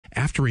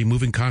after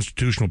removing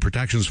constitutional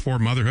protections for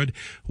motherhood,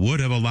 would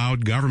have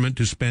allowed government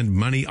to spend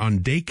money on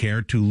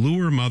daycare to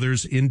lure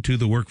mothers into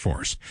the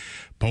workforce.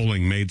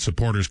 Polling made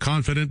supporters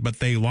confident, but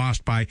they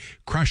lost by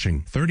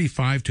crushing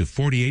 35 to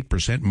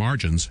 48%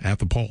 margins at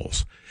the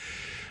polls.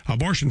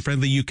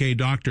 Abortion-friendly UK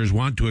doctors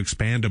want to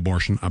expand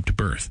abortion up to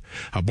birth.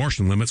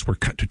 Abortion limits were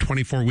cut to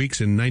 24 weeks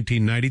in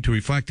 1990 to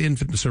reflect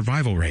infant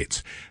survival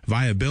rates.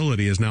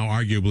 Viability is now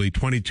arguably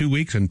 22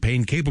 weeks, and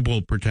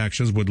pain-capable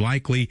protections would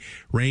likely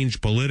range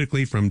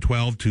politically from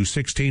 12 to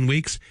 16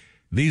 weeks.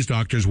 These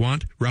doctors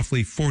want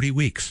roughly 40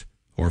 weeks,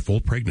 or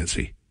full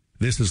pregnancy.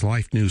 This is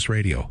Life News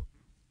Radio.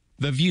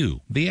 The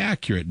view, the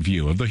accurate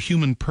view of the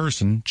human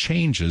person,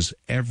 changes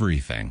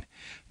everything.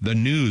 The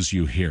news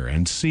you hear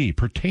and see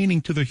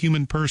pertaining to the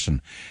human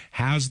person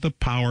has the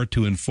power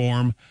to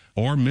inform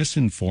or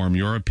misinform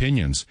your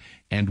opinions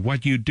and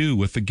what you do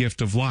with the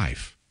gift of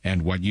life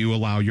and what you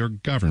allow your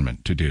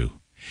government to do.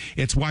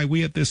 It's why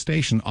we at this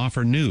station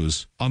offer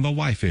news on the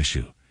life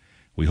issue.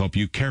 We hope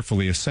you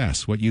carefully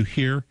assess what you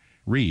hear,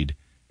 read,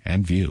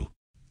 and view.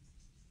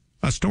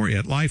 A story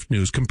at Life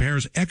News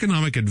compares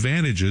economic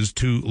advantages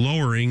to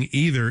lowering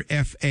either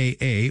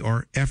FAA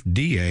or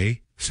FDA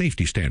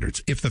safety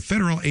standards. If the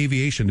Federal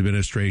Aviation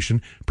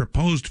Administration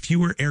proposed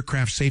fewer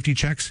aircraft safety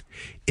checks,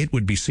 it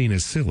would be seen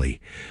as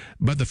silly.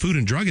 But the Food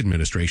and Drug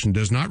Administration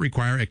does not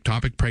require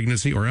ectopic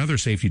pregnancy or other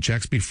safety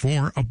checks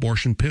before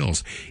abortion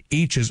pills.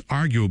 Each is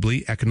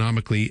arguably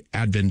economically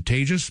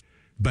advantageous,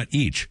 but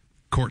each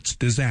courts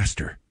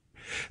disaster.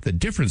 The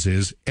difference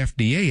is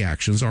FDA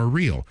actions are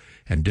real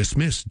and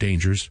dismiss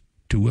dangers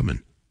to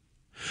women.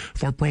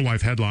 For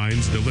pro-life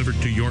headlines delivered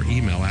to your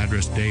email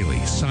address daily,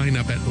 sign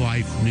up at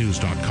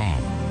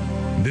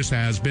lifenews.com. This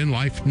has been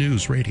Life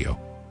News Radio.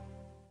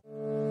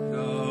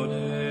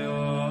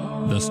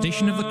 The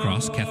Station of the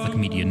Cross Catholic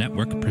Media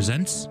Network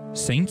presents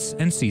Saints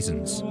and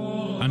Seasons.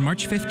 On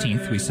March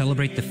 15th, we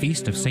celebrate the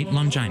feast of Saint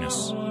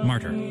Longinus,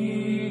 martyr.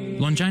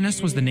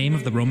 Longinus was the name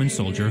of the Roman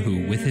soldier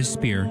who, with his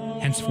spear,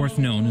 henceforth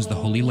known as the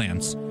Holy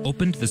Lance,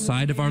 opened the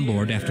side of our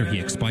Lord after he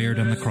expired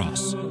on the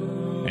cross.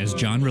 As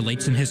John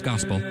relates in his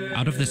Gospel,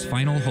 out of this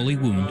final holy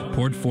wound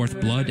poured forth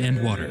blood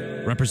and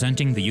water,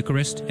 representing the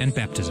Eucharist and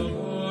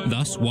baptism.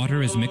 Thus,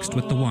 water is mixed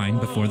with the wine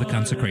before the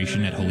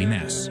consecration at Holy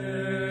Mass.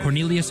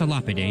 Cornelius a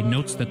Lapide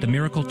notes that the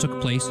miracle took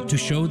place to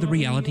show the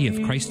reality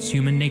of Christ's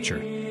human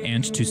nature,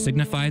 and to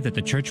signify that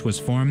the Church was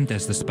formed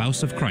as the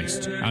spouse of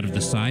Christ out of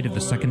the side of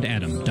the second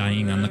Adam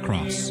dying on the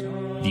cross.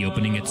 The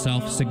opening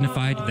itself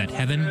signified that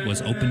heaven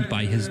was opened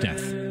by his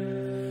death.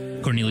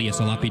 Cornelius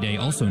a Lapide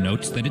also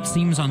notes that it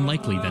seems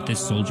unlikely that this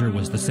soldier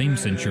was the same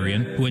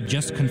centurion who had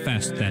just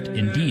confessed that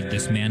indeed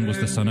this man was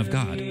the Son of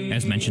God,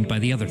 as mentioned by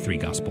the other three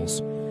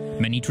Gospels.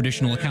 Many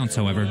traditional accounts,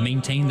 however,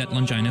 maintain that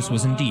Longinus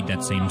was indeed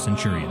that same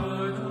centurion.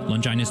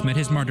 Longinus met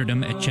his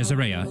martyrdom at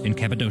Caesarea in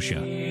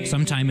Cappadocia,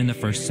 sometime in the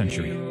 1st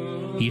century.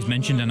 He is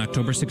mentioned on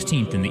October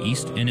 16th in the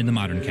East and in the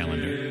modern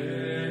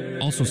calendar.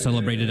 Also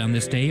celebrated on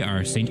this day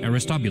are Saint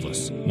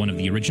Aristobulus, one of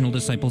the original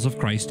disciples of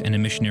Christ and a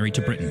missionary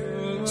to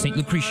Britain, Saint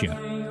Lucretia,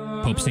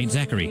 Pope St.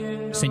 Zachary,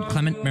 St.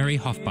 Clement Mary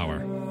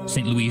Hofbauer,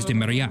 St. Louise de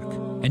Marillac,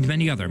 and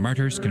many other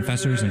martyrs,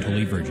 confessors, and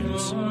holy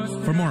virgins.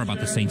 For more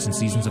about the saints and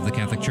seasons of the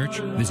Catholic Church,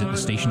 visit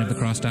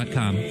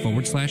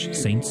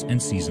thestationofthecross.com/saints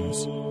and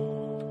seasons.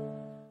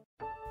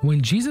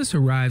 When Jesus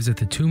arrives at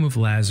the tomb of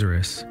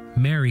Lazarus,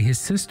 Mary, his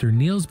sister,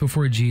 kneels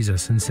before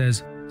Jesus and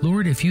says,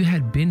 "Lord, if you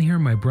had been here,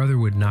 my brother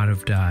would not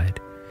have died."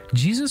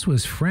 Jesus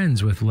was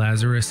friends with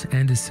Lazarus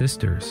and his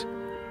sisters.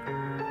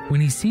 When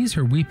he sees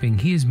her weeping,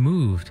 he is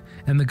moved,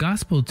 and the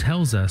Gospel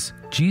tells us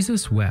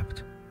Jesus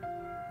wept.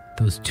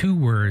 Those two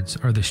words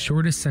are the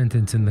shortest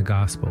sentence in the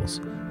Gospels.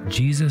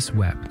 Jesus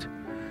wept.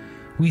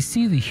 We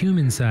see the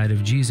human side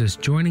of Jesus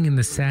joining in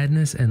the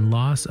sadness and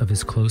loss of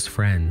his close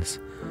friends.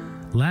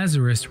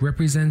 Lazarus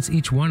represents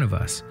each one of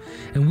us,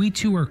 and we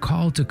too are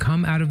called to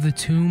come out of the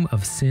tomb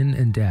of sin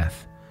and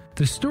death.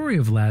 The story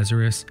of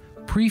Lazarus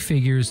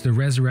prefigures the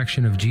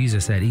resurrection of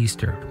Jesus at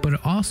Easter, but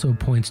it also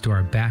points to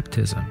our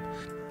baptism.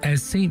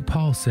 As St.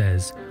 Paul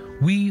says,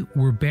 we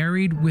were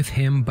buried with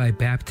him by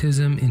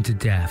baptism into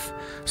death,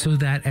 so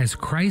that as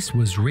Christ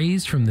was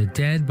raised from the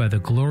dead by the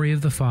glory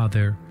of the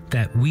Father,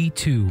 that we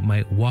too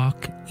might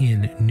walk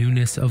in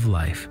newness of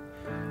life.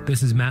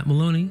 This is Matt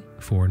Maloney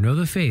for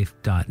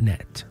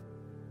KnowTheFaith.net.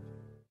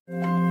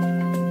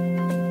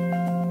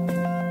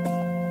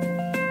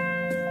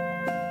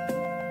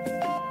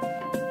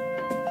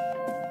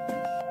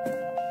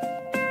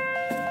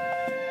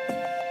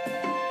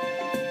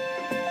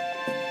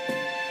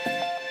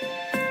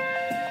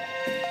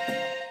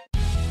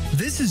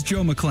 This is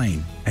Joe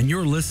McLean, and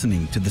you're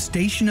listening to the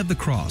Station of the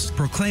Cross,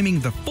 proclaiming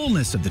the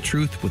fullness of the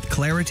truth with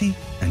clarity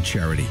and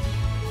charity.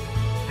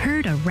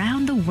 Heard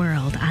around the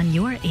world on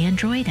your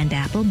Android and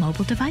Apple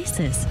mobile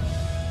devices.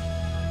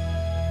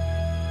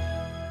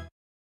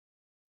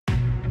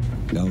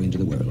 Go into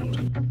the world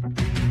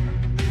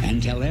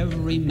and tell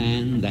every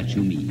man that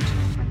you meet,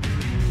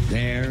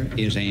 there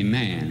is a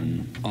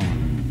man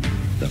on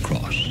the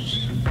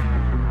cross.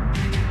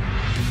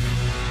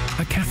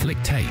 A Catholic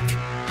take,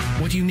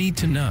 What you need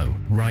to know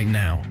right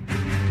now.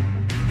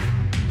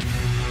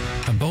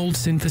 A bold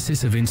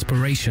synthesis of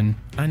inspiration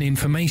and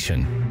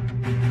information.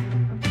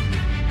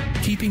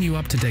 Keeping you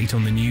up to date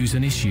on the news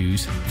and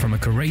issues from a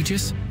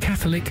courageous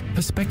Catholic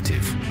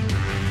perspective.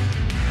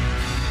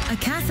 A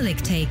Catholic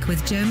Take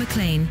with Joe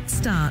McClain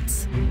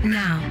starts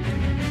now.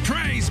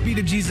 Praise be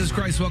to Jesus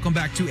Christ. Welcome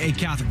back to A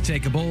Catholic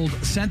Take, a bold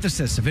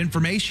synthesis of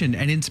information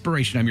and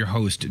inspiration. I'm your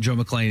host, Joe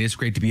McClain. It's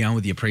great to be on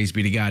with you. Praise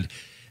be to God.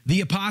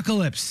 The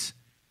apocalypse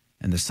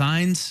and the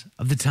signs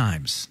of the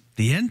times.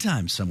 The end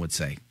times, some would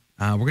say.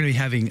 We're going to be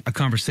having a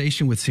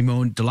conversation with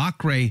Simón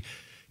Delacre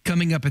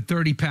coming up at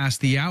 30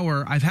 past the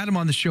hour. I've had him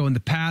on the show in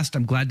the past.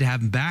 I'm glad to have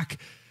him back.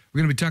 We're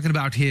going to be talking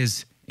about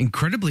his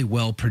incredibly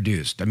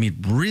well-produced,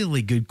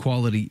 really good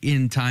quality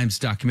end times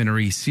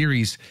documentary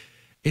series.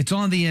 It's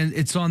on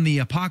the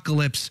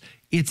apocalypse.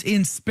 It's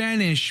in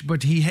Spanish,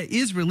 but he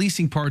is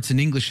releasing parts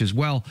in English as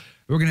well.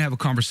 We're going to have a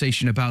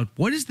conversation about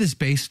what is this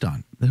based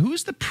on? Who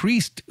is the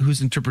priest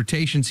whose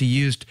interpretations he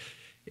used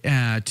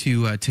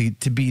to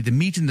be the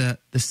meat and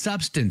the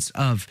substance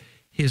of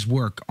his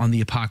work on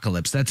the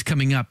apocalypse? That's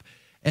coming up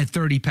at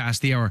 30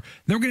 past the hour.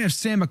 Then we're going to have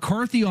Sam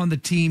McCarthy on the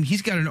team.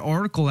 He's got an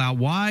article out.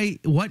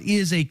 What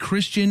is a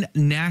Christian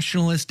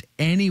nationalist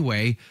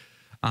anyway?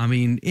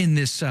 In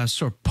this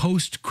sort of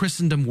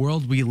post-Christendom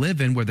world we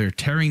live in, where they're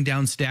tearing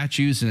down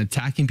statues and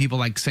attacking people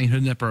like St.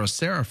 Junipero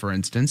Serra, for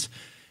instance,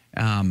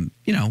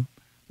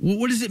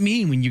 what does it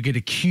mean when you get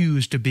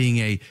accused of being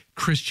a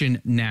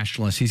Christian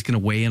nationalist? He's going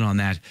to weigh in on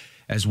that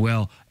as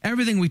well.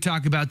 Everything we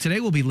talk about today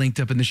will be linked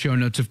up in the show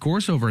notes, of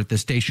course, over at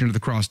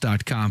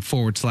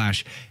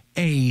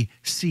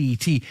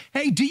thestationofthecross.com/ACT.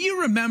 Hey, do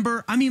you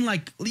remember?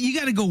 You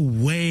got to go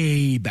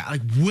way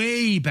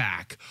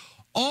back.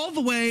 All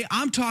the way,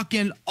 I'm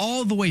talking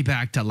all the way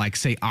back to,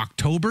 say,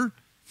 October.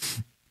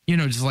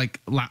 Just like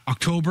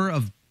October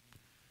of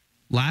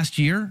last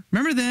year.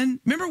 Remember then?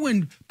 Remember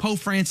when Pope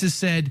Francis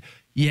said,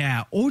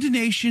 yeah,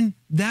 ordination,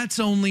 that's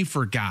only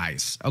for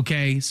guys,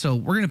 okay? So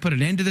we're going to put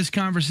an end to this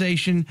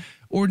conversation.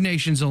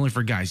 Ordination's only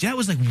for guys. Yeah, it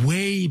was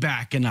way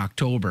back in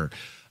October.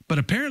 But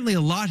apparently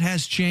a lot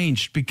has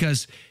changed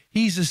because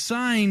he's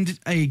assigned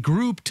a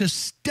group to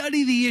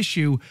study the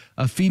issue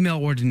of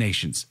female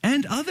ordinations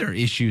and other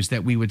issues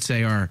that we would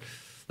say are,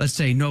 let's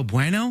say, no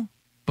bueno.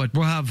 But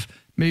we'll have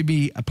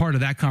maybe a part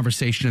of that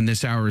conversation in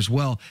this hour as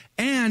well.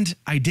 And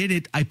I did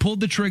it. I pulled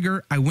the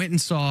trigger. I went and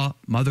saw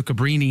Mother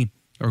Cabrini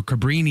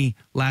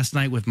last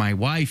night with my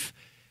wife,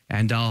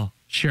 and I'll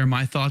share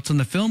my thoughts on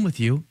the film with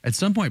you at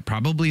some point,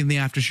 probably in the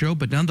after show,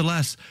 but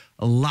nonetheless,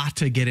 a lot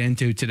to get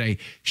into today.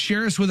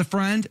 Share us with a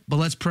friend, but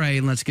let's pray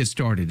and let's get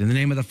started. In the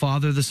name of the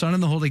Father, the Son,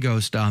 and the Holy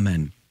Ghost,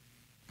 amen.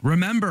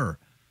 Remember,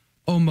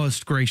 O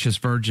most gracious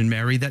Virgin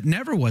Mary, that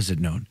never was it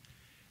known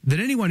that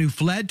anyone who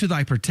fled to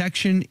thy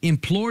protection,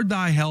 implored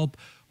thy help,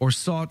 or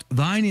sought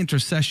thine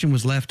intercession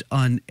was left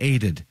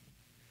unaided.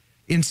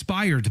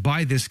 Inspired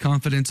by this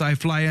confidence, I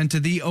fly unto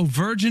thee, O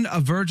Virgin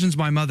of Virgins,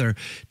 my mother.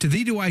 To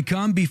thee do I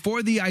come,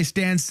 before thee I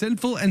stand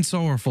sinful and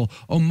sorrowful.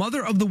 O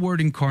Mother of the Word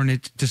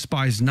incarnate,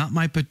 despise not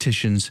my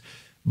petitions,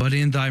 but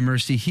in thy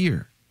mercy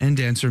hear and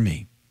answer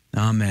me.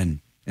 Amen.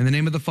 In the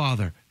name of the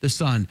Father, the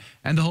Son,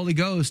 and the Holy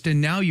Ghost,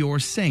 and now your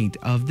saint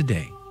of the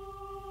day.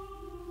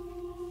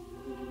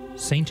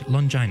 Saint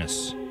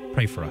Longinus,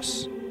 pray for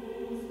us.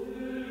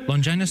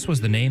 Longinus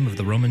was the name of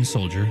the Roman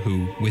soldier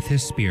who, with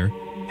his spear,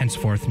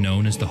 henceforth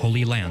known as the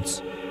Holy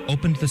Lance,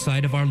 opened the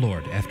side of our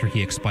Lord after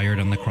he expired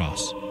on the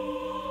cross.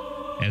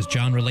 As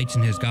John relates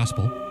in his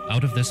Gospel,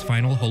 out of this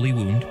final holy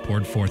wound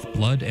poured forth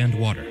blood and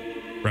water,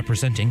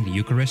 representing the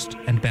Eucharist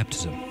and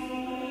baptism.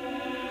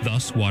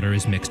 Thus, water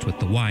is mixed with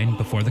the wine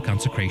before the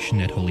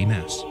consecration at Holy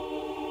Mass.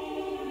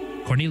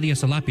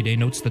 Cornelius a Lapide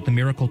notes that the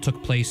miracle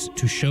took place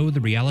to show the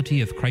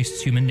reality of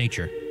Christ's human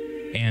nature,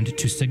 and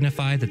to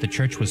signify that the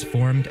Church was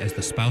formed as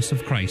the spouse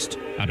of Christ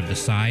out of the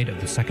side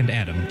of the second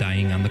Adam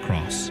dying on the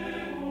cross.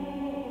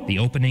 The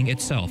opening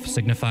itself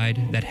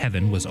signified that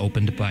heaven was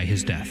opened by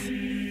his death.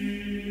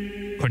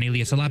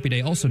 Cornelius a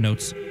Lapide also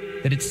notes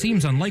that it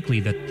seems unlikely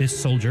that this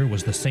soldier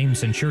was the same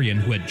centurion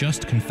who had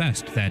just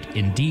confessed that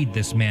indeed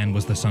this man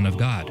was the Son of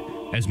God,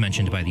 as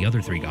mentioned by the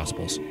other three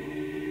Gospels.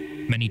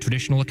 Many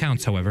traditional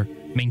accounts, however,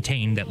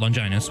 maintain that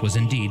Longinus was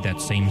indeed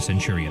that same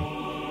centurion.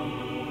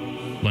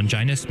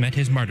 Longinus met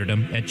his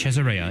martyrdom at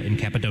Caesarea in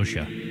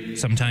Cappadocia,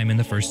 sometime in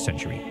the 1st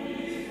century.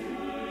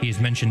 He is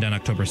mentioned on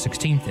October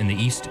 16th in the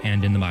East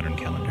and in the modern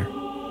calendar.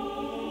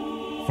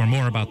 For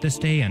more about this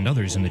day and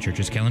others in the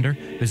Church's calendar,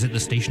 visit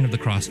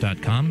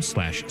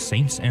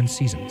thestationofthecross.com/saints and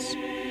seasons.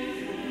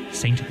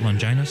 Saint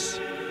Longinus,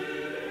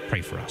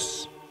 pray for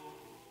us.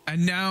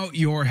 And now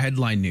your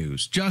headline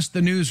news. Just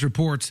the News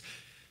reports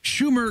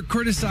Schumer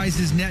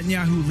criticizes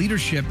Netanyahu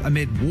leadership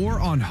amid war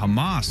on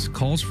Hamas,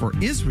 calls for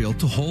Israel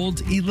to hold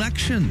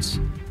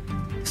elections.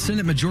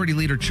 Senate Majority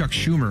Leader Chuck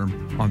Schumer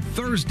on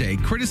Thursday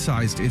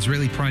criticized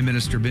Israeli Prime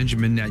Minister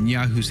Benjamin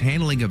Netanyahu's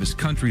handling of his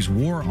country's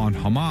war on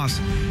Hamas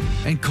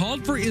and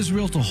called for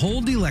Israel to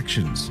hold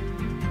elections.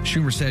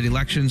 Schumer said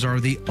elections are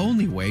the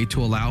only way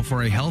to allow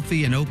for a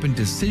healthy and open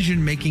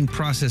decision-making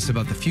process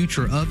about the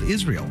future of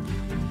Israel.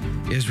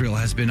 Israel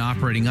has been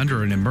operating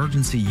under an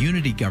emergency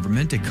unity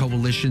government, a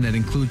coalition that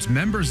includes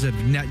members of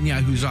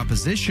Netanyahu's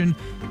opposition,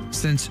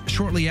 since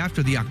shortly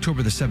after the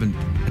October the 7th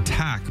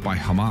attack by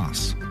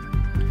Hamas.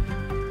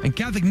 And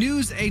Catholic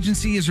News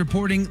Agency is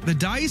reporting the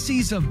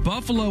Diocese of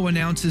Buffalo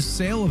announces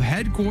sale of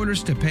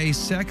headquarters to pay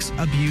sex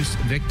abuse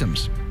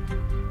victims.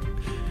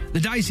 The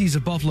Diocese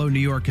of Buffalo,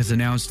 New York, has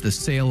announced the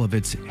sale of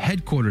its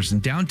headquarters in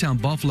downtown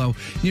Buffalo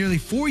nearly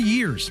 4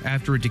 years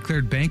after it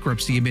declared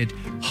bankruptcy amid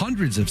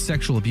hundreds of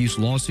sexual abuse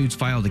lawsuits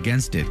filed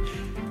against it.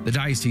 The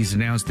diocese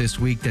announced this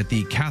week that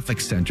the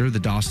Catholic Center, the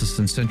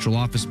diocesan central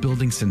office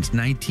building since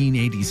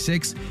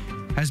 1986,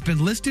 has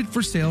been listed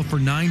for sale for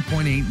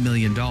 $9.8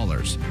 million.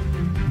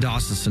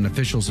 Diocesan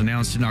officials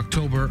announced in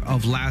October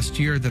of last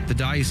year that the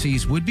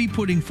diocese would be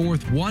putting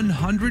forth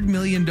 $100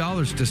 million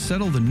to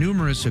settle the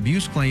numerous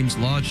abuse claims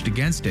lodged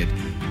against it.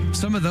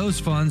 Some of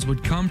those funds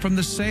would come from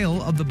the sale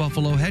of the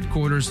Buffalo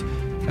headquarters,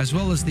 as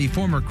well as the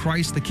former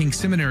Christ the King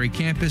Seminary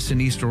campus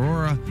in East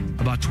Aurora,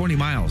 about 20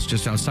 miles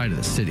just outside of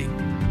the city.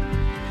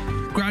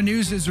 Ground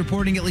News is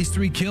reporting at least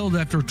 3 killed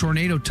after a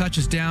tornado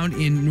touches down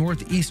in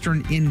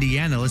northeastern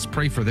Indiana. Let's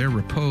pray for their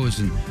repose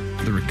and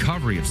the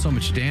recovery of so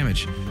much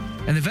damage.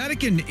 And the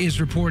Vatican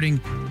is reporting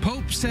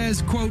Pope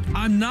says, quote,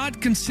 "I'm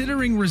not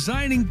considering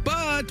resigning,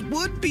 but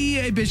would be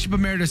a Bishop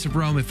Emeritus of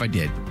Rome if I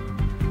did."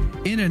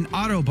 In an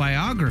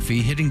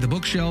autobiography hitting the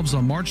bookshelves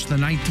on March the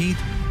 19th,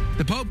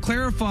 the Pope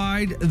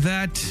clarified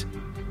that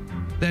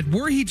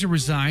were he to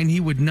resign, he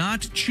would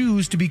not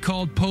choose to be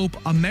called Pope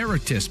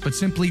Emeritus, but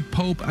simply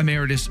Pope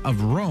Emeritus of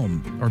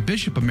Rome, or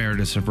Bishop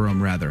Emeritus of Rome,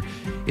 rather.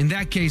 In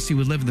that case, he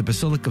would live in the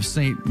Basilica of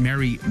St.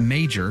 Mary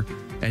Major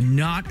and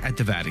not at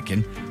the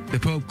Vatican. The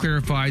Pope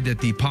clarified that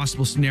the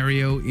possible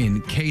scenario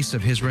in case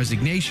of his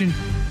resignation,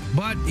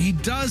 but he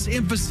does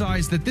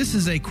emphasize that this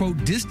is a,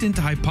 quote, distant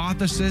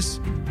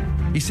hypothesis.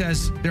 He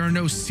says there are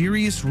no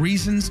serious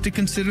reasons to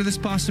consider this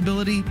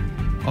possibility,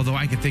 although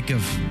I could think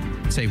of,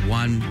 say,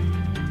 1,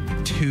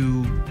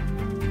 2,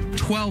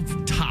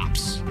 12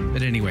 tops.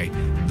 But anyway,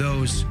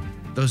 those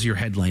are your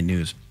headline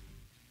news.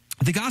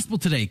 The gospel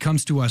today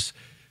comes to us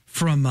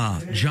from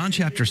John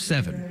chapter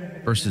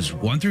 7, verses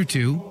 1 through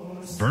 2,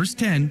 verse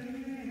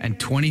 10, and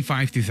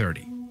 25 through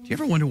 30. Do you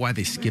ever wonder why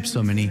they skip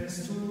so many?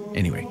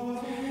 Anyway,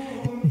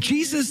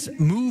 Jesus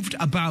moved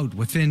about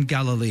within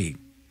Galilee.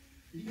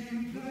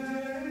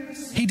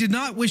 He did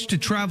not wish to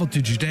travel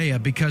to Judea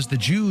because the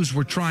Jews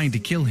were trying to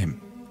kill him.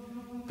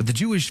 But the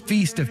Jewish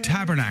Feast of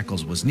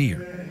Tabernacles was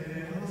near.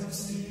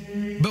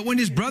 But when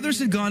his brothers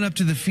had gone up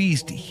to the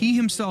feast, he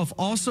himself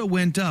also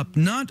went up,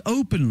 not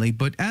openly,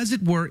 but as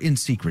it were in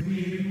secret.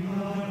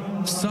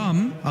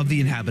 Some of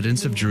the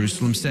inhabitants of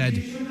Jerusalem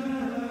said,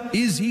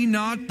 "Is he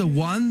not the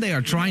one they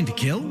are trying to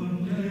kill?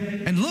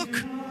 And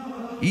look,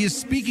 he is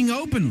speaking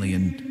openly,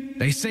 and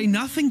they say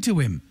nothing to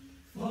him.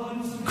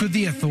 Could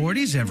the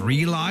authorities have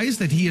realized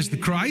that he is the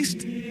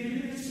Christ?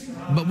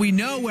 But we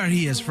know where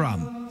he is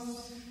from.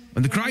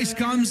 When the Christ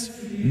comes,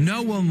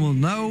 no one will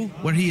know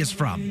where he is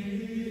from."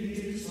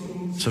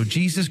 So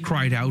Jesus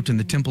cried out in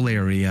the temple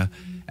area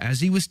as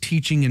he was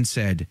teaching and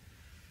said,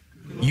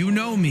 "You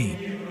know me,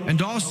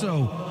 and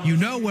also you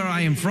know where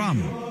I am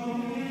from.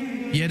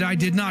 Yet I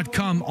did not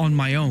come on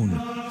my own,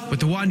 but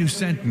the one who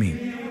sent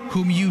me,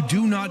 whom you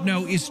do not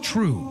know, is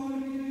true.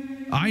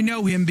 I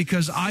know him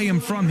because I am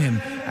from him,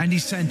 and he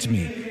sent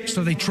me."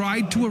 So they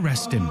tried to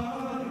arrest him,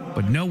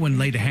 but no one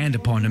laid a hand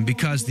upon him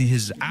because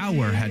his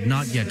hour had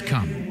not yet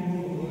come.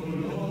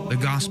 The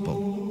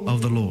Gospel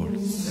of the Lord.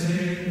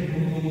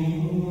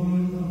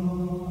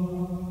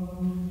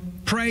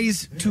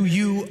 Praise to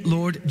you,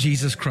 Lord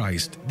Jesus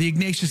Christ. The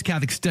Ignatius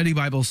Catholic Study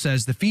Bible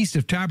says the Feast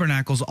of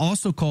Tabernacles,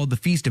 also called the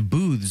Feast of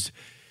Booths,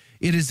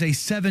 it is a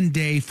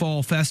 7-day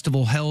fall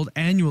festival held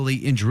annually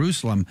in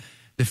Jerusalem.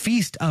 The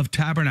Feast of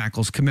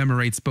Tabernacles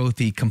commemorates both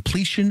the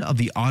completion of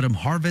the autumn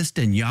harvest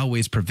and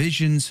Yahweh's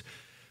provisions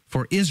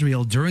for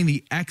Israel during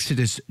the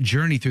Exodus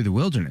journey through the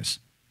wilderness.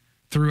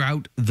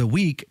 Throughout the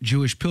week,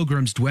 Jewish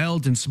pilgrims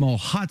dwelled in small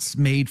huts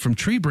made from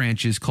tree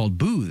branches called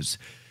booths.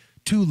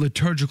 2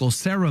 liturgical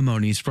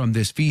ceremonies from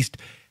this feast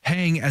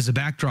hang as a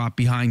backdrop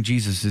behind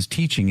Jesus'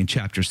 teaching in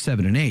chapters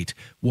 7 and 8.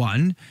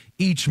 1,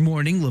 each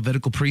morning,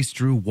 Levitical priests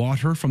drew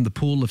water from the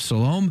pool of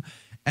Siloam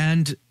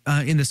and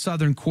in the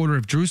southern quarter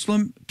of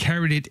Jerusalem,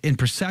 carried it in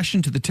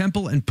procession to the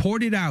temple and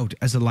poured it out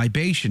as a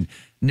libation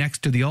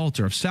next to the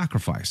altar of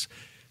sacrifice.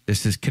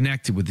 This is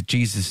connected with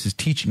Jesus'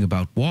 teaching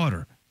about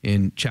water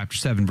in chapter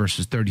 7,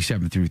 verses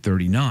 37 through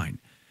 39.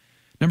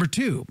 Number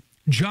 2,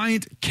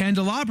 giant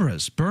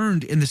candelabras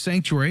burned in the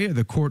sanctuary of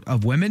the court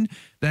of women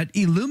that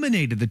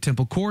illuminated the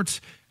temple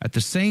courts. At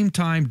the same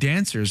time,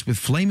 dancers with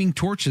flaming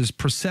torches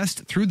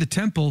processed through the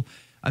temple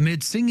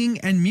amid singing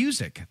and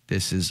music.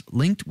 This is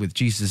linked with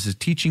Jesus'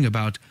 teaching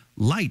about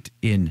light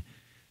in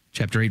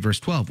chapter 8, verse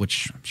 12,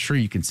 which I'm sure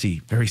you can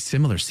see very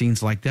similar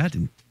scenes like that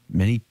in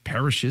many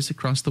parishes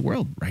across the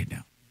world right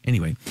now.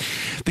 Anyway,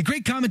 the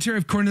great commentary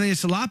of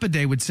Cornelius a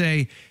Lapide would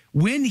say,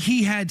 when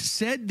he had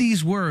said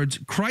these words,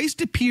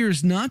 Christ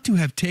appears not to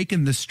have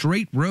taken the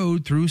straight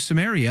road through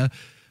Samaria,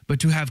 but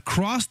to have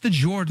crossed the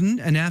Jordan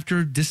and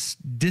after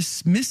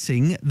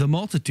dismissing the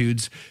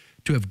multitudes,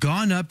 to have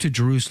gone up to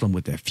Jerusalem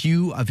with a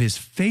few of his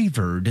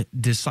favored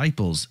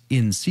disciples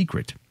in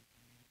secret.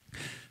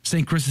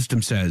 St.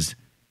 Chrysostom says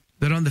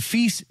that on the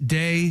feast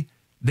day,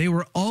 they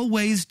were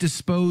always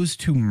disposed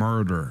to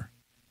murder,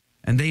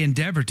 and they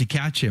endeavored to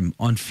catch him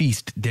on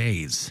feast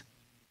days.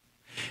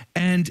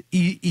 And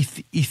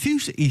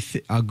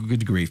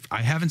good grief,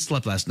 I haven't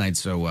slept last night,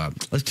 so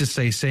let's just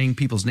say saying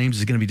people's names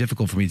is going to be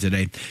difficult for me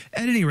today.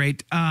 At any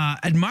rate,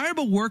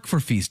 admirable work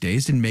for feast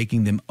days in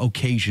making them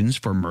occasions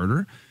for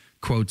murder,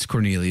 quotes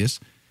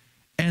Cornelius,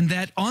 and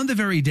that on the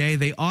very day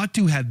they ought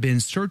to have been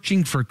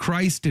searching for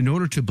Christ in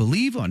order to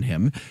believe on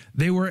him,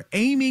 they were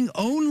aiming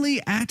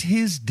only at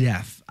his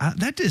death.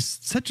 That is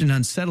such an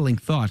unsettling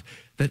thought,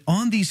 that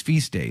on these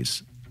feast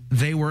days,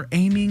 they were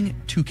aiming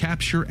to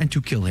capture and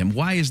to kill him.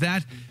 Why is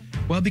that?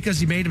 Well, because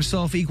he made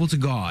himself equal to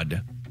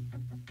God.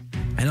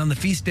 And on the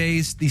feast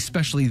days,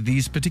 especially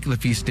these particular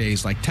feast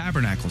days, like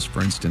Tabernacles,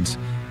 for instance,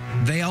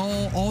 they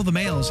all the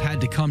males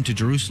had to come to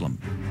Jerusalem.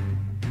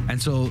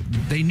 And so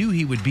they knew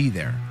he would be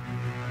there.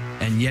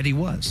 And yet he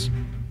was.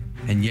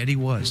 And yet he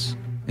was.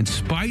 In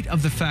spite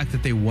of the fact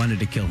that they wanted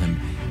to kill him,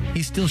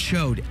 he still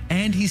showed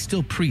and he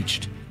still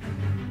preached.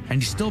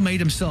 And he still made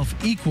himself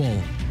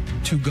equal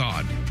to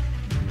God.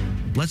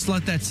 Let's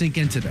let that sink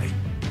in today.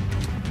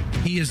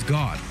 He is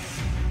God.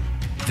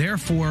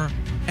 Therefore,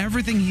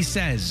 everything he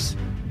says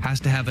has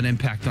to have an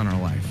impact on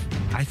our life.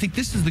 I think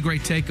this is the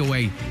great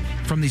takeaway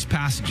from these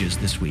passages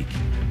this week.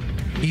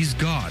 He's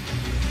God.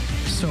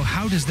 So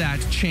how does that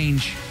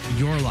change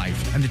your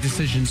life and the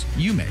decisions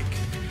you make?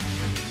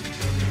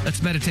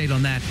 Let's meditate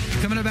on that.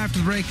 Coming up after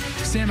the break,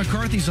 Sam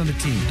McCarthy's on the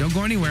team. Don't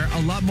go anywhere.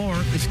 A lot more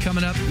is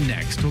coming up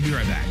next. We'll be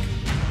right back.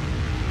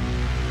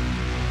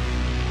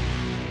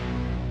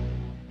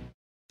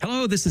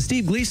 Hello, this is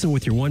Steve Gleason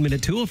with your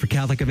one-minute tool for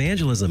Catholic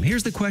evangelism.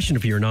 Here's the question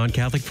for your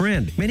non-Catholic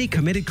friend. Many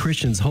committed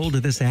Christians hold to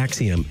this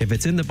axiom: if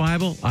it's in the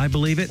Bible, I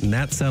believe it, and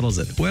that settles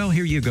it. Well,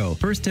 here you go.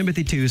 1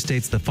 Timothy 2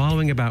 states the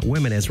following about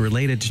women as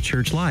related to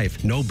church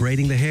life: no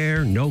braiding the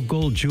hair, no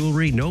gold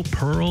jewelry, no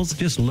pearls,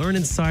 just learn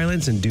in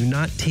silence and do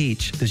not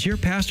teach. Does your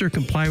pastor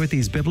comply with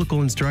these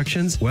biblical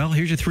instructions? Well,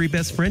 here's your 3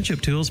 best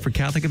friendship tools for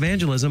Catholic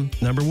evangelism.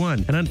 Number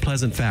 1, an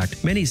unpleasant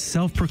fact. Many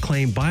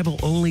self-proclaimed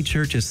Bible-only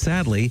churches,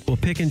 sadly, will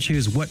pick and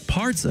choose what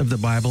parts of the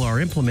Bible are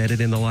implemented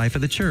in the life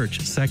of the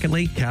church.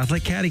 Secondly,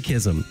 Catholic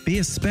catechism. Be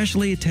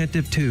especially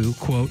attentive to,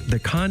 quote, the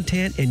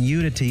content and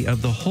unity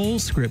of the whole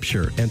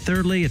scripture. And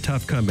thirdly, a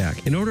tough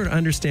comeback. In order to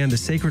understand the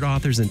sacred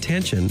author's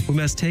intention, we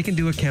must take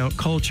into account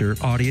culture,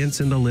 audience,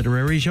 and the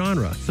literary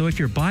genre. So if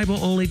your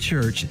Bible-only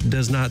church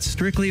does not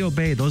strictly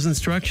obey those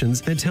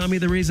instructions, then tell me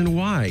the reason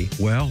why.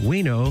 Well,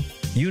 we know,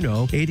 you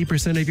know,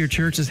 80% of your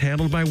church is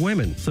handled by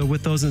women. So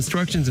with those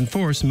instructions in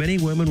force, many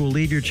women will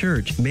leave your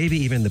church, maybe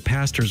even the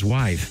pastor's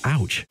wife.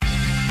 Ouch.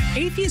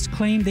 Atheists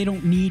claim they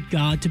don't need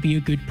God to be a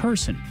good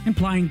person,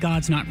 implying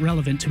God's not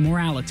relevant to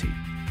morality.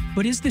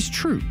 But is this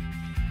true?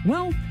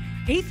 Well,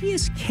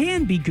 atheists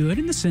can be good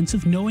in the sense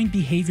of knowing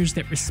behaviors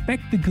that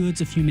respect the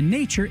goods of human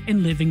nature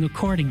and living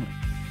accordingly.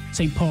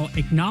 St. Paul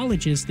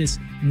acknowledges this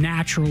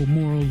natural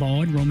moral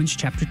law in Romans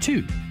chapter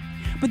 2.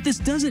 But this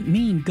doesn't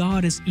mean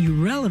God is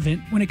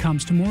irrelevant when it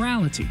comes to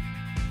morality.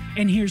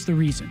 And here's the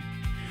reason.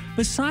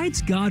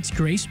 Besides God's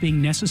grace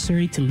being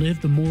necessary to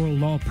live the moral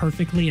law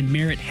perfectly and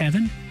merit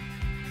heaven,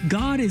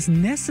 God is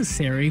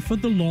necessary for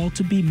the law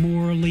to be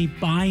morally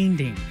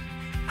binding.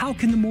 How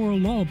can the moral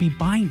law be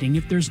binding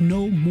if there's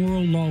no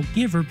moral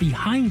lawgiver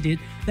behind it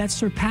that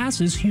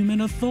surpasses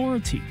human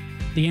authority?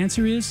 The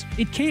answer is,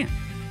 it can't.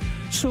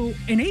 So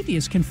an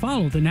atheist can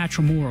follow the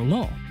natural moral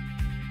law,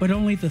 but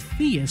only the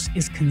theist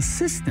is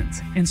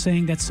consistent in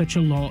saying that such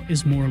a law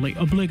is morally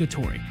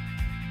obligatory.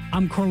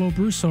 I'm Carlo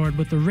Broussard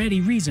with the ready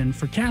reason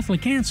for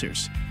Catholic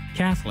Answers,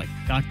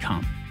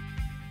 Catholic.com.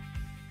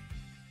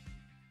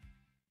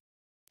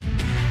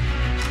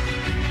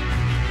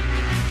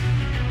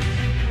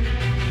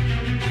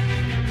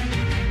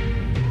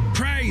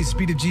 Praise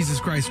be to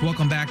Jesus Christ.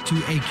 Welcome back to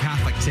A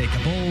Catholic Take,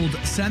 a bold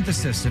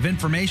synthesis of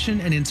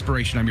information and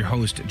inspiration. I'm your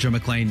host, Joe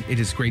McClain.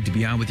 It is great to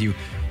be on with you.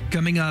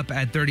 Coming up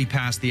at 30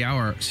 past the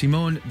hour,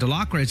 Simón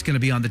Delacre is going to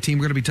be on the team.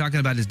 We're going to be talking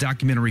about his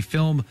documentary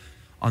film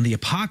on the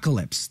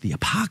apocalypse, the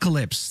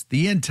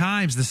end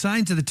times, the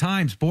signs of the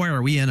times. Boy,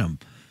 are we in them.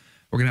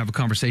 We're going to have a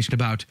conversation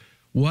about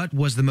what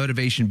was the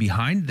motivation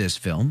behind this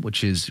film,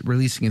 which is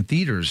releasing in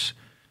theaters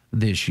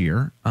this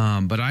year.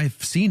 But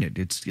I've seen it.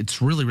 It's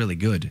really, really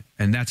good.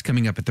 And that's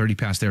coming up at 30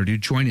 past there.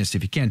 Dude, join us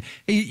if you can.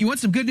 Hey, you want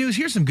some good news?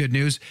 Here's some good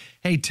news.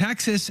 Hey,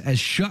 Texas has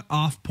shut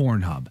off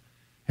Pornhub.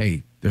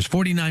 Hey, there's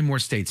 49 more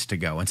states to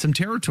go and some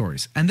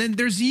territories. And then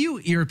there's you,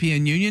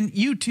 European Union.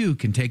 You too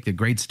can take the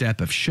great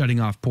step of shutting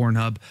off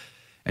Pornhub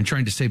and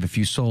trying to save a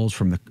few souls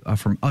from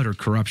utter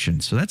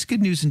corruption. So that's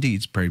good news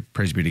indeed.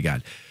 Praise be to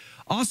God.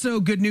 Also,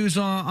 good news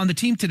on the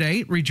team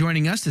today.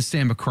 Rejoining us is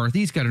Sam McCarthy.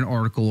 He's got an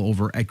article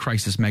over at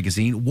Crisis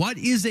Magazine. What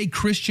is a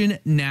Christian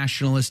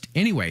nationalist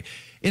anyway?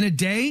 In a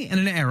day and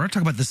an era,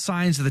 talk about the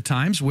signs of the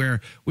times where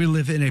we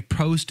live in a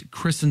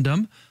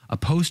post-Christendom, a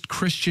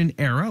post-Christian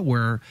era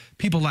where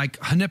people like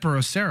Hanipa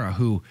Osera,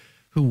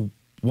 who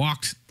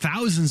walked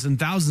thousands and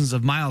thousands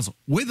of miles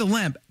with a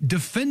limp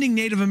defending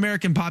Native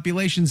American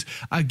populations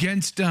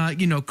against,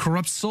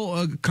 corrupt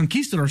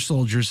conquistador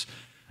soldiers.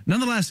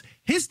 Nonetheless,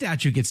 his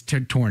statue gets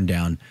torn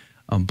down,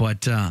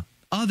 but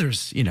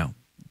others, the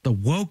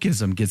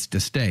wokeism gets to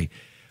stay.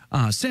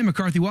 Sam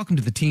McCarthy, welcome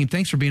to the team.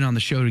 Thanks for being on the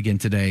show again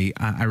today.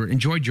 I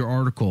enjoyed your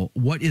article.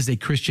 What is a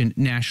Christian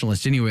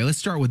nationalist? Anyway, let's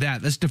start with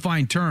that. Let's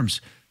define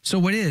terms. So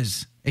what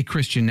is a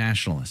Christian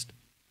nationalist?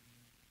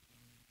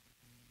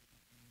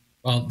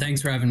 Well,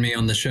 thanks for having me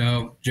on the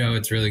show, Joe.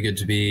 It's really good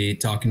to be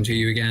talking to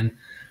you again.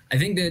 I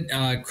think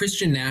that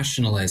Christian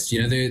nationalists,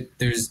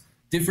 there's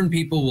different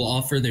people will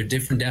offer their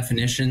different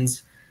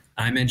definitions.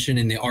 I mentioned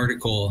in the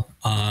article,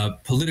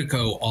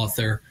 Politico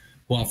author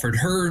who offered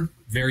her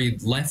very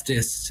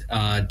leftist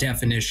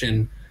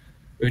definition,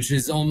 which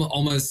is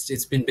almost,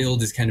 it's been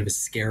billed as kind of a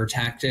scare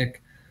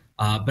tactic.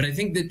 But I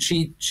think that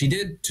she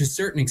did, to a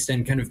certain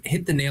extent, kind of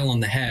hit the nail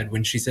on the head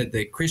when she said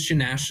that Christian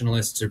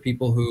nationalists are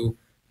people who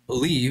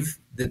believe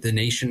that the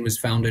nation was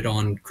founded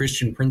on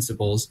Christian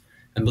principles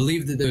and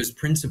believe that those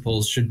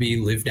principles should be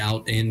lived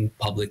out in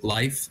public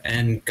life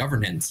and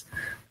governance.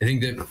 I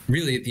think that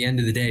really at the end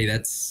of the day,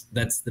 that's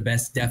the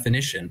best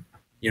definition.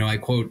 I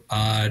quote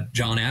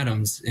John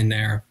Adams in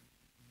there,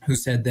 who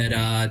said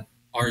that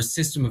our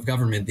system of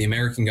government, the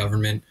American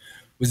government,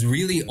 was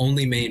really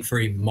only made for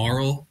a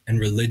moral and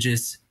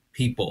religious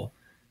people.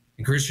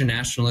 And Christian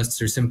nationalists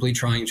are simply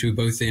trying to,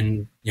 both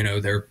in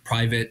their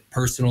private,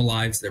 personal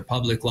lives, their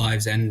public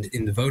lives, and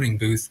in the voting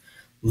booth,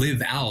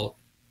 live out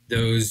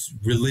those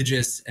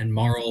religious and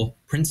moral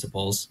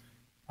principles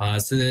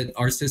so that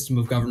our system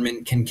of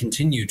government can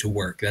continue to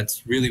work.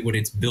 That's really what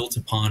it's built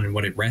upon and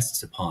what it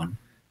rests upon.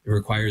 It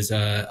requires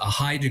a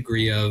high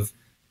degree of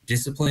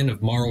discipline,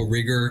 of moral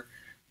rigor,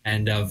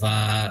 and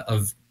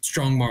of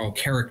strong moral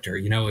character.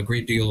 A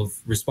great deal of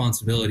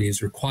responsibility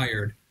is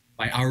required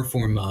by our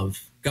form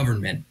of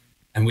government.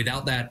 And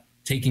without that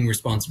taking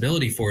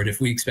responsibility for it, if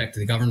we expect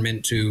the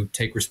government to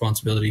take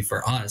responsibility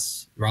for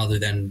us rather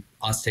than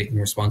us taking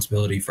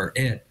responsibility for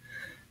it,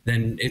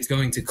 then it's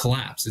going to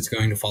collapse. It's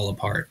going to fall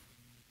apart.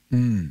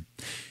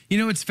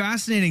 It's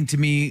fascinating to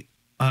me,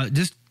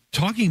 just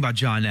talking about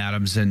John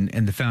Adams and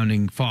the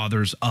founding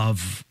fathers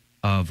of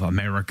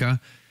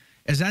America,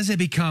 as they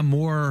become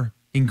more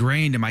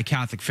ingrained in my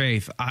Catholic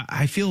faith,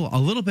 I feel a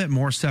little bit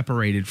more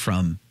separated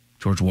from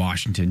George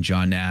Washington,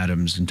 John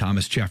Adams, and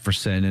Thomas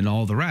Jefferson, and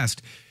all the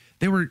rest.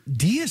 They were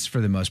deists for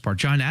the most part.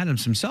 John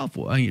Adams himself,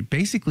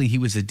 basically, he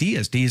was a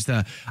deist.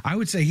 I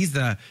would say he's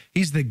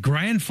the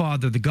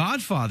grandfather, the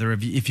godfather,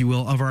 if you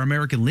will, of our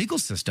American legal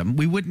system.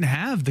 We wouldn't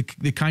have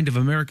the kind of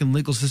American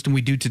legal system we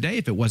do today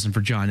if it wasn't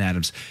for John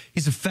Adams.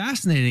 He's a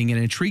fascinating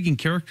and intriguing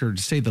character,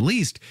 to say the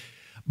least.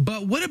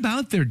 But what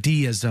about their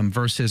deism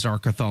versus our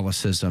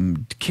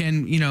Catholicism?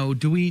 How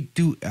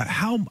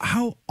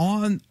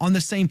on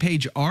the same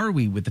page are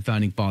we with the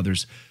founding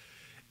fathers?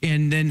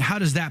 And then how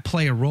does that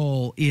play a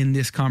role in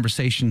this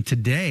conversation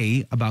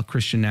today about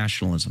Christian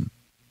nationalism?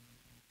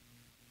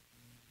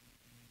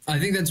 I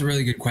think that's a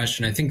really good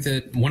question. I think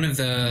that one of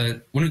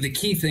the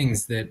key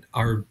things that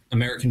our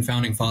American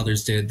founding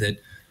fathers did that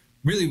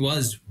really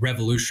was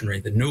revolutionary,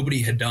 that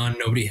nobody had done,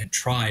 nobody had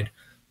tried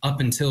up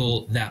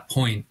until that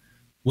point,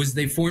 was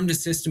they formed a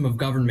system of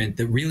government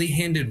that really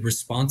handed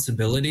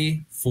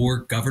responsibility for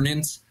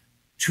governance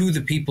to the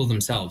people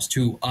themselves,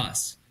 to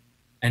us.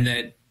 And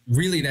that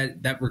really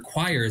that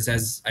requires,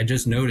 as I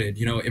just noted,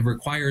 it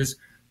requires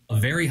a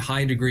very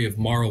high degree of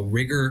moral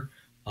rigor,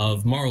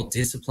 of moral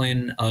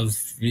discipline, of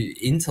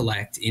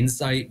intellect,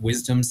 insight,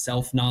 wisdom,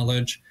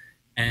 self-knowledge,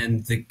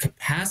 and the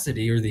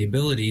capacity or the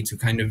ability to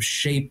kind of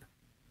shape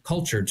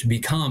culture, to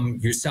become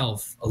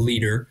yourself a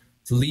leader,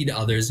 to lead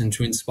others, and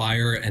to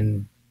inspire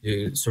and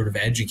sort of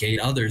educate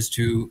others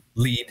to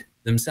lead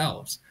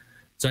themselves.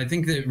 So I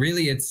think that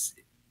really it's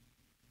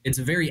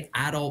a very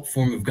adult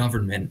form of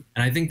government.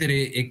 And I think that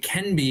it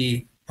can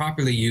be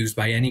properly used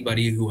by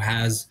anybody who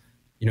has,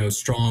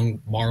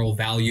 strong moral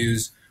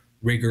values,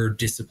 rigor,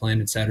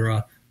 discipline,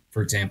 etc.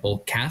 For example,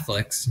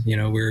 Catholics,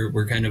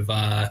 we're kind of,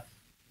 I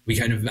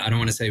don't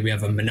want to say we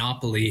have a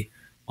monopoly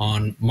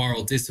on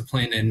moral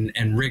discipline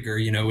and rigor,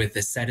 with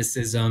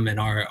asceticism and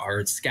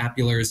our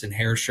scapulars and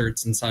hair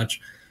shirts and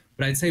such.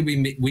 But I'd say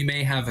we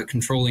may have a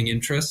controlling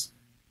interest.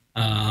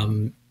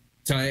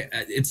 So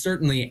it's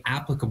certainly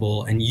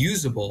applicable and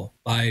usable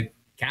by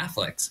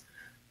Catholics.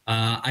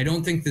 I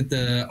don't think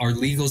that our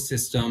legal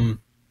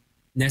system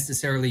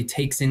necessarily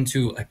takes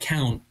into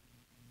account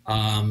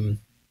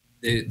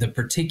the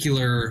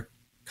particular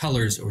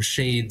colors or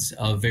shades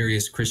of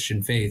various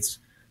Christian faiths.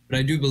 But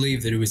I do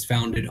believe that it was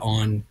founded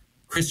on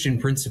Christian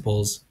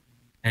principles,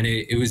 and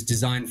it was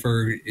designed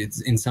for,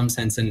 in some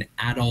sense, an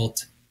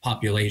adult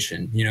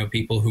population,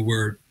 people who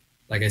were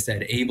like I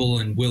said, able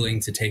and willing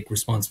to take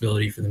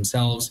responsibility for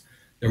themselves,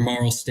 their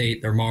moral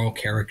state, their moral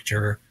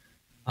character.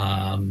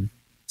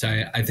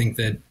 So I think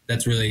that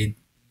that's really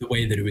the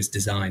way that it was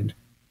designed,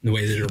 the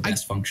way that it'll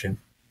best function.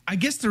 I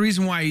guess the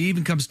reason why it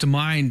even comes to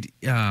mind,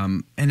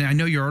 and I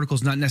know your article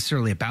is not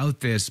necessarily about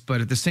this,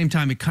 but at the same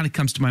time, it kind of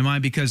comes to my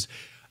mind because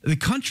the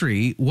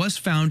country was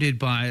founded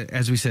by,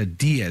 as we said,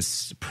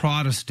 deists,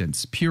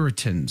 Protestants,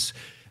 Puritans.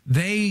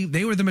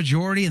 They were the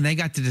majority, and they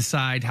got to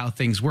decide how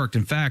things worked.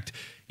 In fact,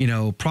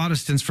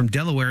 Protestants from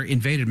Delaware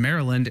invaded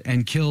Maryland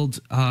and killed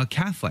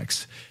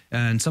Catholics.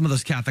 And some of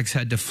those Catholics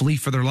had to flee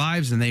for their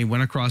lives, and they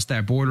went across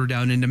that border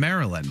down into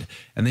Maryland,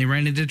 and they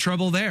ran into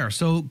trouble there.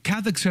 So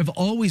Catholics have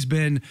always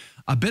been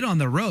a bit on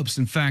the ropes.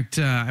 In fact,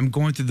 I'm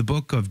going through the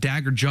book of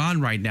Dagger John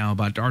right now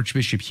about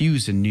Archbishop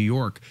Hughes in New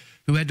York,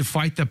 who had to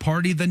fight the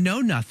party, the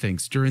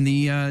Know-Nothings, during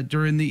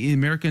the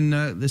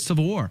American the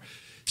Civil War.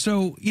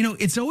 So,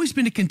 it's always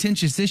been a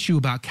contentious issue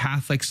about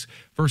Catholics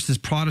versus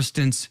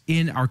Protestants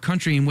in our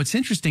country. And what's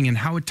interesting and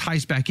how it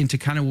ties back into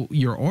kind of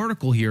your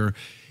article here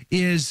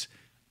is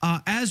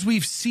as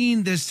we've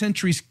seen the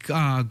centuries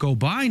go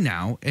by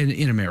now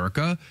in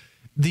America,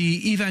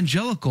 the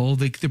evangelical,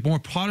 the more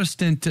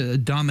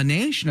Protestant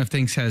domination of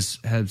things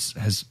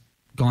has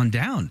gone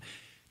down.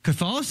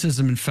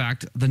 Catholicism, in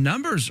fact, the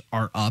numbers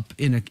are up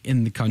in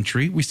the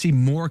country. We see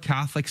more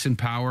Catholics in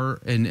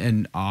power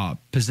and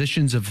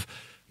positions of,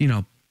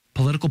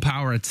 political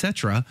power,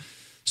 etc.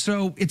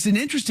 So it's an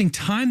interesting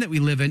time that we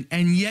live in,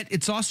 and yet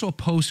it's also a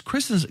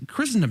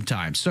post-Christendom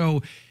time.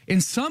 So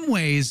in some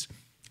ways,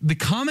 the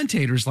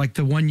commentators, like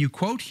the one you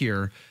quote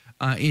here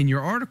in your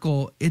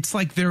article, it's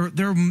like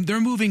they're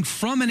moving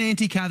from an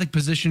anti-Catholic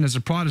position as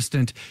a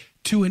Protestant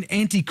to an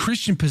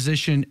anti-Christian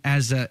position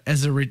as a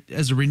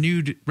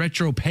renewed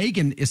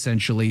retro-pagan,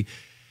 essentially.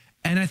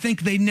 And I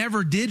think they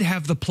never did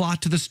have the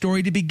plot to the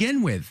story to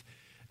begin with.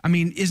 I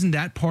mean, isn't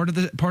that part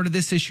of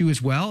this issue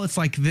as well? It's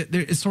like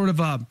it's sort of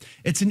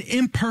it's an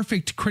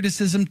imperfect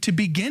criticism to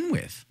begin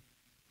with.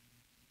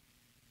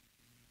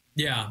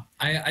 Yeah,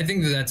 I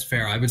think that that's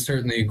fair. I would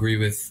certainly agree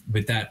with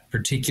that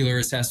particular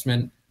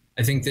assessment.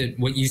 I think that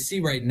what you see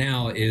right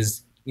now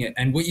is,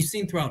 and what you've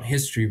seen throughout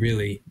history,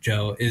 really,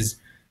 Joe, is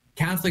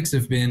Catholics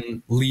have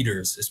been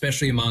leaders,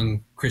 especially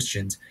among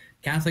Christians.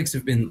 Catholics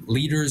have been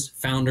leaders,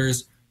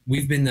 founders.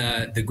 We've been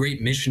the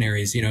great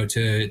missionaries,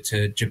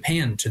 to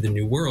Japan, to the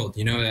New World.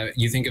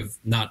 You think of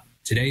not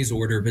today's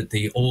order, but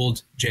the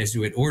old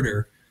Jesuit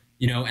order,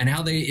 and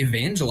how they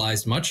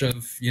evangelized much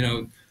of,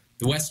 the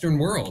Western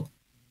world.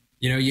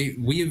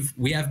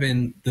 We have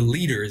been the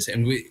leaders,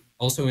 and we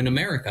also in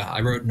America.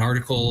 I wrote an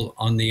article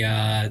on the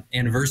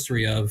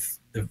anniversary of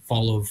the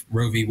fall of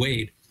Roe v.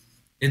 Wade.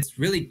 It's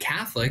really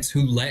Catholics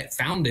who led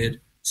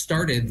the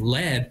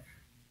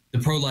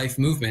pro-life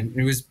movement.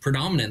 It was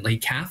predominantly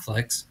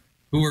Catholics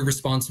who were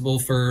responsible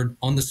for,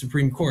 on the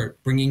Supreme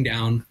Court, bringing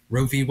down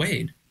Roe v.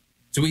 Wade.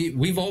 So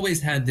we've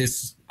always had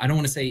this, I don't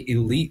want to say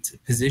elite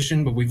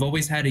position, but we've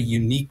always had a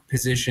unique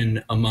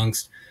position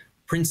amongst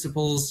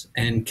principles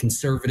and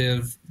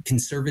conservatism,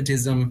 in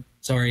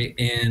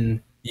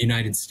the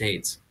United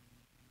States.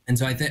 And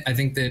so I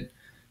think that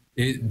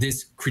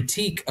this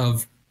critique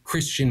of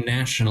Christian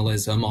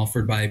nationalism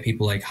offered by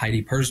people like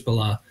Heidi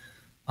Persbala,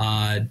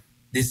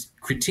 this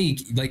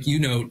critique, like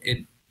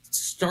it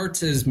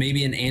starts as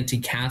maybe an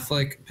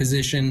anti-Catholic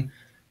position,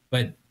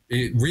 but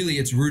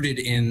it's rooted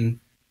in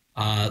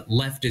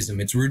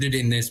leftism. It's rooted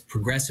in this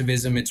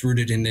progressivism. It's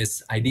rooted in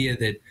this idea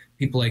that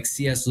people like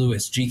C.S.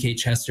 Lewis, G.K.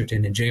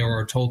 Chesterton, and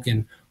J.R.R.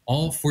 Tolkien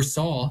all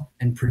foresaw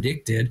and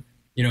predicted,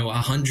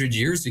 100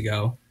 years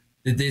ago,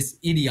 that this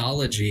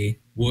ideology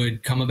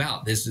would come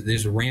about,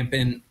 this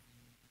rampant,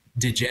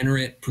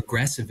 degenerate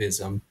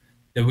progressivism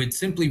that would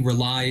simply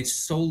rely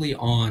solely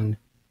on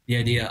the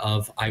idea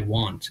of I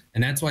want.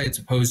 And that's why it's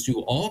opposed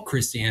to all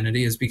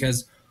Christianity, is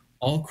because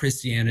all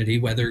Christianity,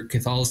 whether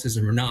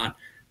Catholicism or not,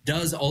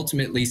 does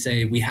ultimately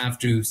say we have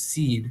to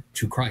cede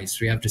to Christ.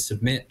 We have to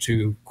submit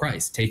to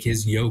Christ, take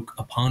his yoke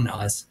upon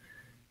us.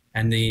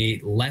 And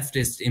the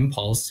leftist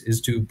impulse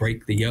is to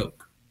break the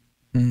yoke.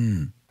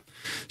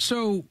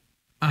 So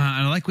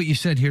I like what you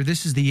said here.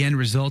 This is the end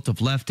result of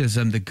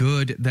leftism, the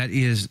good that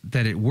is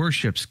that it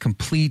worships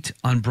complete,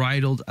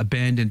 unbridled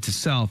abandon to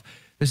self.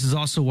 This is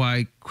also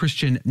why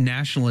Christian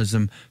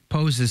nationalism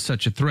poses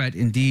such a threat,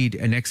 indeed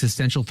an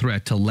existential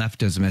threat to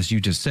leftism, as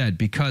you just said,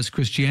 because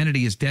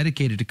Christianity is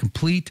dedicated to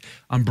complete,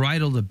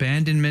 unbridled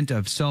abandonment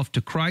of self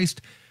to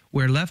Christ.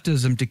 Where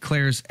leftism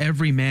declares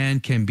every man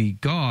can be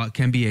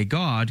a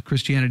god,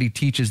 Christianity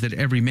teaches that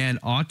every man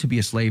ought to be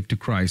a slave to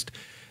Christ.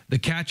 The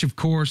catch, of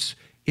course,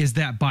 is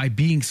that by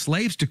being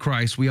slaves to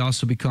Christ, we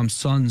also become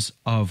sons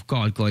of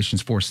God,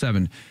 Galatians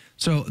 4:7.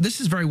 So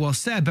this is very well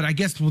said, but I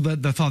guess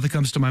the thought that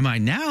comes to my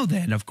mind now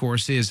then, of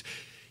course, is,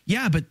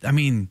 yeah, but I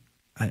mean,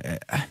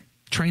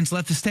 trains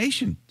left the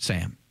station,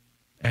 Sam.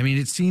 I mean,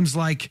 it seems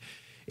like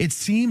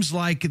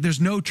there's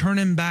no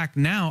turning back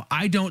now.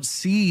 I don't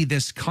see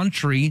this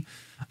country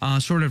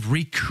sort of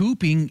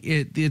recouping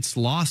its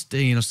lost,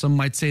 some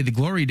might say the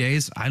glory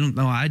days. I don't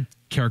know. I'd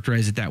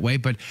characterize it that way,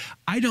 but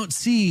I don't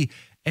see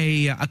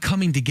a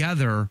coming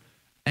together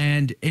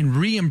and in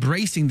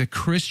re-embracing the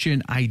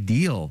Christian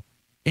ideal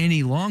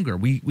any longer.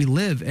 We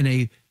live in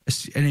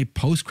a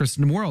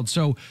post-Christian world.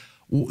 So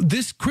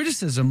this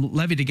criticism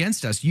levied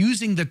against us,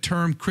 using the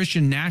term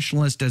Christian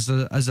nationalist as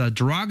a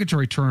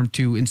derogatory term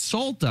to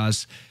insult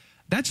us,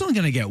 that's only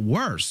going to get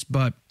worse.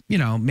 But,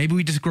 maybe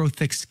we just grow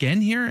thick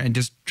skin here and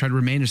just try to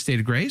remain in a state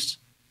of grace.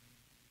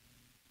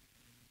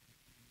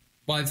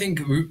 Well, I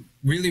think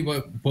really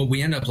what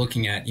we end up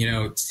looking at,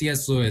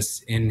 C.S.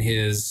 Lewis in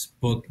his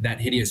book, That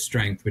Hideous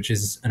Strength, which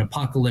is an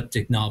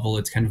apocalyptic novel.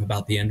 It's kind of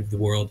about the end of the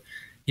world.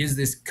 He has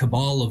this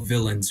cabal of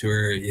villains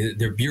who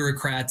they're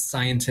bureaucrats,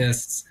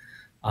 scientists,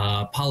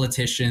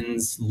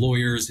 politicians,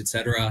 lawyers,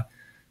 etc.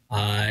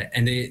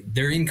 And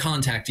they're in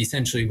contact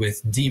essentially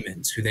with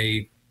demons who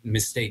they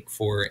mistake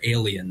for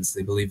aliens.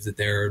 They believe that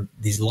they're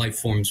these life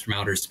forms from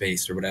outer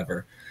space or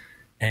whatever.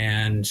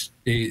 And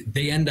they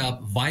end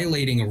up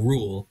violating a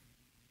rule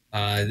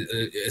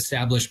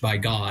established by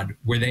God,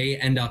 where they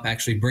end up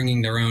actually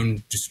bringing their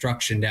own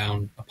destruction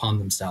down upon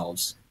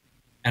themselves.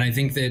 And I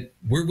think that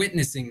we're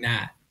witnessing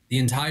that. The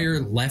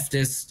entire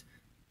leftist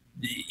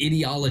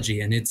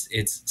ideology and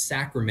its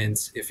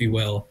sacraments, if you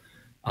will,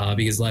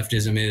 because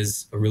leftism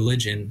is a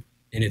religion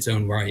in its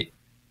own right.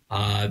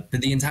 But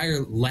the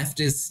entire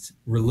leftist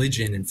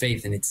religion and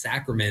faith and its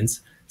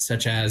sacraments,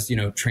 such as,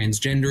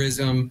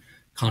 transgenderism,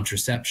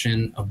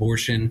 contraception,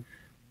 abortion,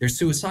 they're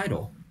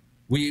suicidal.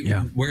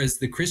 Whereas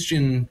the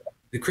Christian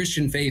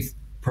faith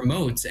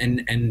promotes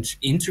and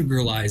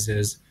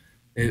integralizes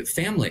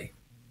family,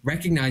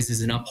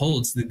 recognizes and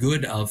upholds the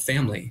good of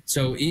family.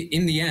 So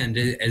in the end,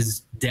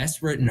 as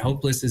desperate and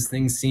hopeless as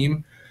things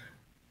seem,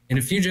 in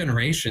a few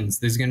generations,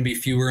 there's going to be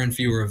fewer and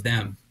fewer of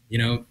them.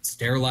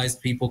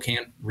 Sterilized people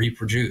can't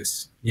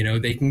reproduce.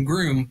 They can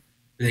groom,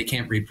 but they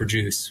can't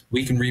reproduce.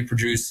 We can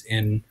reproduce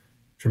in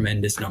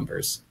tremendous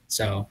numbers.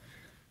 So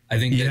I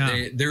think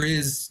that there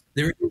is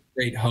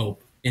great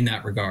hope in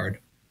that regard.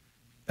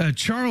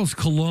 Charles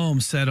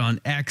Colomb said on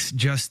X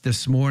just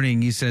this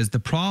morning, he says, the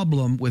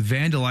problem with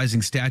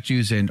vandalizing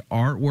statues and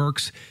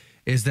artworks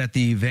is that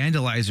the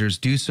vandalizers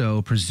do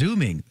so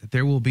presuming that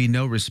there will be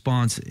no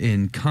response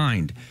in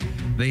kind.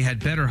 They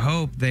had better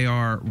hope they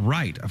are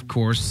right. Of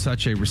course,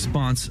 such a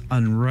response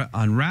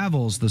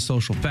unravels the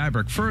social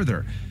fabric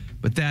further,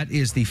 but that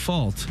is the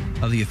fault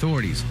of the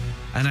authorities.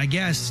 And I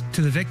guess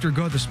to the victor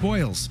go the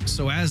spoils.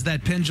 So as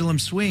that pendulum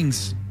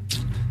swings,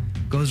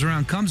 goes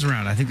around, comes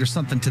around. I think there's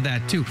something to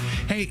that, too.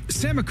 Hey,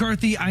 Sam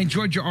McCarthy, I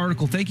enjoyed your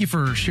article. Thank you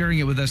for sharing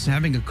it with us and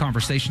having a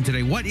conversation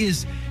today. What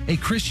is a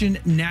Christian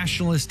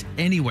nationalist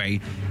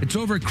anyway? It's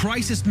over at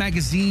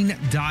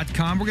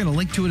crisismagazine.com. We're going to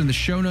link to it in the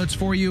show notes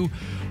for you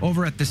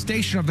over at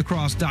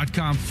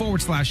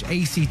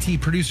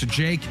thestationofthecross.com/ACT. Producer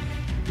Jake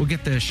will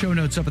get the show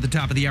notes up at the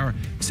top of the hour.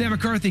 Sam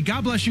McCarthy,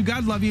 God bless you.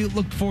 God love you.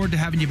 Look forward to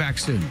having you back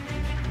soon.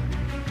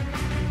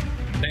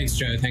 Thanks,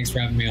 Joe. Thanks for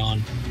having me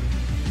on.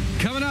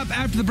 Coming up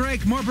after the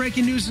break, more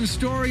breaking news and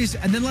stories,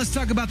 and then let's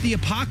talk about the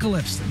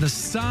apocalypse, the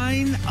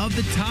sign of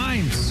the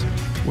times.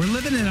 We're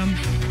living in them.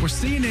 We're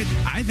seeing it.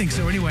 I think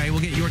so anyway.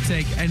 We'll get your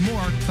take and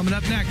more coming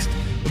up next.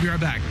 We'll be right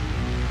back.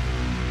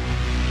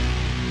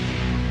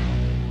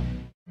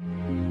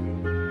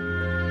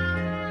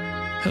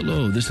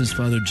 Hello, this is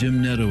Father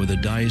Jim Netto with the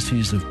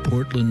Diocese of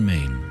Portland,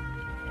 Maine.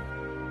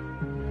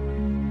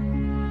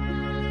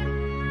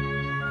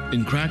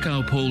 In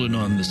Krakow, Poland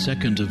on the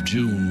 2nd of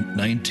June,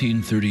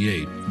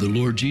 1938, the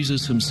Lord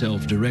Jesus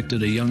himself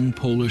directed a young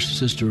Polish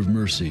Sister of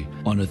Mercy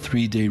on a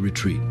 3-day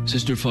retreat.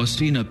 Sister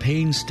Faustina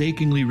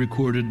painstakingly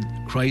recorded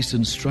Christ's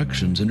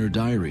instructions in her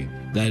diary,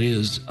 that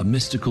is, a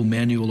mystical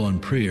manual on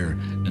prayer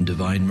and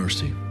divine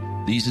mercy.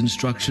 These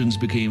instructions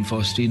became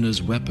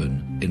Faustina's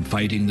weapon in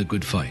fighting the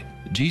good fight.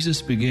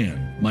 Jesus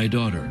began, "My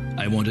daughter,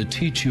 I want to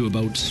teach you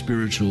about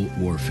spiritual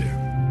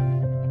warfare."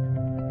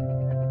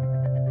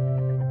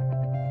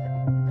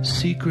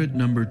 Secret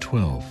number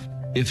 12.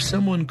 If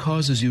someone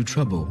causes you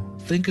trouble,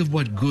 think of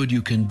what good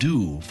you can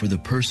do for the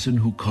person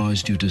who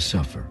caused you to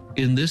suffer.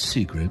 In this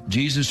secret,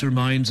 Jesus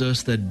reminds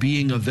us that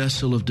being a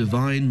vessel of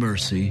divine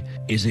mercy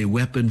is a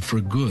weapon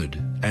for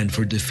good and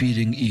for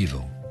defeating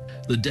evil.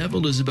 The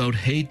devil is about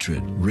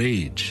hatred,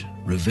 rage,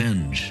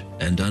 revenge,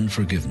 and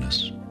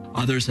unforgiveness.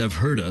 Others have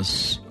hurt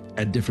us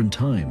at different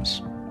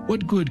times.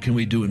 What good can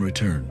we do in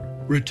return?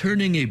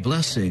 Returning a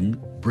blessing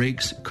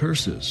breaks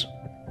curses.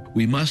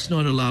 We must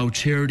not allow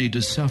charity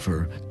to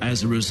suffer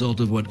as a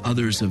result of what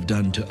others have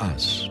done to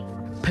us.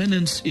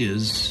 Penance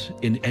is,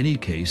 in any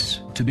case,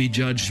 to be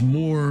judged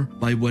more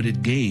by what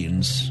it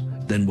gains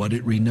than what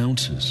it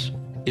renounces.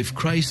 If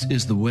Christ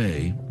is the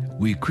way,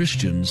 we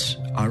Christians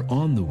are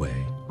on the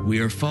way.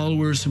 We are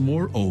followers,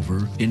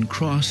 moreover, in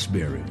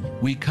cross-bearing.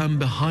 We come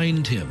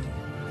behind him.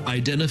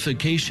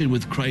 Identification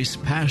with Christ's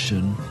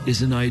passion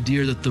is an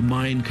idea that the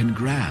mind can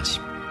grasp.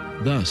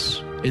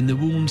 Thus, in the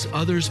wounds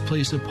others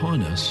place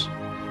upon us,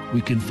 we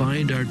can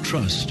find our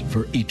trust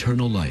for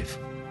eternal life.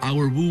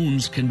 Our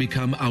wounds can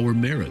become our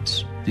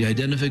merits. The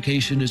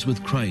identification is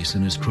with Christ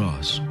and his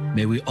cross.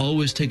 May we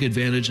always take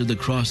advantage of the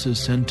crosses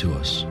sent to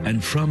us,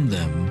 and from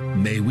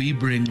them may we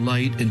bring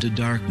light into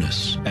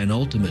darkness, and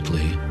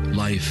ultimately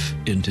life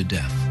into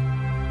death.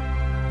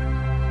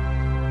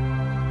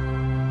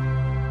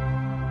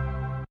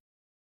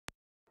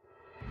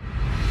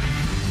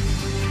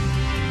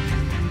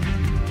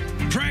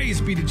 Praise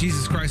be to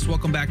Jesus Christ.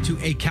 Welcome back to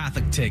A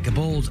Catholic Take, a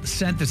bold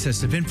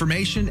synthesis of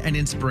information and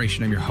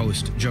inspiration. I'm your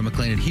host, Joe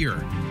McClain, and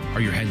here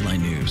are your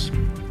headline news.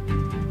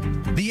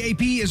 The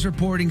AP is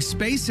reporting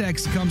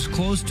SpaceX comes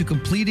close to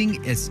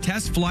completing its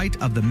test flight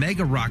of the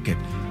mega rocket,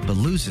 but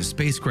loses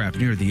spacecraft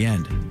near the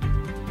end.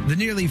 The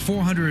nearly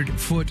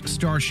 400-foot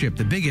Starship,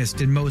 the biggest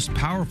and most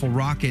powerful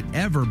rocket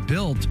ever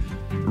built,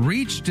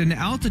 reached an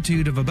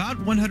altitude of about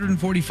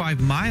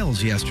 145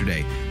 miles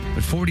yesterday.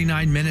 But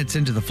 49 minutes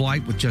into the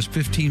flight, with just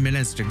 15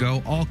 minutes to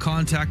go, all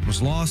contact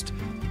was lost,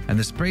 and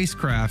the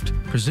spacecraft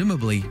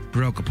presumably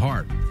broke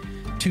apart.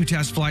 2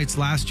 test flights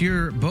last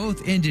year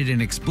both ended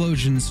in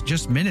explosions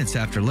just minutes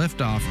after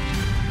liftoff.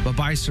 But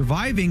by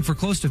surviving for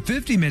close to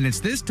 50 minutes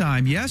this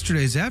time,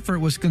 yesterday's effort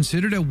was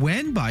considered a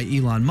win by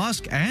Elon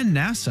Musk and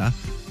NASA.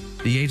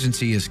 The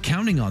agency is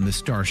counting on the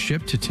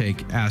Starship to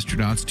take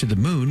astronauts to the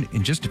moon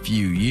in just a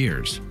few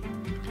years.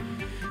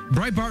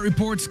 Breitbart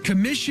reports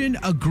Commission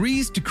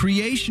agrees to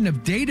creation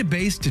of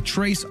database to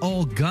trace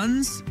all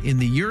guns in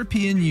the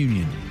European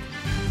Union.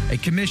 A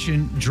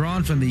commission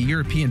drawn from the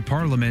European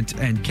Parliament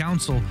and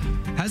Council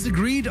has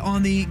agreed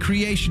on the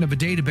creation of a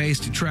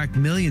database to track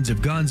millions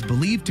of guns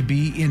believed to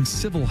be in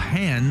civil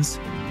hands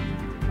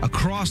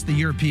across the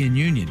European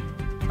Union.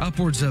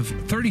 Upwards of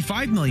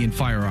 35 million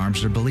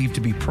firearms are believed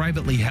to be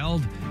privately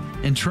held,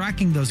 and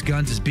tracking those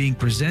guns is being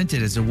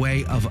presented as a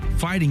way of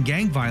fighting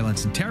gang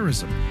violence and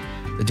terrorism.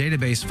 The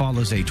database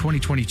follows a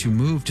 2022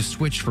 move to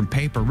switch from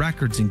paper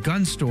records in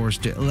gun stores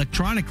to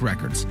electronic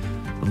records,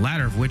 the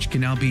latter of which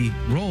can now be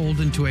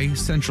rolled into a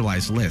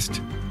centralized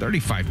list.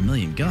 35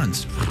 million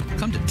guns.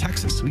 Come to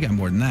Texas. We got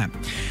more than that.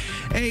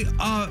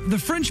 The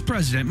French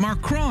president,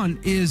 Macron,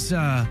 is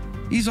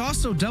he's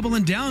also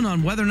doubling down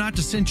on whether or not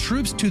to send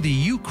troops to the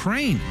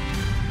Ukraine.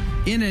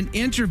 In an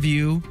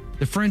interview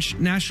on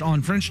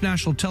French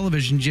national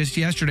television just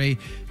yesterday,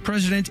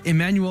 President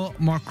Emmanuel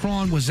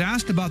Macron was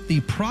asked about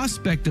the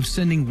prospect of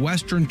sending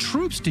Western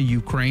troops to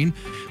Ukraine,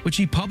 which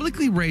he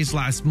publicly raised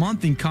last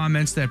month in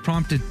comments that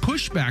prompted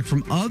pushback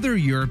from other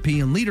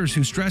European leaders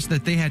who stressed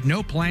that they had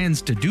no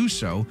plans to do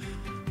so.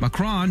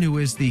 Macron, who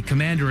is the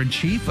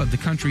commander-in-chief of the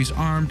country's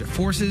armed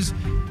forces,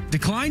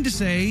 declined to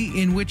say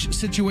in which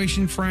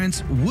situation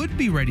France would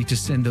be ready to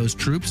send those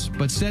troops,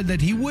 but said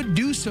that he would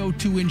do so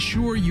to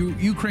ensure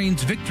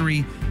Ukraine's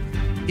victory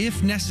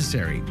if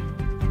necessary.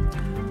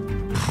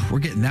 We're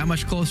getting that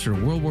much closer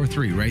to World War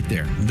III right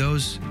there.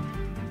 Those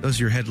are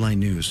your headline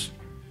news.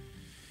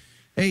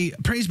 Hey,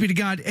 praise be to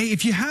God. Hey,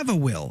 if you have a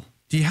will,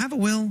 do you have a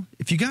will?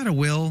 If you got a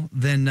will,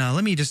 then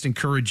let me just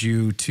encourage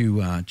you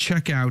to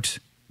check out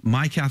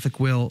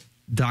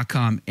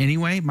mycatholicwill.com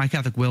anyway,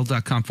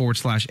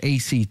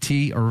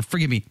 mycatholicwill.com/ACT, or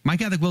forgive me,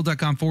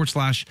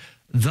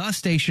 mycatholicwill.com/The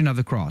Station of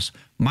the Cross,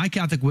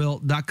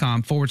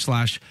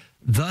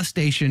 mycatholicwill.com/The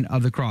Station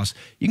of the Cross.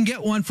 You can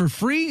get one for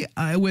free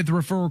with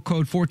referral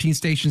code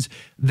 14stations.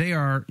 They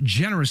are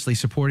generously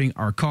supporting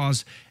our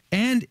cause.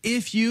 And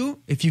if you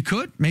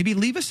could, maybe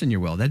leave us in your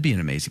will. That'd be an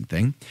amazing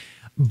thing.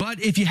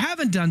 But if you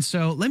haven't done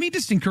so, let me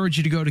just encourage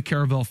you to go to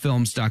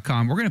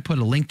caravelfilms.com. We're going to put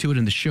a link to it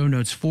in the show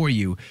notes for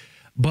you.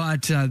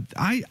 But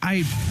I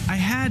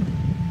had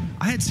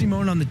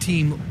Simón on the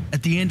team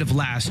at the end of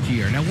last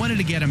year, and I wanted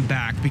to get him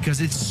back because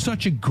it's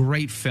such a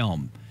great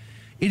film.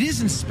 It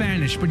is in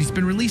Spanish, but he's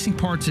been releasing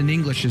parts in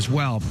English as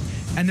well,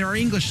 and there are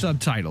English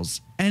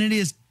subtitles, and it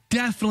is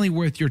definitely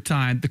worth your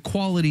time. The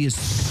quality is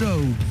so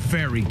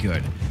very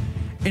good.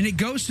 And it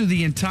goes through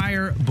the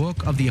entire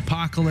book of the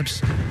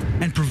Apocalypse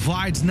and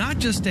provides not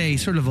just a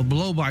sort of a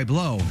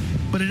blow-by-blow,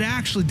 but it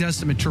actually does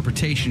some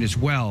interpretation as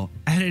well.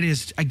 And it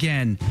is,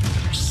 again,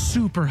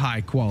 super high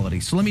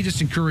quality. So let me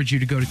just encourage you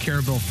to go to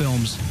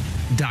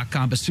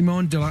caravelfilms.com. But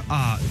Simón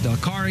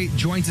Delacre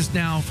joins us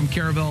now from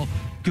Caravel.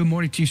 Good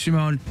morning to you,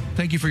 Simón.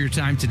 Thank you for your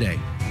time today.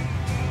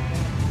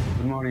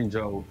 Good morning,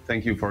 Joe.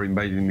 Thank you for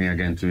inviting me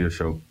again to your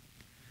show.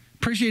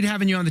 Appreciate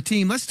having you on the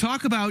team. Let's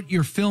talk about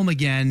your film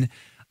again.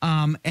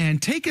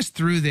 And take us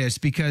through this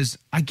because,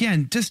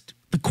 again, just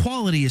the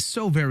quality is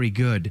so very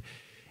good.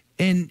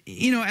 And,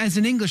 you know, as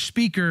an English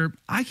speaker,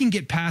 I can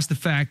get past the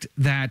fact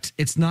that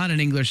it's not in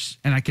English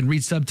and I can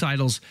read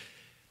subtitles.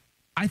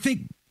 I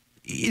think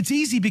it's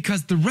easy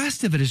because the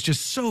rest of it is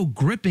just so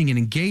gripping and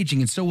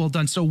engaging and so well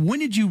done. So when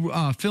did you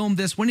film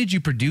this? When did you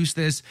produce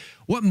this?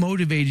 What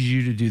motivated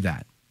you to do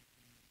that?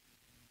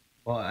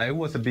 Well, I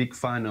was a big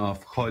fan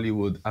of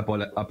Hollywood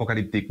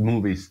apocalyptic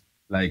movies,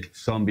 like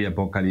Zombie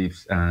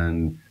Apocalypse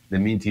and the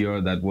meteor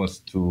that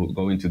was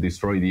going to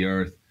destroy the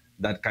earth,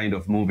 that kind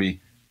of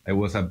movie. I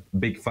was a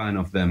big fan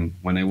of them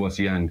when I was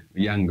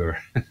younger,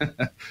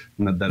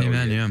 not that old.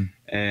 Yeah.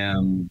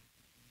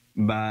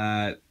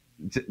 But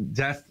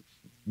just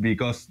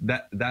because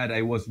that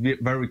I was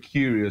very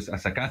curious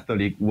as a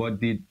Catholic, what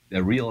did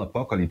the real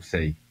apocalypse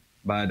say?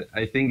 but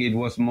I think it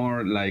was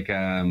more like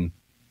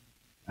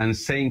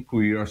insane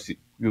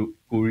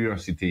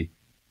curiosity.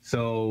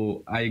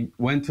 So I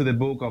went to the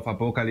book of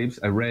Apocalypse,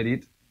 I read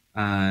it,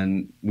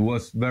 and it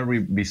was very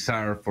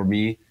bizarre for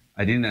me.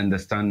 I didn't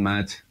understand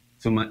much,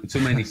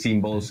 too many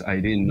symbols. I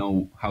didn't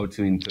know how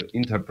to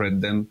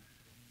interpret them.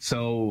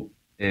 So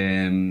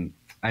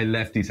I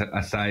left it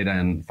aside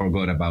and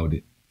forgot about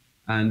it.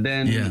 And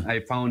then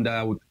I found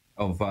out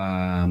of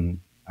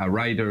a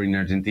writer in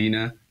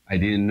Argentina I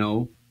didn't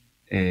know,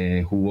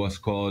 who was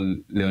called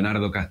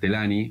Leonardo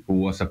Castellani, who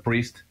was a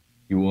priest.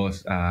 He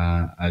was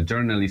a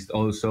journalist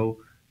also,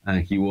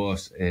 and he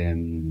was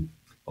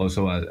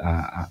also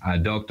a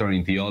doctor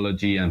in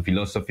theology and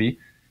philosophy.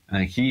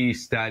 And he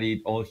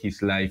studied all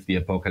his life the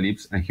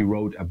Apocalypse, and he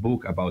wrote a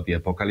book about the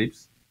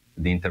Apocalypse,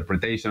 the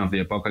interpretation of the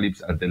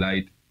Apocalypse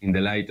in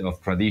the light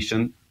of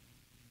tradition.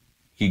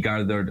 He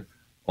gathered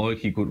all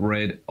he could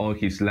read all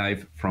his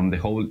life from the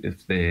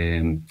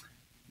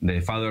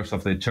fathers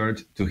of the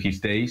church to his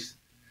days,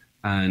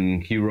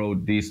 and he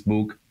wrote this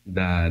book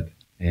that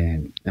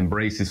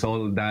embraces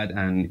all that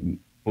and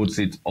puts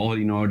it all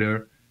in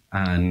order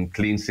and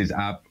cleans it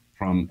up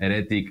from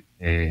heretic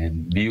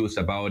views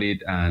about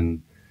it.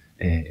 And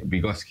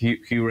because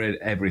he read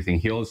everything,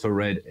 he also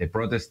read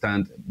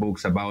Protestant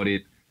books about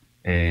it,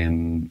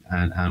 and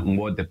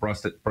what the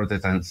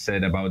Protestants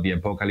said about the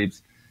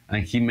Apocalypse.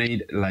 And he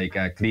made like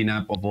a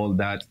cleanup of all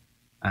that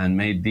and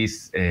made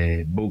this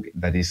book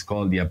that is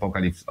called The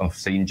Apocalypse of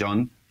St.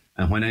 John.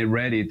 And when I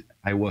read it,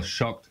 I was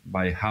shocked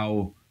by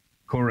how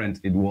current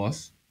it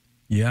was,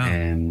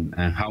 and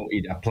how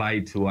it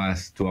applied to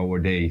us, to our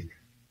day.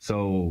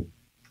 So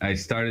I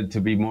started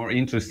to be more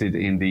interested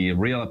in the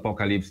real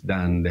apocalypse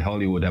than the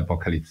Hollywood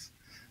apocalypse.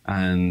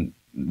 And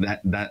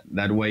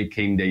that way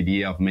came the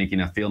idea of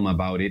making a film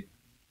about it.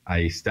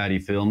 I study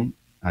film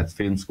at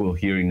film school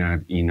here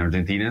in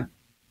Argentina.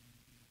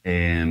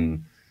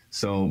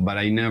 But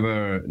I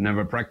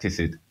never practiced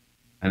it.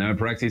 I never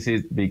practiced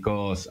it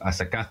because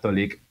as a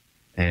Catholic,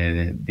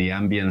 the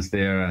ambience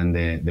there and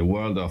the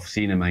world of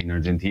cinema in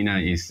Argentina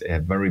is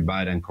very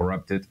bad and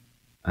corrupted.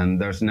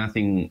 And there's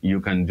nothing you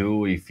can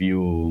do if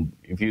you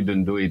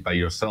don't do it by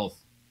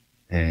yourself.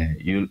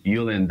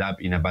 You'll end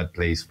up in a bad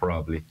place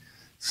probably.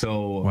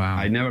 So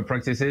I never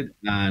practiced it.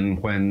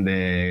 And when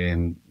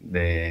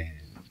the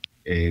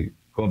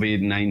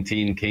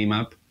COVID-19 came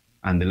up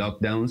and the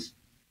lockdowns,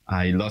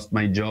 I lost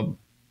my job.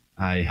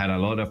 I had a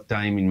lot of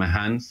time in my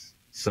hands.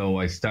 So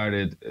I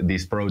started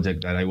this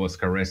project that I was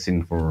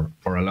caressing for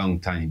a long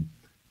time.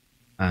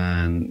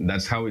 And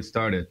that's how it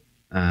started.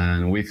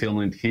 And we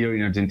filmed it here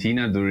in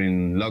Argentina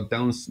during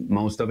lockdowns,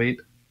 most of it.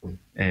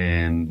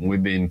 And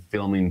we've been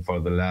filming for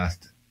the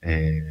last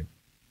 3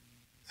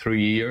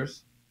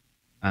 years.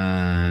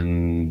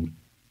 And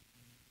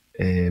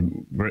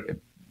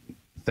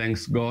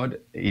thanks God,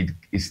 it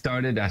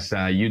started as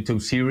a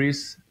YouTube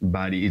series,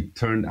 but it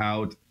turned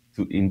out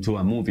into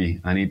a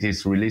movie, and it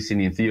is releasing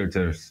in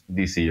theaters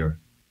this year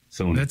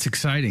soon. That's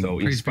exciting. So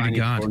praise be to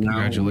God.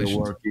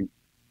 Congratulations.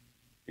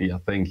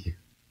 Thank you.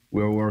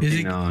 We're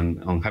working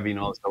on having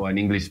also an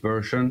English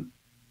version.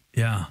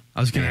 Yeah,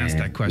 I was going to ask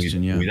that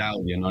question.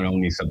 Without not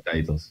only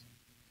subtitles.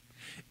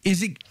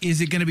 Is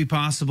it going to be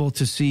possible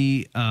to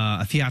see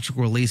a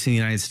theatrical release in the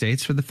United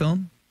States for the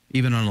film,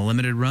 even on a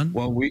limited run?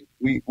 Well,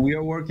 we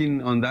are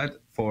working on that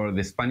for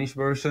the Spanish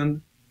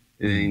version.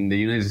 In the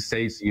United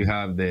States, you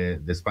have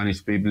the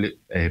Spanish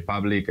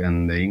public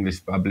and the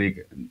English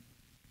public.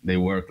 They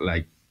work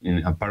like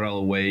in a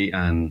parallel way,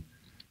 and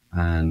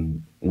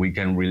we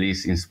can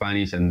release in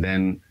Spanish, and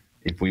then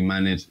if we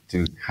manage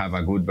to have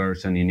a good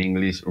version in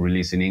English,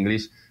 release in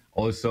English.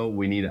 Also,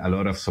 we need a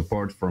lot of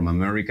support from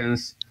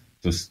Americans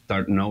to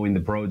start knowing the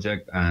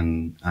project,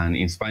 and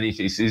in Spanish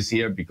it's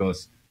easier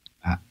because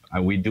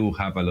we do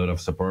have a lot of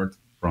support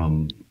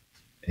from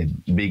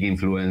big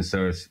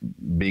influencers,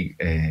 big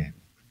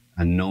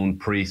unknown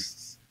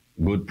priests,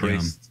 good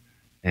priests,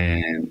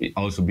 and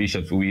also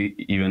bishops. We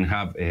even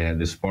have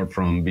the support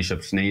from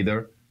Bishop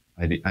Schneider.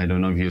 I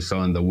don't know if you saw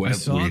on the web.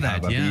 We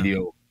have a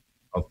video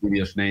of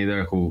Bishop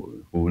Schneider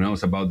who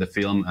knows about the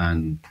film,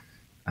 and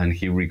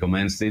he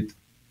recommends it.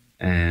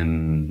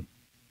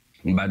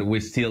 But we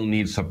still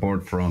need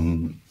support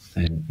from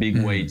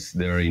big weights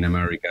there in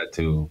America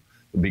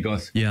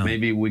because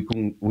maybe we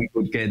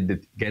could get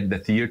the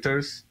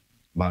theaters,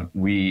 but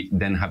we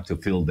then have to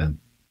fill them.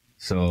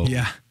 So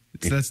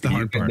that's the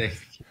hard part. The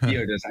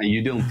theaters and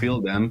you don't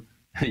fill them,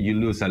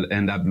 you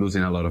end up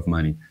losing a lot of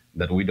money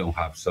that we don't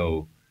have.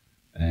 So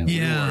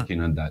we're working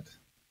on that.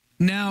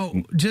 Now,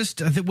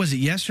 just I think was it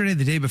yesterday,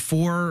 the day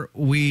before,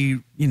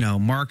 we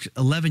marked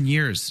 11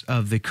 years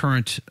of the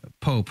current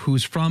Pope,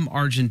 who's from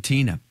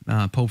Argentina,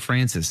 Pope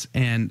Francis.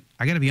 And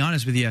I got to be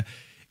honest with you,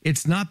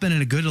 it's not been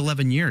in a good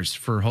 11 years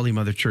for Holy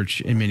Mother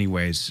Church in many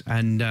ways,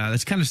 and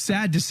that's kind of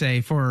sad to say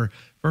for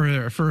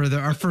our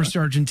first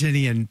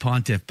Argentinian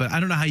pontiff. But I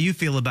don't know how you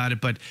feel about it.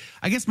 But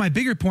I guess my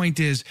bigger point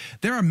is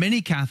there are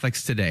many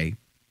Catholics today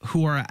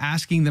who are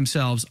asking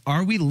themselves,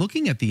 are we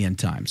looking at the end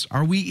times?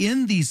 Are we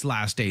in these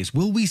last days?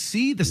 Will we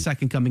see the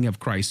second coming of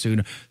Christ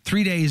soon?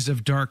 3 days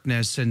of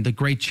darkness and the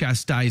great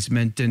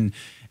chastisement and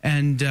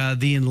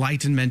the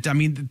enlightenment. I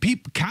mean,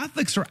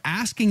 Catholics are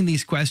asking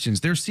these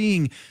questions. They're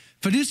seeing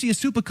Fiducia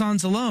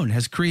Supplicans alone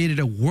has created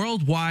a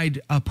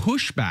worldwide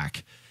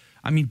pushback.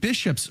 I mean,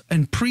 bishops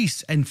and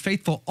priests and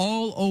faithful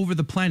all over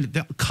the planet.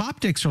 The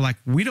Coptics are like,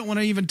 we don't want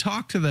to even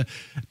talk to the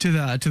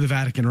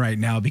Vatican right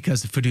now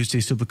because of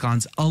Fiducia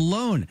Supplicans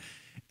alone.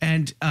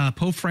 And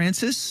Pope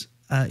Francis,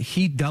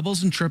 he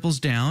doubles and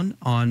triples down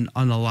on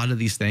a lot of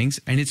these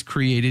things, and it's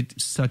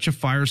created such a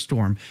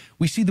firestorm.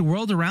 We see the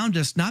world around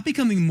us not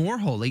becoming more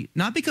holy,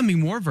 not becoming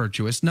more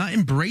virtuous, not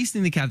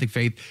embracing the Catholic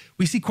faith.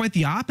 We see quite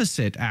the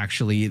opposite,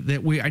 actually.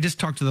 I just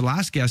talked to the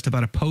last guest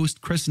about a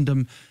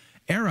post-Christendom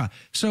era.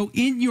 So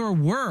in your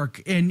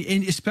work, and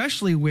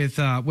especially with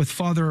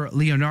Father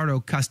Leonardo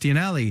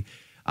Castianelli,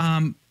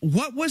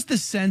 what was the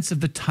sense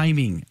of the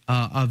timing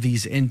of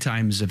these end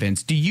times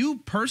events? Do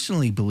you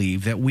personally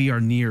believe that we are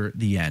near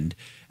the end?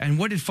 And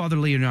what did Father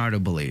Leonardo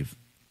believe?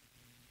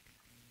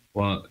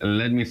 Well,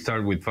 let me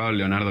start with Father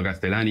Leonardo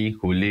Castellani,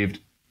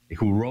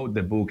 who wrote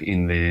the book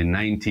in the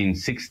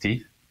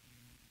 1960s,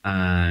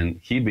 and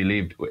he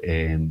believed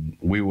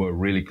we were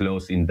really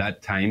close in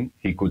that time.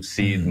 He could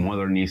see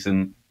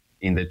modernism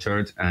in the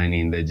church and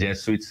in the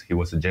Jesuits. He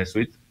was a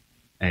Jesuit,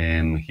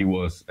 and he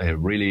was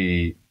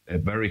really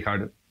very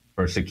hard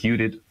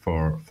persecuted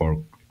for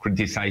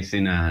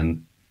criticizing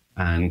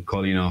and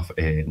calling off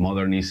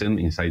modernism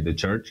inside the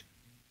church.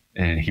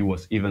 And he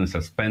was even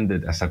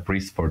suspended as a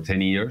priest for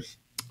 10 years.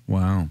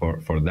 Wow!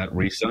 For that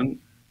reason,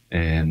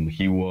 and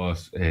he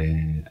was.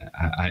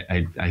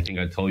 I think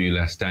I told you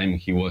last time,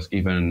 he was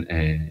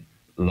even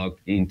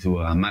locked into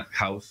a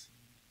madhouse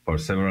for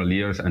several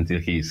years until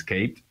he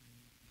escaped.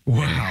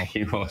 Wow.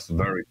 He was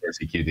very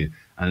persecuted,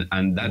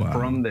 and that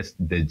from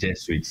the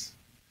Jesuits.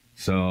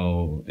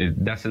 So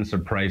it doesn't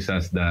surprise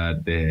us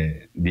that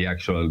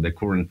the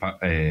current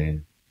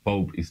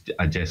Pope is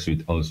a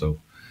Jesuit also.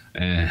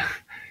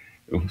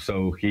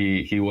 So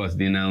he was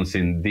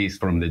denouncing this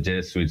from the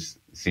Jesuits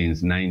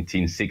since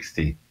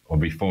 1960 or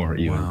before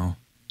even. Wow.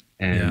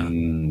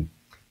 And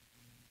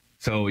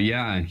so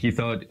he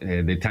thought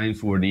the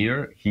times were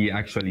near. He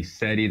actually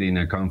said it in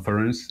a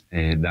conference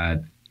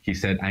that he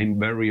said, "I'm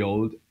very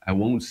old. I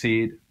won't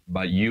see it,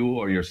 but you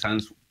or your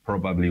sons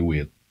probably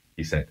will,"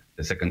 he said,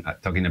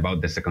 talking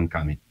about the second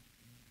coming.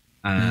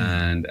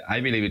 And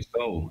I believe it's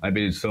so. I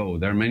believe so.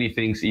 There are many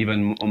things,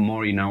 even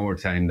more in our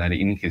time than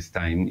in his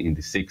time, in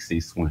the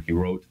 60s when he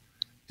wrote.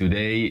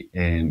 Today,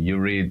 you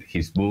read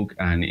his book,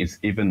 and it's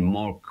even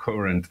more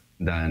current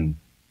than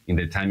in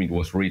the time it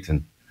was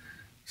written.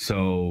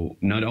 So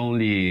not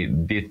only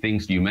the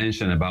things you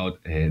mentioned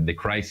about the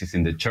crisis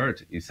in the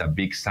church is a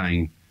big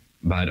sign,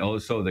 but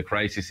also the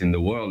crisis in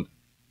the world.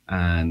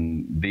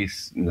 And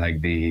this,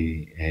 like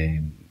the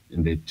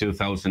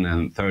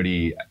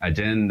 2030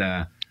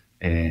 agenda,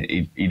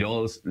 it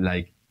all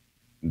like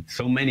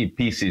so many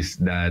pieces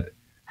that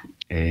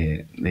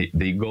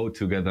they go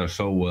together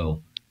so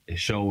well,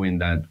 showing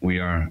that we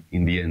are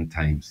in the end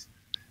times.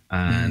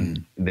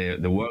 And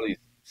the world is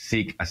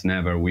sick as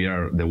never.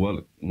 The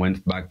world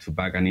went back to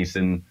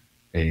paganism,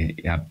 a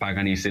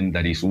paganism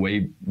that is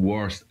way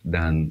worse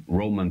than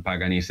Roman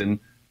paganism,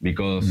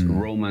 because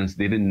Romans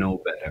didn't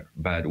know better,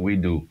 but we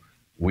do.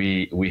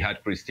 We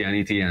had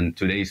Christianity, and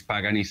today's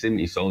paganism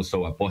is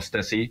also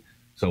apostasy,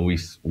 so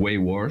it's way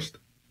worse.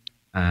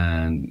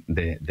 And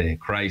the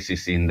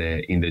crisis in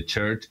the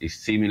church is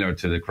similar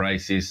to the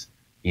crisis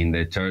in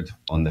the church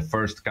on the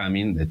first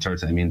coming. The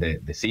church, I mean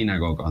the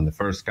synagogue on the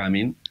first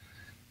coming.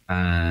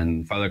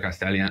 And Father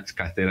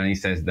Castellani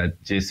says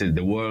that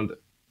the world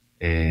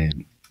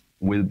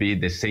will be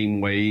the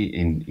same way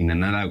in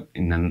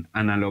an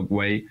analog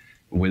way,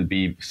 will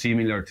be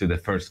similar to the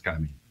first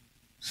coming.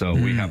 So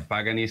we have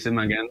paganism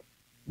again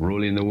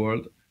ruling the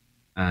world,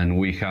 and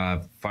we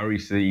have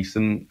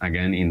Pharisaism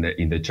again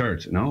in the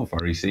church. No,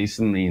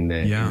 Pharisaism in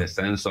the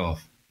sense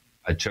of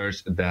a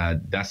church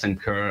that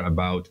doesn't care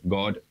about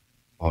God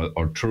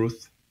or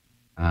truth,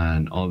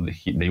 and all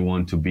they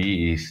want to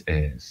be is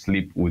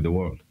sleep with the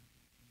world.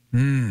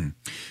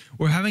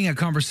 We're having a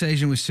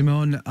conversation with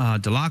Simón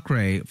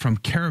Delacre from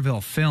Caravel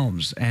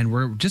Films, and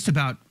we're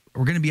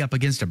going to be up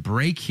against a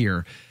break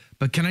here.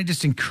 But can I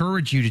just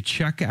encourage you to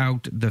check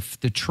out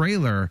the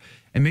trailer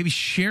and maybe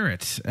share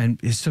it and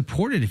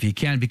support it if you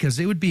can, because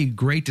it would be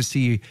great to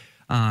see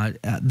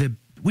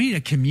we need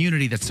a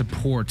community that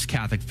supports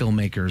Catholic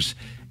filmmakers.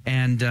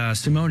 And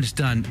Simón has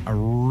done a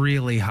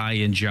really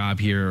high-end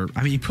job here.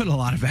 I mean, you put a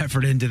lot of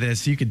effort into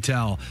this. You can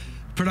tell.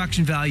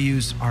 Production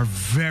values are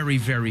very,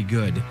 very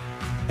good.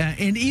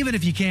 And even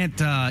if you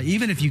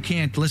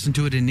can't listen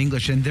to it in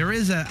English, and there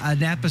is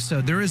an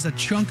episode, there is a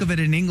chunk of it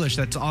in English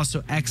that's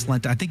also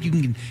excellent. I think you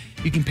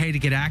can pay to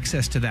get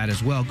access to that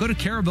as well. Go to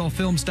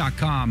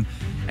caravelfilms.com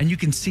and you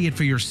can see it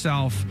for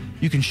yourself.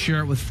 You can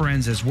share it with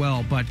friends as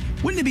well. But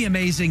wouldn't it be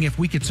amazing if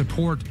we could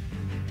support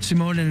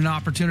Simón in an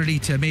opportunity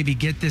to maybe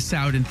get this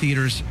out in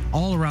theaters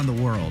all around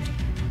the world?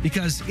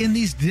 because in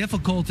these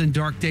difficult and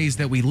dark days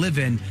that we live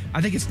in,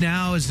 I think it's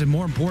now is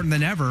more important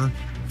than ever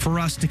for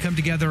us to come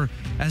together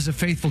as a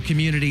faithful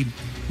community,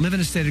 live in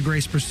a state of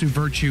grace, pursue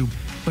virtue.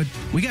 But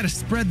we got to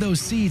spread those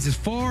seeds as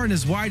far and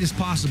as wide as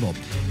possible.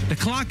 The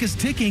clock is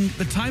ticking.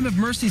 The time of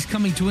mercy is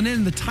coming to an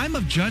end. The time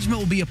of judgment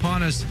will be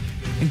upon us.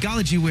 And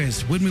golly gee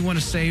whiz, wouldn't we want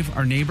to save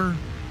our neighbor?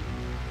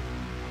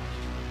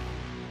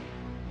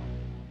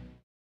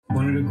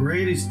 One of the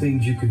greatest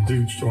things you could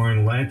do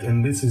during Lent,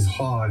 and this is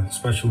hard,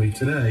 especially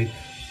today,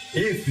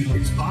 if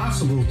it's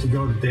possible to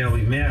go to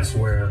daily mass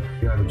where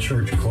you have a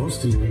church close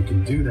to you, you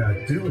can do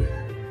that, do it.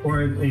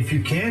 Or if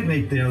you can't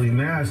make daily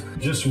mass,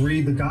 just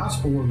read the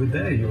gospel of the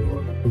day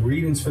or the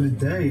readings for the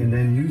day and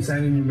then use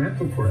that in your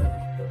mental prayer.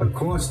 Of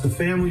course, the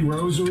family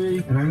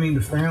rosary, and I mean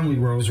the family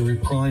rosary,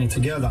 crying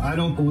together, I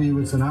don't believe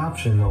it's an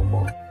option no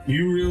more.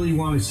 You really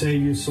want to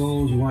save your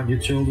souls, you want your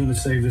children to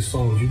save their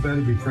souls, you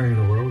better be praying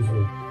the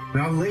rosary.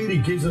 Now, Our Lady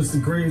gives us the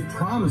great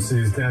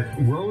promises that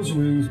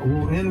rosaries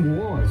will end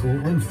wars, will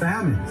end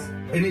famines.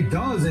 And it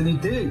does, and it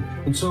did.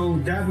 And so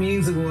that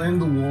means it will end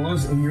the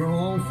wars in your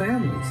own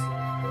families.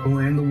 It will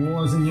end the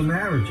wars in your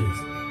marriages.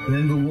 And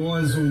then the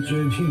wars with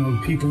your,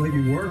 people that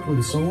you work with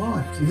and so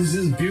on. So this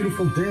is a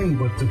beautiful thing,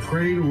 but to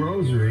pray the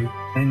rosary,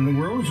 and the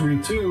rosary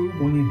too,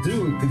 when you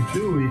do it, if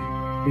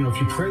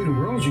you pray the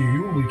rosary,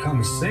 you will become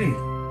a saint.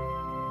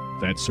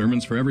 That's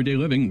Sermons for Everyday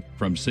Living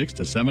from 6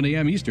 to 7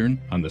 a.m. Eastern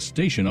on the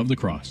Station of the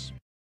Cross.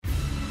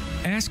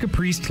 Ask a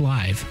Priest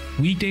Live,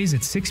 weekdays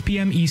at 6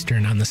 p.m.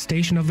 Eastern on the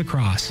Station of the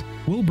Cross.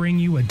 We'll bring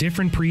you a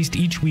different priest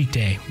each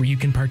weekday where you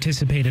can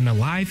participate in a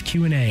live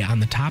Q&A on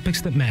the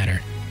topics that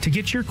matter. To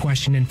get your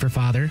question in for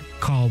Father,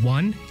 call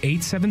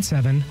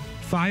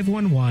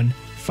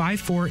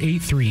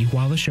 1-877-511-5483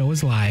 while the show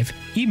is live.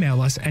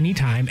 Email us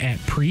anytime at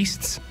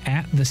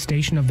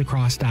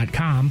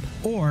priests@thestationofthecross.com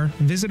or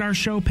visit our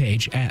show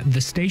page at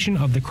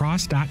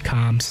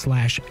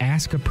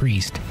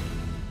thestationofthecross.com/askapriest.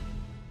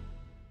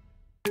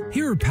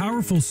 Hear a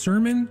powerful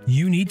sermon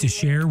you need to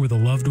share with a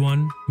loved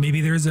one?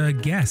 Maybe there's a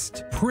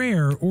guest,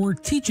 prayer, or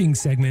teaching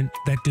segment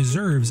that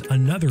deserves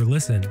another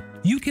listen.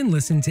 You can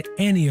listen to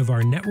any of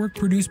our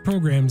network-produced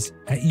programs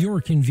at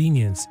your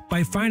convenience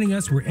by finding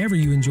us wherever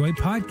you enjoy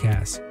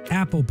podcasts: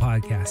 Apple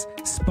Podcasts,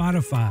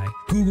 Spotify,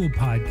 Google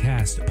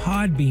Podcasts,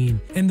 Podbean,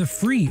 and the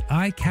free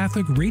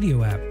iCatholic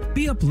radio app.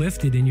 Be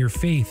uplifted in your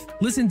faith.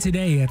 Listen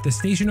today at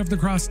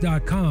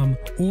thestationofthecross.com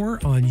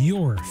or on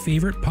your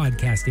favorite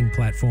podcasting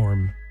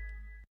platform.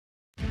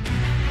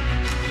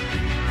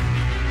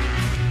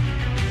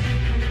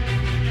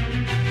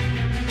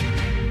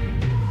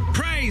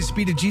 Praise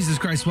be to Jesus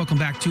Christ. Welcome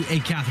back to A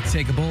Catholic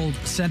Take, a bold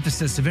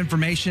synthesis of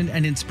information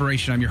and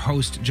inspiration. I'm your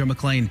host, Joe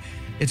McClain.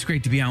 It's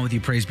great to be on with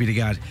you. Praise be to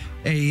God.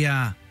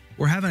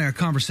 We're having a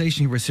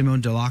conversation here with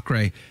Simón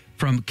Delacre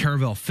from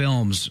Caravel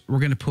Films. We're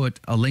going to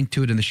put a link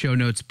to it in the show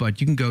notes, but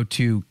you can go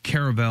to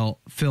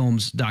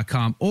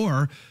caravelfilms.com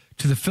or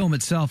to the film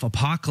itself,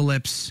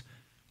 Apocalypse.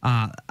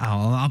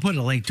 I'll put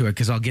a link to it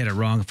because I'll get it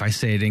wrong if I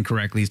say it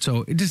incorrectly.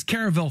 So just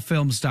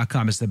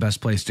caravelfilms.com is the best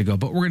place to go.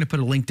 But we're going to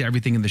put a link to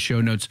everything in the show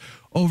notes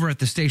over at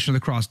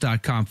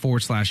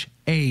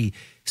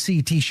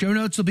thestationofthecross.com/ACT. Show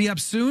notes will be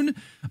up soon.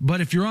 But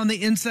if you're on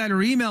the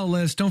insider email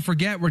list, don't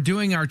forget we're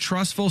doing our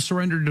Trustful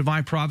Surrender to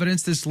Divine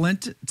Providence this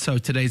Lent. So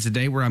today's the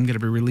day where I'm going to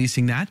be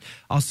releasing that.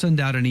 I'll send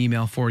out an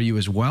email for you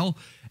as well.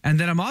 And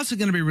then I'm also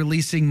going to be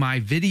releasing my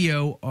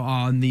video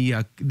on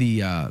the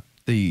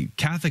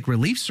Catholic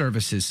Relief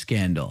Services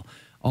scandal,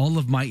 all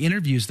of my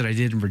interviews that I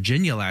did in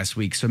Virginia last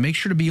week. So make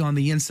sure to be on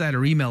the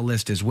insider email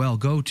list as well.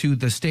 Go to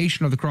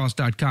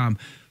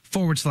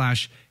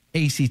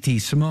thestationofthecross.com/ACT.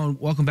 Simón,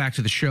 welcome back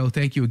to the show.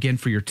 Thank you again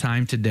for your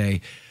time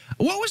today.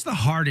 What was the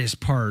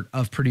hardest part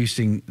of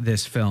producing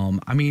this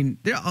film? I mean,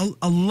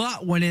 a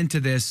lot went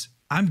into this.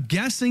 I'm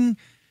guessing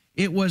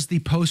it was the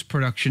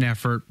post-production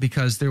effort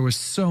because there was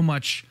so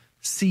much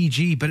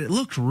CG, but it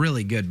looked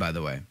really good, by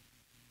the way.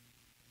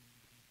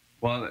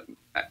 Well,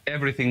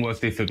 everything was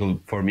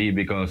difficult for me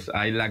because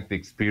I lacked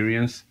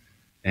experience.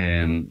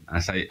 And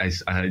as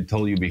I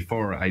told you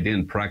before, I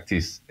didn't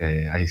practice.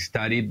 I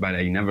studied, but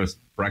I never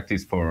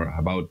practiced for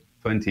about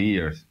 20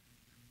 years.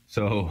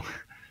 So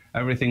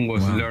everything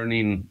was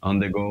learning on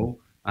the go,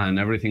 and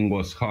everything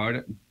was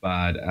hard.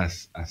 But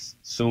as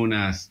soon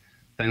as,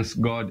 thanks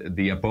God,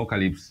 the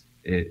Apocalypse,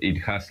 it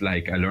has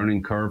like a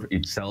learning curve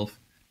itself.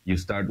 You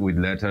start with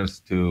letters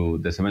to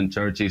the 7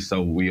 churches,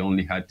 so we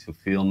only had to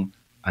film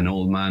an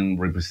old man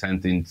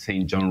representing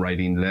St. John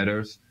writing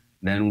letters.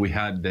 Then we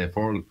had the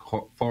four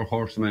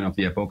horsemen of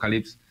the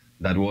Apocalypse.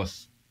 That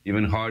was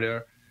even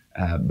harder,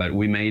 but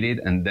we made it.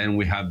 And then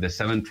we have the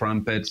 7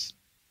 trumpets,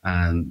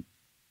 and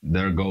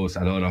there goes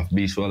a lot of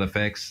visual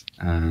effects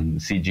and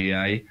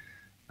CGI.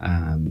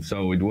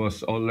 So it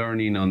was all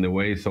learning on the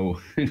way. So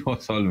it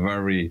was all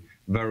very,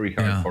 very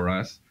hard for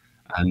us.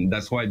 And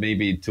that's why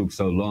maybe it took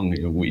so long.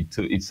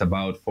 It's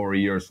about 4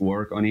 years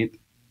work on it,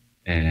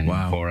 and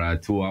for a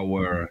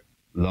 2-hour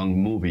long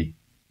movie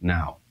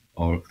now,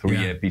 or 3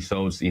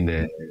 episodes in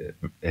the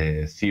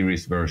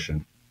series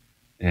version.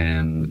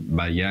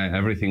 But yeah,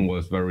 everything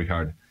was very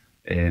hard.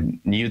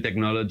 New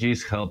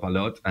technologies help a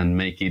lot and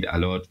make it a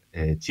lot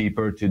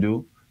cheaper to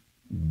do,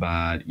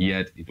 but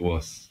yet it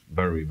was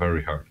very,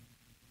 very hard.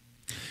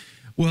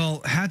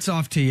 Well, hats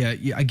off to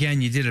you.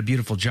 Again, you did a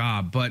beautiful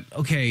job. But,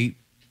 okay,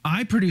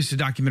 I produced a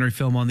documentary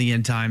film on the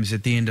end times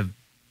at the end of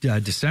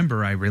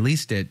December. I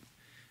released it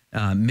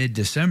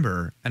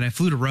mid-December, and I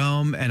flew to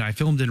Rome, and I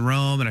filmed in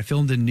Rome, and I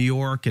filmed in New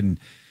York and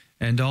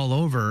all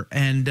over.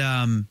 And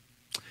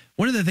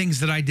one of the things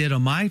that I did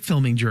on my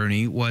filming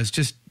journey was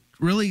just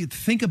really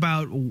think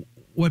about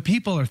what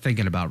people are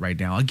thinking about right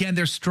now. Again,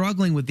 they're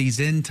struggling with these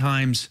end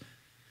times,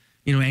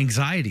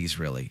 anxieties,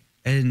 really.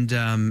 And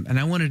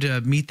I wanted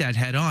to meet that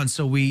head on.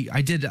 So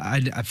I did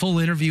a full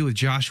interview with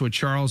Joshua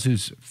Charles,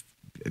 who's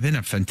been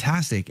a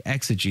fantastic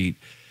exegete.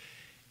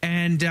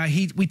 And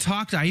we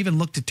talked. I even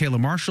looked at Taylor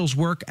Marshall's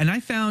work, and I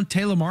found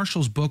Taylor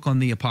Marshall's book on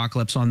the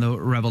apocalypse, on the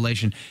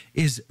Revelation,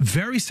 is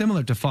very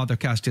similar to Father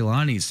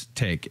Castellani's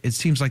take. It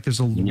seems like there's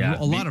a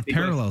lot of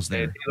parallels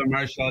there.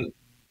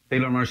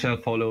 Taylor Marshall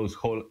follows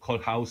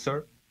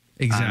Holhauser,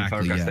 exactly, and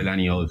Father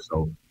Castellani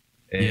also.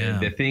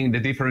 The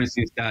difference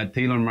is that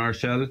Taylor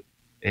Marshall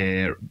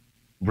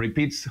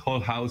repeats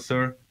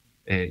Holhauser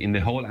in the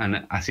whole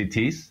and as it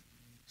is.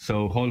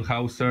 So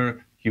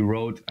Holhauser, he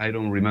wrote, I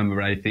don't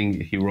remember, I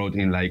think he wrote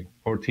in like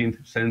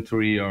 14th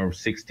century or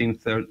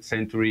 16th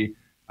century,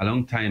 a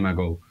long time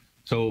ago.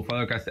 So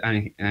Father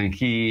Castellani, and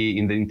he,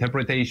 in the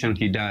interpretation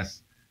he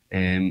does,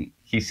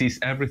 he sees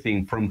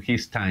everything from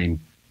his time.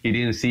 He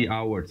didn't see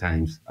our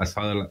times, as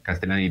Father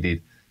Castellani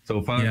did.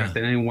 So Father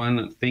Castellani,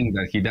 one thing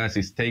that he does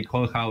is take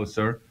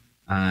Holhauser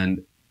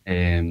and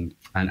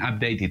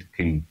updated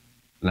him.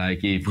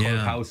 Like if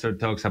Holhauser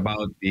talks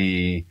about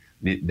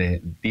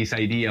this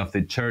idea of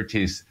the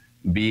churches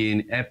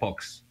being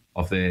epochs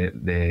of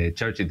the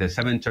churches, the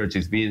 7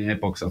 churches being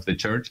epochs of the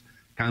church,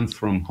 comes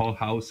from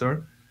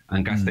Holhauser,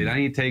 and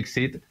Castellani takes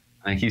it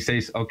and he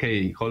says,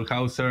 okay,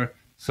 Holhauser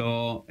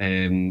saw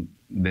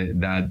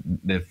that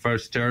the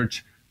first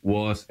church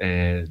was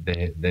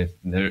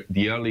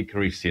the early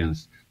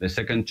Christians. The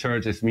second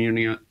church,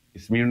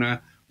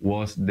 Smyrna,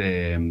 was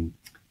the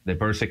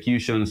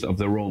persecutions of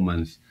the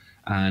Romans.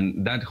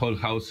 And that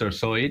Holhauser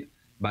saw it,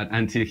 but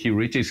until he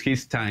reaches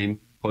his time,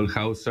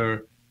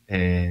 Holhauser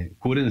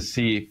couldn't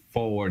see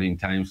forward in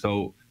time,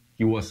 so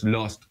he was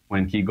lost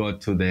when he got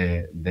to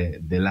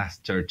the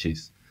last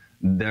churches.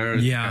 There,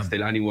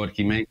 Castellani, what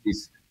he makes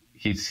is,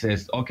 he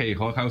says, okay,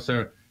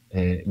 Holhauser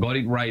got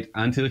it right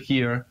until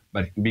here,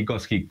 but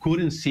because he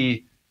couldn't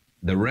see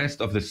the rest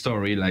of the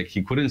story, like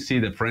he couldn't see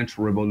the French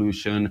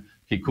Revolution,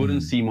 he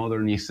couldn't see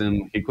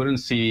modernism, he couldn't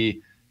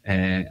see,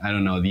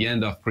 the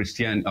end of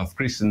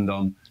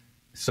Christendom.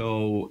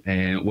 So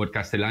what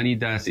Castellani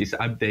does is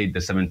update the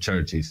 7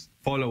 churches,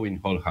 following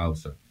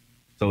Holhauser.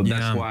 So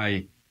that's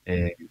why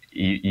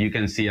you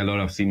can see a lot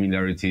of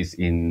similarities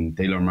in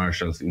Taylor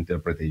Marshall's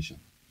interpretation.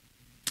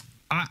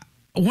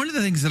 One of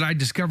the things that I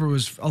discovered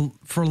was,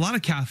 for a lot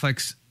of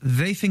Catholics,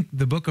 they think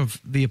the book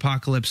of the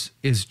Apocalypse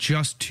is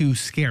just too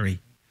scary.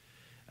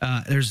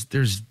 There's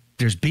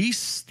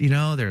beasts,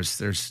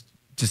 there's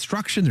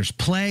destruction, there's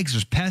plagues,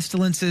 there's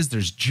pestilences,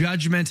 there's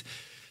judgment.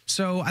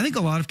 So I think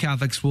a lot of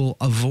Catholics will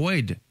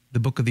avoid the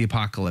book of the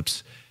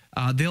Apocalypse.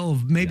 They'll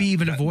maybe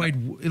even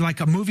avoid like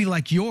a movie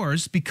like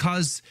yours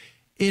because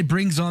it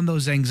brings on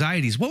those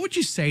anxieties. What would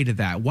you say to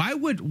that?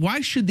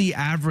 Why should the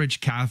average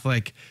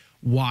Catholic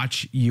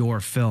watch your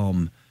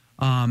film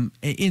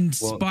in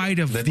spite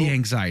of the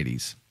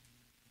anxieties?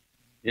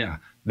 Yeah,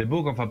 the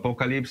book of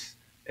Apocalypse,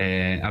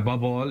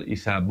 above all,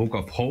 is a book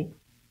of hope.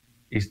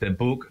 It's the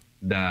book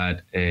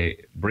that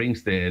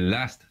brings the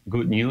last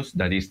good news,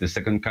 that is the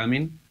second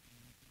coming.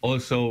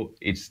 Also,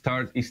 it's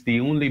the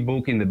only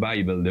book in the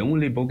Bible,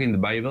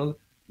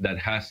 that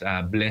has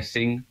a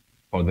blessing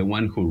for the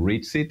one who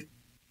reads it.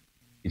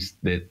 It's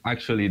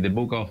actually the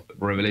book of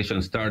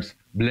Revelation starts,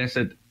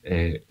 blessed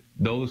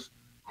those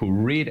who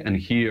read and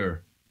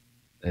hear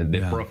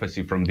the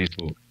prophecy from this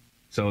book.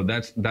 So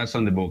that's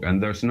on the book,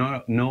 and there's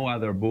no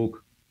other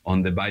book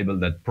on the Bible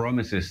that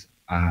promises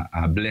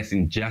a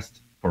blessing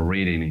just for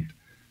reading it.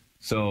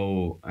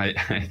 So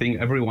I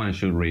think everyone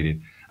should read it.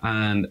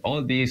 And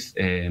all these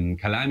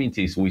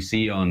calamities we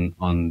see on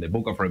the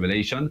book of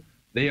Revelation,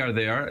 they are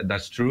there.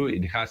 That's true.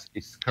 It has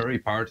its scary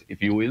part,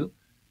 if you will.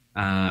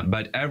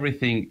 But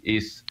everything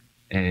is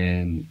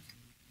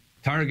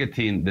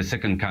targeting the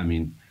second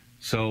coming.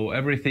 So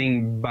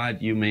everything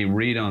bad you may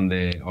read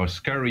or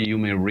scary you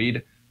may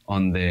read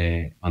on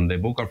the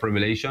book of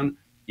Revelation,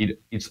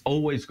 it's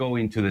always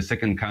going to the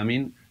second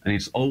coming, and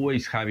it's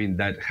always having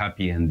that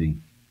happy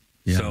ending.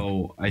 Yeah.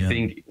 So I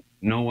think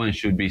no one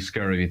should be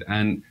scared of it.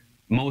 And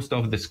most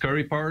of the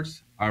scary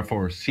parts are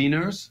for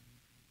sinners,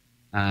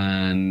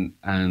 and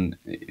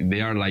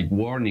they are like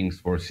warnings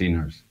for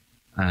sinners,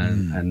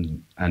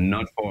 and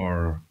not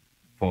for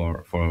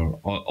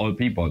all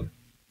people.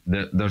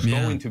 There's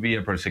going to be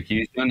a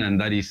persecution,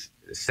 and that is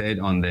said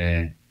on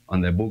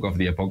the book of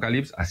the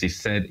Apocalypse, as is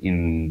said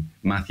in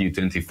Matthew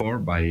 24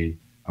 by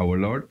our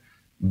Lord.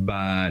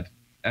 But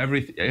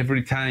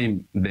every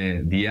time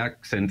the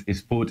accent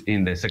is put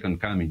in the second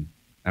coming.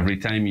 every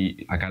time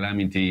a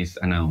calamity is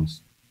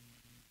announced.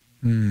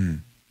 We're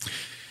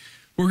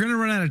going to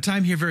run out of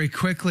time here very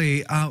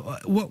quickly.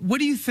 What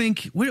do you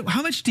think?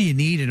 How much do you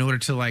need in order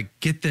to like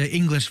get the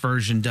English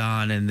version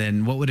done, and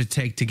then what would it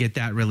take to get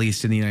that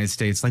released in the United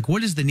States? Like,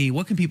 what is the need?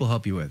 What can people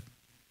help you with?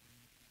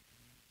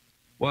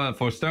 Well,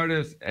 for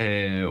starters,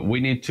 we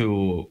need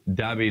to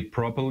dub it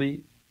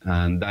properly,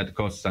 and that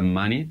costs some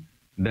money.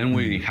 Then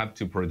we have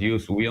to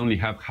produce. We only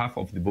have half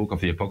of the Book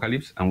of the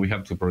Apocalypse, and we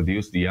have to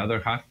produce the other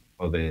half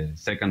of the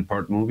second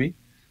part movie,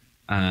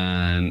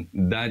 and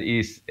that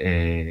is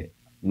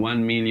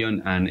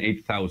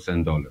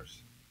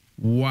 $1,008,000.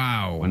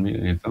 Wow.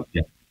 1,008,000.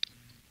 Yeah.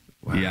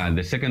 Wow. Yeah.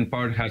 The second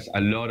part has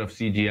a lot of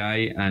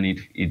CGI, and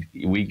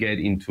we get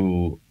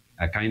into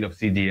a kind of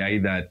CGI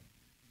that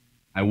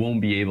I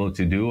won't be able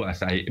to do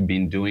as I've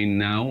been doing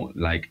now,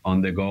 like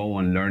on the go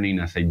and learning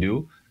as I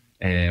do.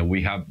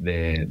 We have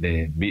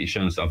the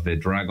visions of the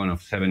dragon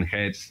of 7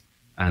 heads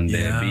and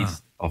the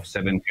beast of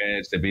 7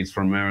 heads, the beast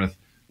from earth.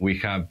 We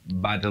have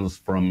battles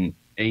from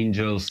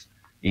angels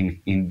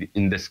in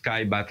the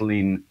sky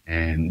battling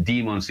and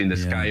demons in the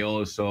sky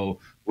also.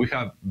 We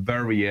have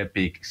very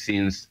epic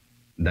scenes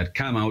that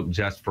come out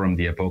just from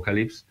the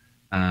apocalypse,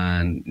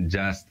 and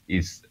just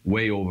is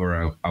way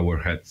over our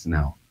heads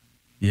now.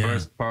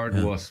 First part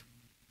was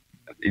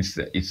it's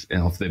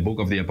of the Book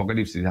of the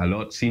Apocalypse is a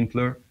lot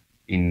simpler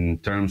in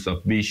terms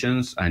of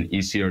visions and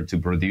easier to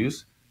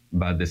produce,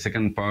 but the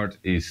second part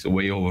is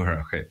way over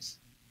our heads.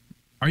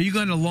 Are you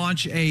going to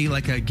launch a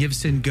Give,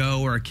 Send,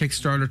 Go or a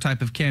Kickstarter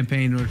type of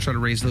campaign in order to try to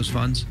raise those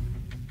funds?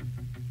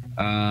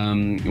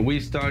 We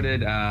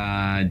started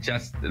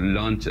just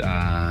launch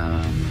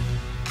a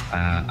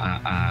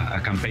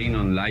campaign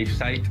on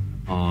LifeSite,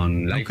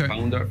 on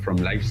LifeFounder from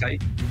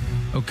LifeSite.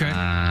 Okay.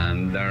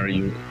 And there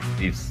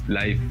it's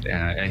live.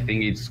 I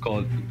think it's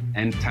called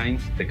End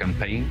Times, the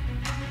campaign.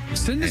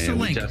 Send us a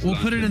link. We'll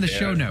put it in the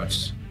show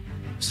notes.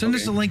 Send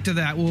us a link to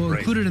that. We'll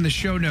include it in the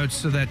show notes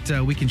so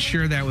that we can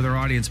share that with our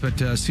audience. But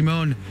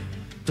Simón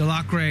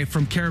Delacre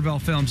from Caravel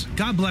Films,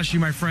 God bless you,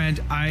 my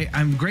friend.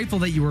 I'm grateful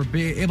that you were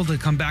able to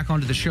come back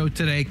onto the show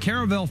today.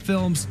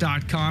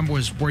 CaravelFilms.com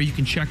was where you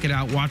can check it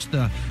out, watch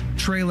the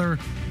trailer,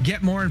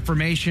 get more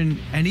information,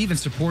 and even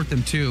support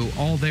them too.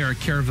 All there at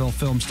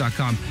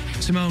CaravelFilms.com.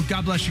 Simón,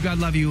 God bless you. God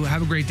love you.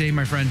 Have a great day,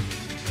 my friend.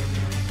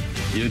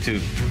 You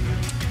too.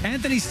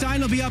 Anthony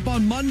Stein will be up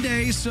on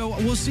Monday, so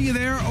we'll see you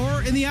there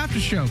or in the after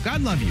show.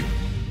 God love you.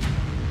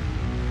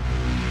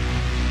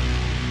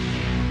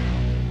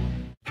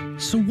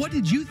 So what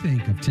did you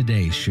think of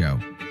today's show?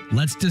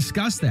 Let's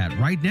discuss that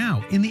right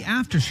now in the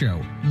after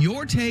show.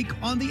 Your take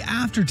on the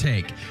after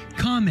take.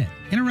 Comment,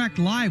 interact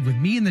live with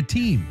me and the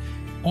team.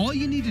 All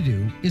you need to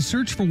do is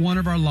search for one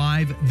of our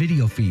live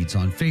video feeds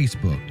on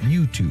Facebook,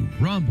 YouTube,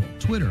 Rumble,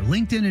 Twitter,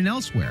 LinkedIn, and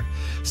elsewhere.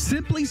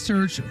 Simply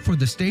search for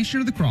the Station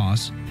of the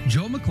Cross,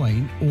 Joe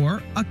McClain,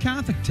 or A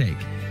Catholic Take.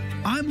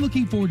 I'm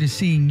looking forward to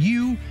seeing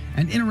you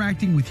and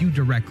interacting with you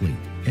directly.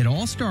 It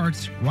all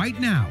starts right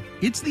now.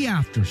 It's the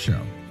after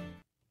show.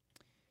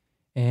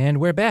 And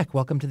we're back.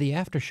 Welcome to the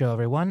after show,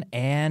 everyone.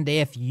 And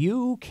if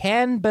you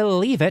can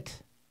believe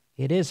it,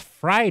 it is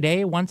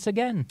Friday once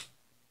again.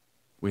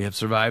 We have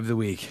survived the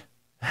week.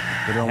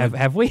 But only,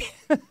 have we?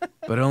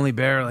 But only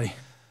barely.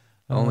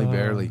 Only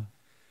barely.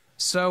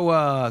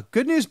 So,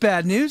 good news,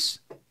 bad news.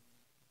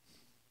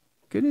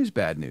 Good news,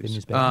 bad news. Good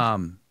news, bad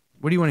news.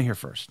 What do you want to hear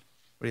first?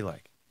 What do you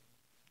like?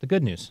 The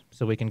good news,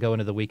 so we can go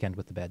into the weekend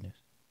with the bad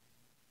news.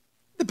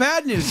 The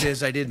bad news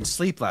is I didn't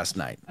sleep last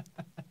night.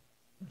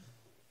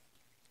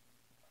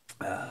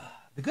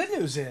 The good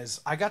news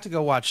is I got to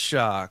go watch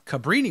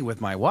Cabrini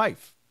with my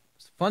wife. It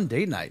was a fun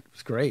date night. It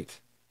was great.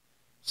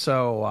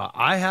 So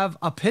I have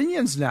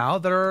opinions now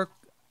that are,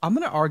 I'm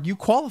going to argue,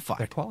 qualified.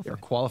 They're qualified. They're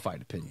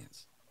qualified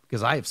opinions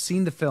because I have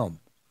seen the film.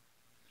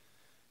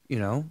 You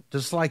know,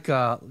 just like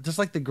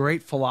the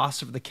great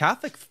philosopher, the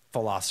Catholic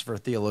philosopher,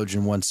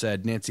 theologian once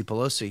said, Nancy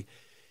Pelosi,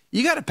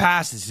 you got to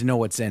pass it to know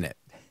what's in it.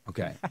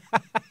 Okay.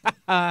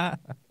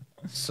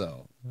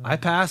 So I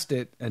passed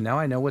it, and now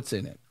I know what's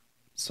in it.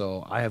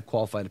 So I have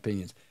qualified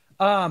opinions.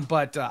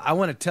 But I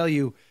want to tell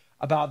you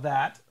about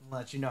that and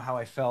let you know how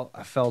I felt.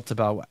 I felt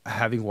about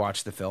having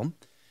watched the film.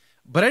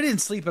 But I didn't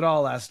sleep at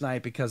all last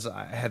night because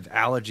I have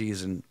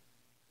allergies, and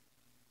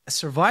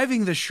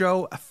surviving the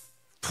show,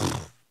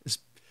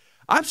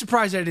 I'm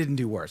surprised I didn't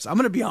do worse. I'm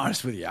going to be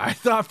honest with you. I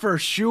thought for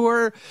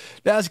sure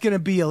that's going to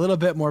be a little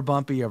bit more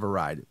bumpy of a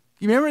ride.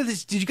 You remember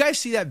this? Did you guys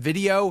see that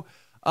video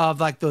of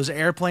like those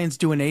airplanes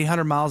doing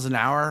 800 miles an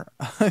hour?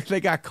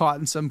 They got caught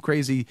in some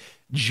crazy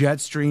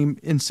jet stream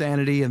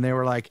insanity, and they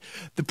were like,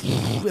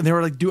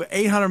 doing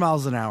 800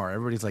 miles an hour.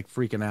 Everybody's like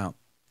freaking out.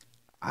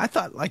 I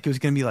thought like it was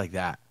going to be like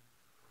that.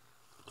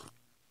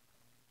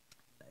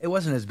 It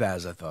wasn't as bad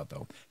as I thought,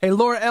 though. Hey,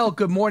 Laura L.,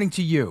 good morning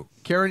to you.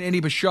 Karen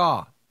Indy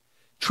Bashaw.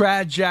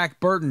 Trad Jack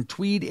Burton,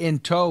 Tweed in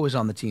tow, is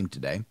on the team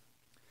today.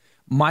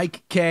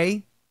 Mike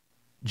K.,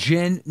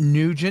 Jen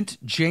Nugent,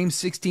 James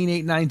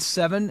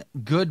 16897,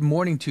 good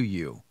morning to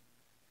you.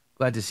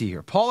 Glad to see you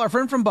here. Paul, our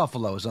friend from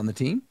Buffalo, is on the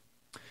team.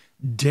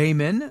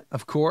 Damon,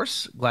 of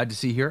course, glad to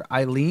see you here.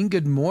 Eileen,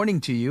 good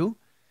morning to you.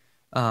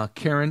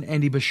 Karen,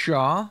 Andy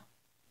Bashaw,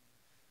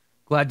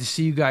 glad to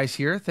see you guys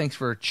here. Thanks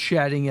for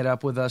chatting it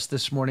up with us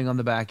this morning on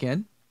the back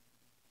end.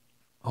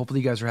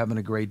 Hopefully you guys are having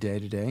a great day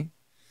today.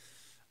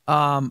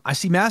 I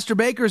see Master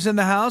Baker's in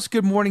the house.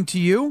 Good morning to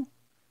you.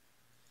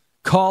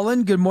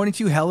 Colin, good morning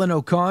to you. Helen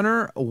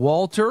O'Connor.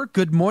 Walter,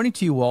 good morning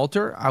to you,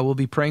 Walter. I will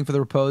be praying for the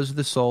repose of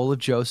the soul of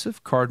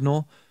Joseph,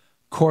 Cardinal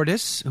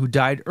Cordis, who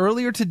died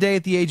earlier today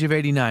at the age of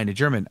 89, a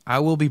German. I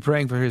will be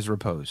praying for his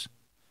repose.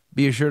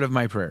 Be assured of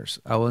my prayers.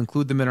 I will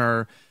include them in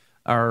our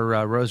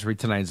rosary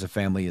tonight as a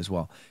family as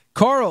well.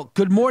 Carl,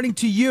 good morning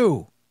to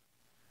you.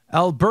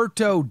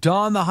 Alberto,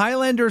 Don, the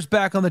Highlander's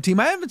back on the team.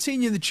 I haven't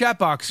seen you in the chat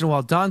box in a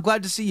while. Don,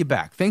 glad to see you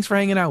back. Thanks for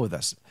hanging out with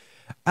us.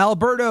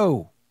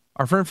 Alberto,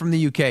 our friend from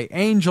the UK.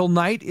 Angel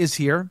Knight is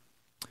here.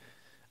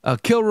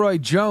 Kilroy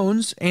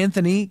Jones,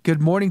 Anthony,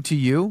 good morning to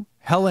you.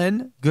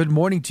 Helen, good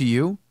morning to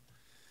you.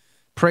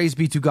 Praise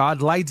be to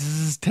God.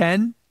 Lights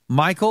 10.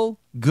 Michael,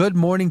 good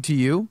morning to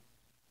you.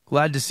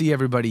 Glad to see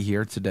everybody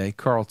here today.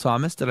 Carl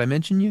Thomas, did I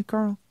mention you,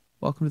 Carl?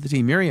 Welcome to the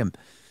team. Miriam,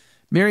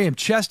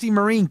 Chesty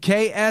Marine,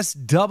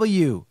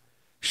 KSW.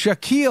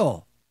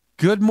 Shaquille,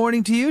 good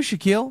morning to you,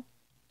 Shaquille.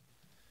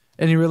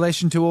 Any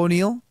relation to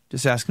O'Neill?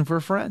 Just asking for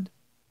a friend.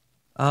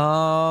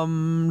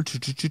 Scrolling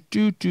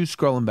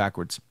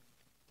backwards.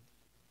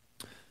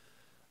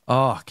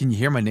 Oh, can you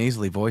hear my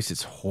nasally voice?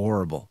 It's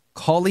horrible.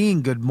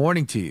 Colleen, good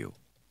morning to you.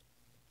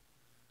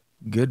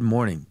 Good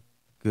morning.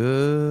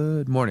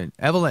 Good morning.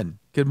 Evelyn,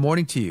 good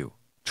morning to you.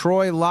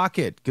 Troy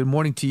Lockett, good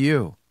morning to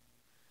you.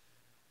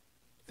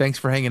 Thanks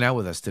for hanging out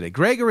with us today.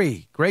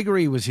 Gregory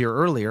was here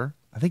earlier.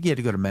 I think he had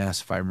to go to Mass,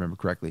 if I remember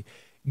correctly.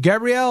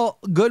 Gabrielle,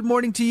 good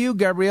morning to you,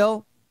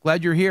 Gabrielle.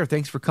 Glad you're here.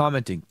 Thanks for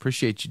commenting.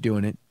 Appreciate you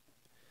doing it.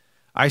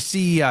 I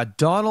see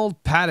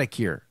Donald Paddock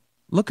here.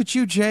 Look at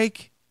you,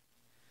 Jake.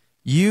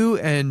 You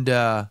and,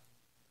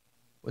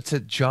 what's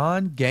it,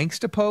 John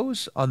Gangsta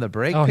Pose on the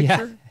break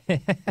picture?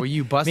 Yeah. Were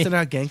you busting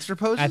out gangster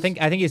poses? I think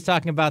he's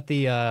talking about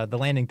the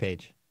landing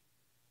page.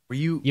 Were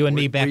you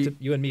me back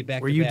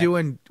Were you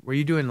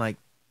doing like,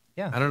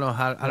 yeah. I don't know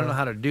how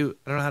to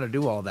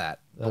do all that.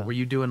 But were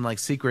you doing like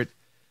secret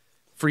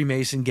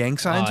Freemason gang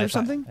signs or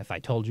something? If I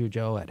told you,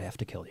 Joe, I'd have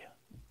to kill you.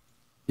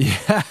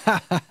 Yeah.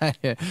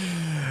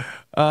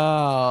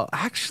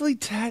 Actually,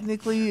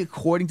 technically,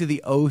 according to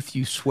the oath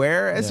you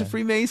swear as a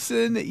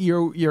Freemason,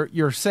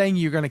 you're saying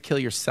you're going to kill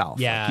yourself.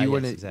 Yeah, like you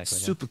exactly.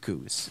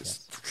 Seppuku,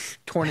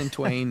 torn in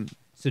twain.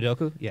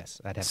 Sudoku?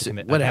 Yes, I'd have to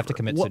commit. I'd have to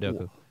commit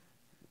Sudoku.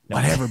 No.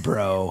 Whatever,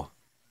 bro.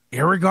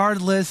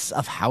 Irregardless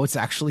of how it's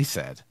actually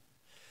said.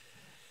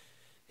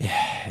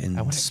 Yeah,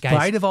 in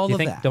spite of all of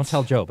that. Don't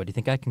tell Joe, but do you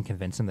think I can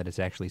convince him that it's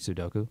actually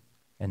Sudoku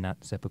and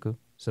not seppuku,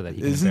 so that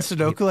he can Isn't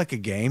Sudoku like a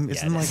game?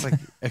 Yeah, Isn't like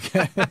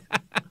okay.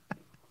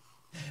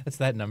 It's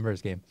that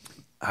numbers game.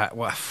 I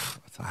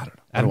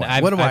don't know.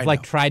 I've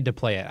like tried to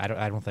play it.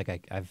 I don't think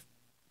I've.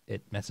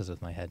 It messes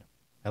with my head.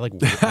 I like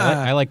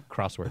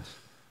crosswords.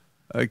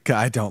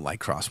 I don't like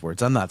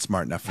crosswords. I'm not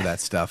smart enough for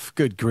that stuff.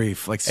 Good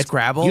grief! Like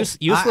Scrabble,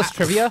 useless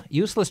trivia.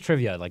 Useless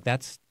trivia. Like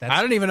that's.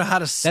 I don't even know how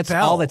to spell. That's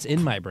all that's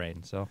in my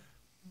brain. So.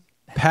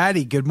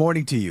 Patty, good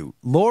morning to you.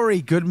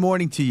 Lori, good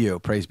morning to you.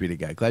 Praise be to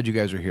God. Glad you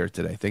guys are here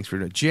today. Thanks for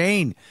doing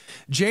it.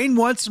 Jane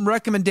wants some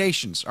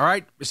recommendations. All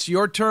right, it's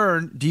your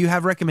turn. Do you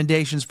have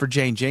recommendations for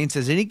Jane? Jane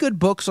says, any good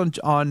books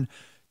on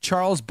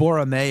Charles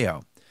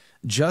Borromeo?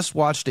 Just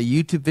watched a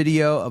YouTube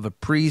video of a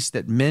priest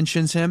that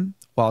mentions him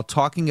while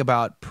talking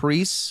about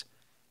priests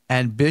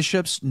and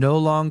bishops no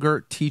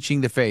longer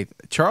teaching the faith.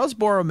 Charles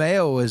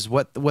Borromeo is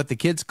what the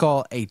kids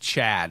call a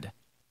Chad,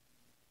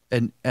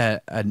 an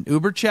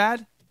Uber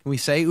Chad. Can we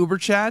say Uber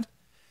Chad?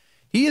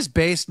 He is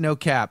based, no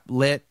cap,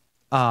 lit.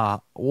 I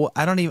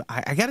got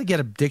to get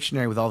a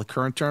dictionary with all the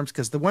current terms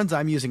because the ones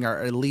I'm using are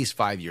at least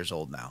 5 years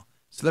old now.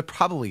 So they're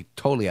probably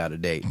totally out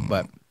of date.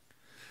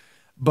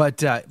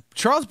 But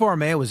Charles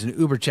Borromeo was an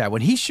Uber Chad.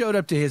 When he showed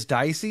up to his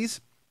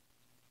diocese,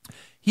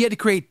 he had to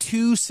create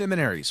 2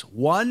 seminaries.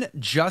 One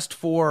just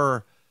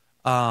for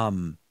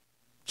the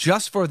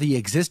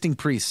existing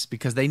priests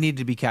because they needed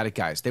to be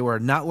catechized. They were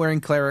not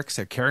wearing clerics.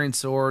 They're carrying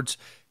swords,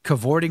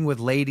 cavorting with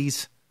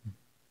ladies.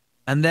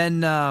 And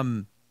then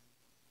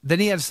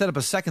he had to set up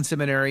a second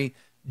seminary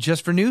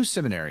just for new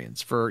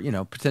seminarians, for,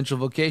 potential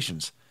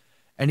vocations.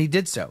 And he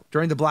did so.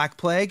 During the Black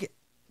Plague,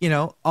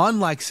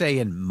 unlike, say,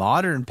 in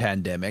modern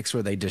pandemics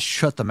where they just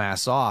shut the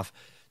mass off,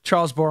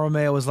 Charles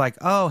Borromeo was like,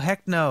 oh,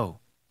 heck no.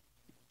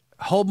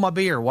 Hold my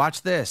beer.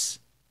 Watch this.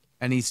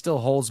 And he still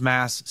holds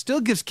mass, still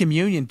gives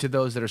communion to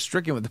those that are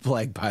stricken with the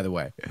plague, by the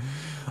way.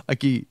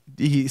 Like he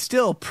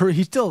still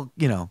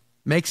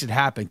makes it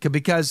happen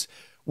because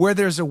where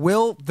there's a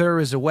will, there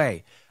is a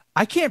way.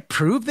 I can't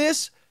prove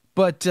this,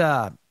 but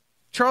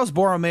Charles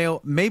Borromeo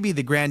may be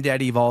the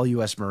granddaddy of all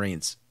U.S.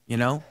 Marines.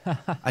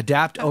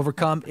 Adapt,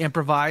 overcome,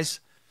 improvise,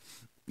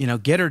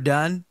 get her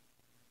done.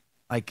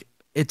 Like,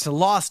 it's a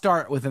lost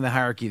art within the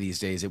hierarchy these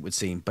days, it would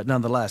seem. But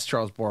nonetheless,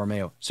 Charles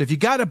Borromeo. So if you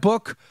got a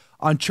book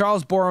on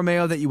Charles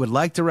Borromeo that you would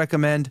like to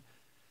recommend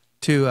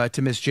to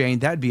Miss Jane,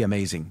 that'd be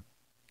amazing.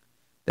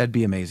 That'd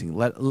be amazing.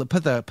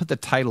 Put the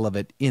title of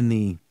it in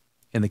the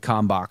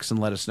com box and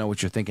let us know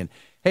what you're thinking.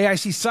 Hey, I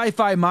see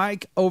Sci-Fi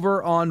Mike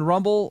over on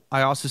Rumble.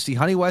 I also see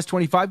Honey West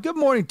 25. Good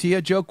morning to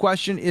you. Joe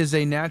question is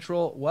a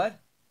natural what?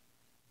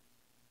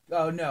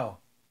 Oh no.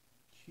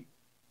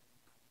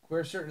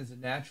 Quercetin is a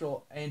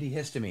natural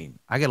antihistamine.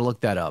 I got to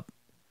look that up.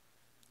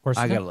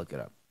 I got to look it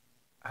up.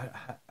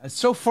 It's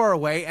so far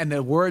away and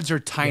the words are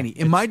tiny.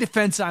 In my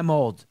defense, I'm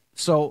old.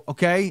 So,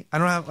 okay, I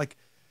don't have like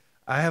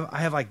I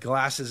have like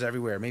glasses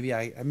everywhere. Maybe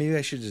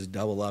I should just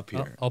double up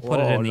here. I'll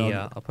put it in the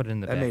I'll put it in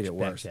the that back, made it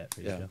worse. Back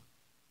for you, Yeah. Joe.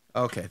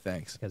 Okay,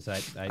 thanks. Because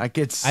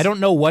I don't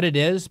know what it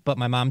is, but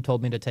my mom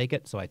told me to take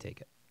it, so I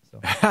take it.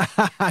 So.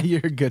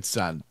 You're a good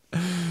son.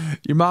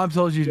 Your mom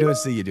told you to do it,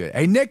 so you do it.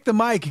 Hey, Nick the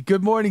Mike,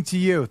 good morning to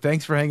you.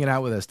 Thanks for hanging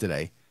out with us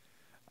today.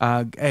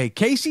 Hey,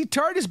 Casey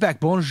Tart is back.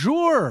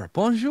 Bonjour.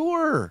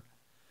 Bonjour.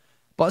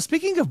 But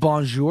speaking of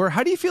bonjour,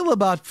 how do you feel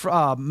about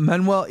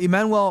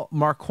Emmanuel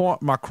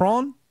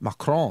Macron?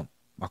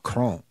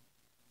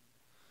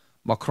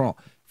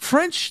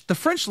 The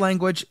French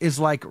language is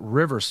like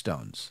river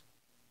stones.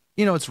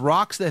 You know, it's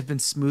rocks that have been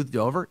smoothed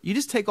over. You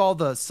just take all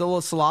the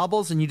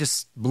syllables and you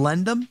just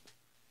blend them.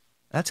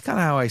 That's kind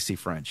of how I see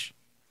French.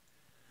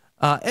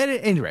 At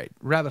any rate,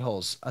 rabbit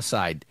holes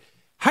aside,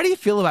 how do you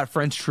feel about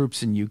French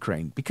troops in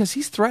Ukraine? Because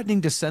he's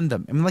threatening to send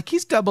them. I mean, like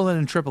he's doubling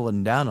and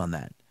tripling down on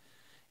that.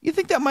 You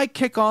think that might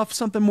kick off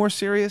something more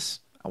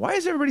serious? Why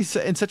is everybody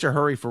in such a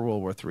hurry for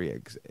World War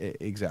III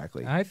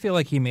exactly? I feel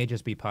like he may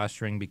just be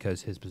posturing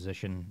because his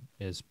position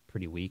is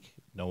pretty weak.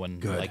 No one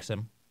likes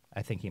him.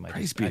 I think he might.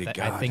 Praise be to God.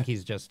 I think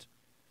he's just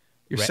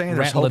You're saying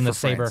there's hope rattling for the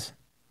saber. France.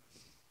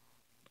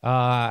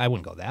 I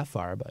wouldn't go that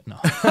far, but no.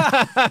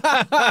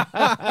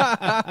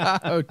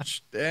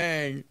 Ouch,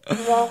 dang.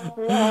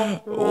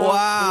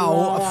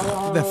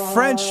 Wow. The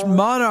French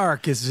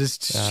monarch is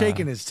just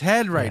shaking his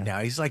head right now.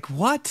 He's like,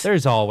 what?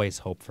 There's always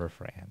hope for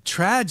France.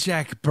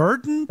 Tragic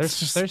burden?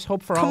 There's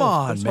hope for Come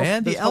all on, of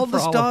man. The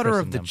eldest daughter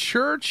of the Christendom.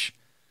 church?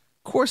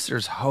 Of course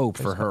there's hope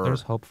for her.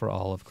 There's hope for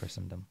all of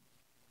Christendom.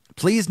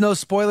 Please no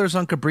spoilers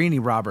on Cabrini,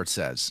 Robert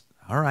says.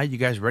 All right, you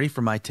guys ready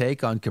for my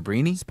take on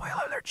Cabrini?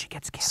 Spoiler alert, she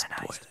gets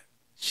canonized.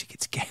 She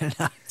gets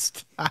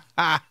canonized.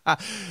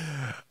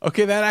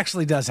 Okay, that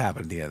actually does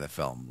happen at the end of the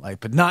film.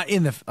 But not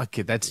in the...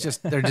 Okay, that's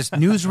just... They're just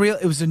newsreel.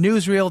 It was a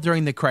newsreel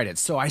during the credits,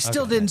 so I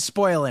still didn't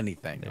spoil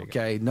anything,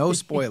 okay? No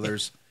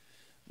spoilers.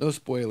 No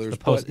spoilers.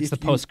 It's the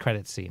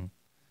post-credit scene.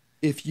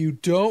 If you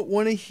don't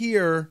want to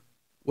hear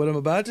what I'm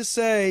about to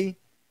say,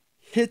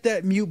 hit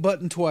that mute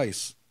button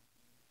twice.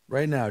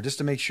 Right now, just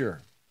to make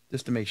sure.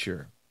 Just to make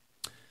sure.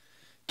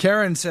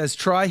 Karen says,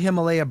 try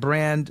Himalaya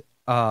brand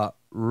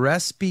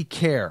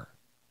Respicare.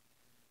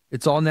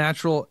 It's all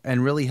natural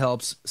and really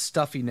helps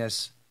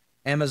stuffiness.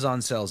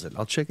 Amazon sells it.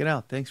 I'll check it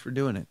out. Thanks for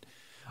doing it.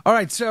 All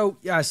right, so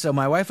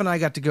my wife and I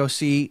got to go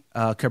see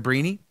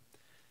Cabrini,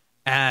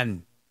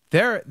 and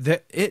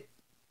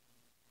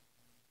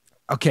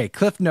okay,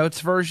 Cliff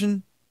Notes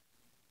version.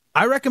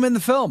 I recommend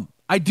the film.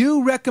 I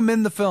do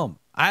recommend the film.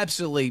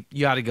 Absolutely,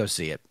 you ought to go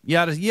see it. You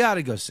ought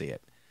to go see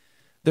it.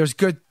 There's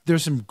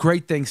some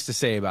great things to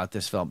say about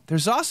this film.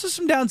 There's also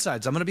some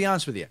downsides. I'm going to be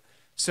honest with you.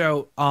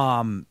 So,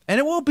 and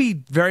it won't be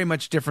very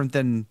much different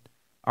than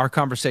our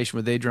conversation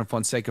with Adrian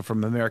Fonseca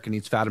from American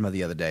Eats Fatima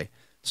the other day.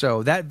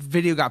 So that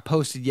video got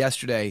posted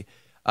yesterday.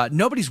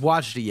 Nobody's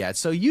watched it yet,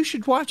 so you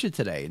should watch it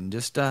today and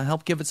just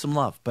help give it some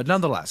love. But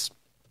nonetheless,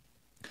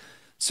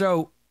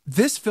 so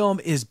this film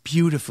is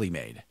beautifully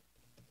made.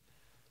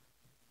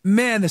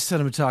 Man, the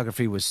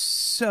cinematography was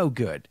so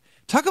good.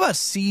 Talk about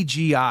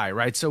CGI,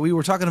 right? So we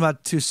were talking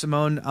about to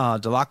Simón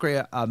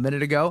Delacre a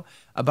minute ago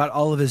about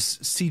all of his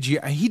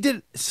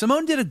CGI.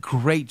 Simón did a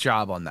great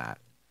job on that.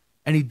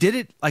 And he did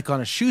it like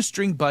on a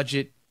shoestring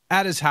budget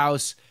at his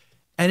house.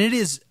 And it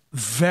is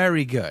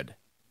very good.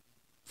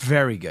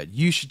 Very good.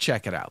 You should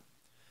check it out.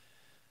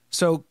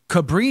 So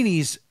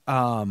Cabrini's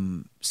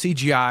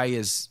CGI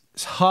is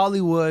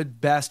Hollywood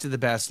best of the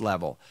best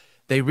level.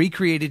 They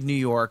recreated New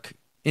York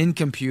in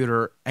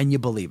computer, and you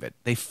believe it.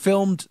 They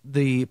filmed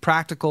the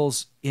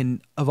practicals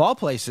in, of all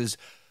places,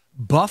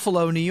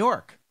 Buffalo, New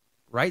York,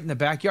 right in the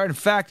backyard. In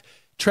fact,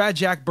 Trad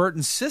Jack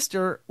Burton's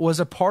sister was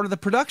a part of the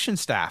production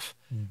staff.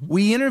 Mm-hmm.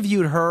 We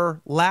interviewed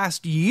her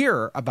last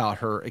year about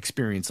her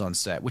experience on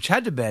set, which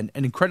had to have been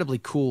an incredibly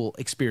cool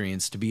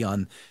experience to be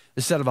on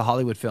the set of a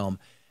Hollywood film.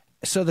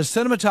 So the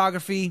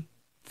cinematography,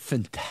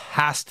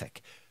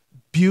 fantastic,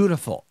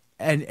 beautiful.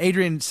 And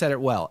Adrian said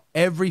it well.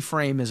 Every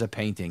frame is a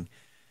painting.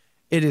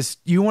 It is,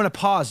 you want to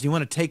pause, you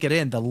want to take it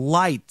in. The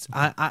light,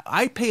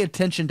 I pay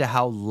attention to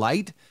how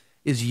light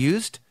is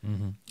used.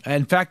 Mm-hmm.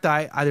 In fact,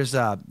 there's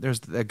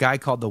a guy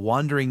called the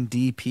Wandering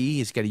DP.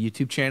 He's got a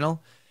YouTube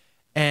channel,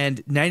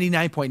 and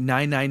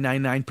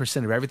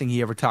 99.9999% of everything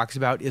he ever talks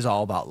about is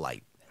all about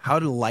light. How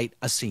to light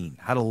a scene,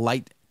 how to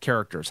light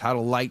characters, how to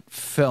light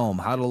film,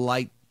 how to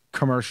light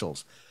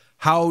commercials,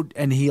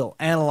 and he'll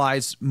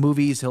analyze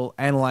movies, he'll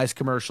analyze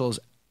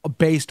commercials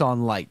based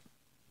on light.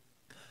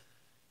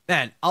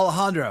 Man,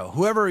 Alejandro,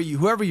 whoever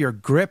your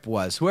grip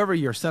was, whoever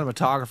your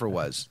cinematographer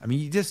was, I mean,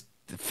 you just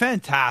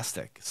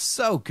fantastic,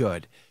 so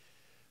good.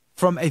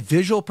 From a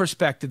visual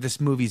perspective,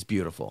 this movie's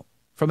beautiful.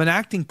 From an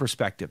acting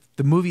perspective,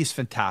 the movie is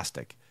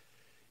fantastic.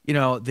 You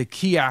know, the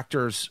key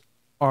actors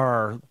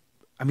are,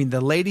 I mean, the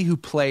lady who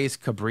plays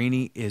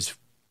Cabrini is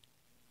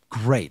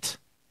great.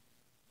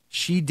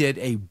 She did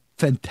a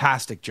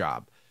fantastic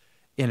job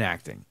in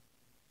acting.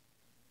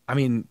 I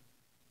mean,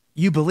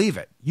 you believe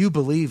it. You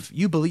believe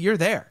you're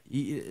there.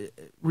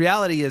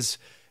 Reality is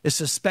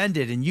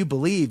suspended, and you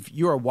believe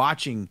you are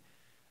watching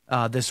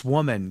this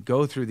woman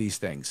go through these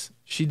things.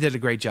 She did a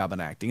great job in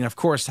acting. And of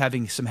course,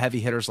 having some heavy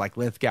hitters like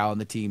Lithgow on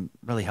the team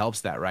really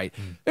helps that, right?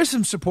 There's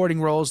some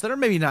supporting roles that are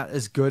maybe not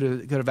as good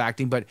of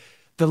acting, but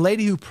the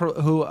lady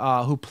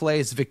who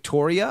plays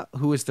Victoria,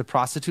 who is the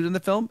prostitute in the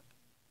film,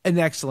 an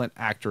excellent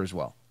actor as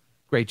well.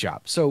 Great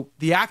job. So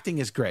the acting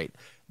is great.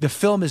 The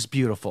film is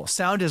beautiful.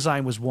 Sound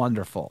design was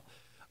wonderful.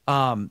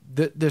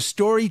 The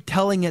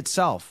storytelling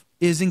itself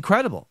is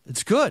incredible.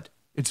 It's good.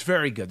 It's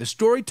very good. The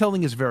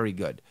storytelling is very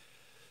good.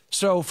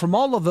 So from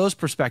all of those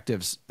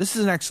perspectives, this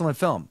is an excellent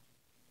film.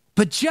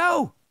 But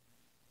Joe,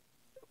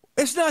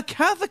 it's not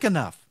Catholic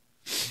enough.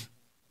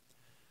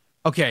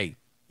 Okay,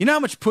 you know how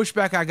much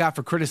pushback I got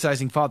for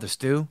criticizing Father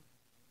Stu?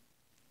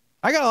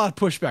 I got a lot of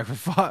pushback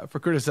for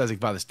criticizing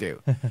Father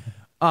Stu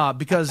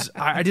because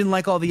I didn't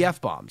like all the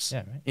F-bombs.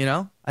 Yeah, right. You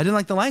know? I didn't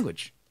like the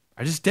language.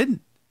 I just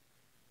didn't.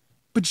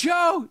 But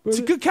Joe, it's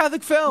a good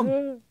Catholic film.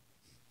 Yeah.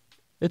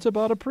 It's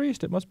about a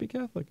priest. It must be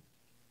Catholic.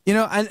 You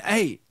know, and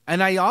hey,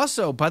 and I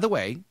also, by the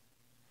way,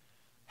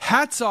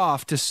 hats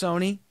off to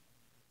Sony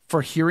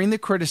for hearing the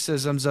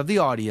criticisms of the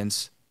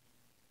audience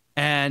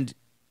and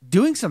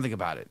doing something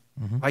about it.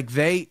 Mm-hmm. Like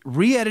they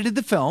re-edited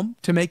the film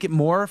to make it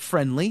more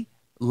friendly,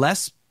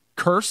 less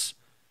curse.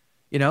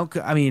 You know,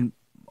 I mean,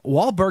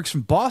 Wahlberg's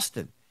from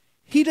Boston.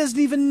 He doesn't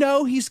even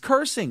know he's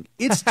cursing.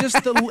 It's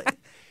just the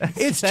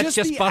it's just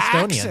the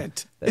Bostonian.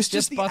 accent. It's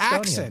just the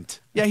accent.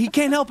 Yeah, he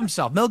can't help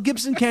himself. Mel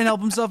Gibson can't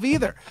help himself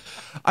either.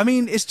 I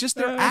mean, it's just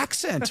their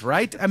accent,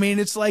 right? I mean,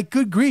 it's like,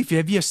 good grief.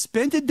 Have you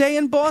spent a day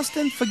in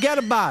Boston? Forget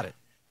about it.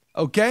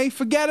 Okay?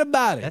 Forget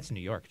about it. That's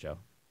New York, Joe.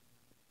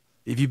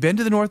 Have you been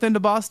to the north end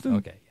of Boston?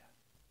 Okay,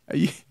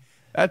 yeah.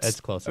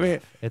 That's close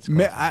enough. It's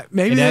close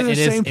maybe they're in the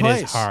same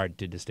place. It is hard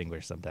to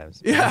distinguish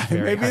sometimes. Yeah,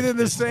 maybe they're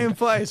the same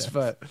place,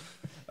 but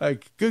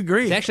like, good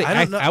grief. Actually,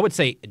 I would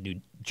say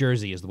New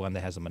Jersey is the one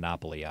that has a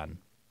monopoly on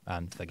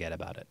forget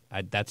about it.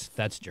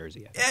 That's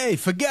Jersey. Hey,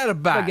 forget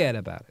about it. Forget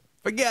about it.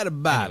 Forget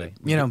about Anyway,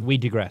 it. You know, we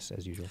digress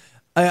as usual.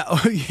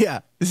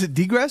 Yeah. Is it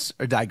digress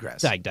or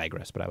digress? I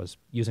digress, but I was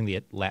using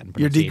the Latin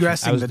You're pronunciation.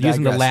 digressing. I was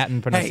using the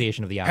Latin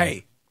pronunciation of the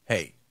I.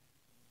 Hey.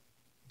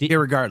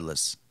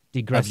 Irregardless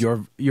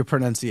of your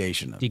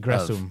pronunciation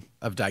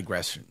of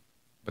digression,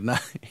 but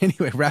not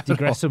anyway.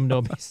 Digressum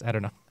nobis. I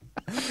don't know.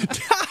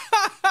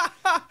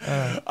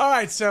 All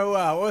right. So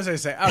what was I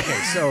saying? Okay.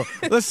 So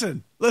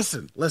listen.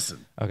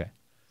 Okay.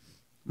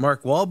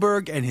 Mark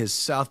Wahlberg and his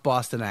South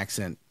Boston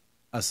accent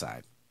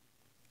aside,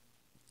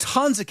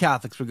 tons of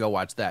Catholics would go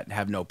watch that and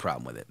have no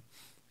problem with it.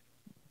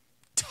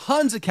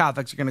 Tons of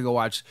Catholics are going to go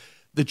watch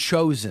The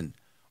Chosen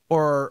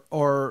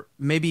or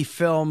maybe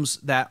films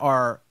that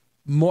are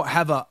more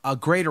have a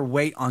greater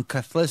weight on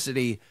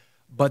Catholicity,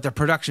 but their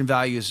production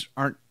values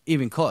aren't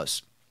even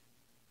close.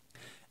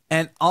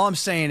 And all I'm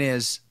saying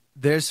is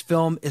this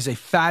film is a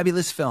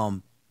fabulous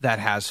film that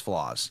has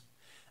flaws.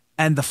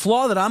 And the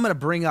flaw that I'm going to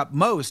bring up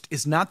most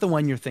is not the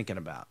one you're thinking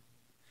about.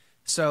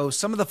 So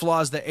some of the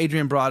flaws that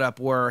Adrian brought up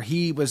were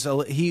he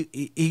felt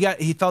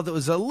it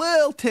was a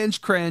little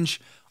tinge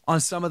cringe on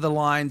some of the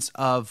lines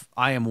of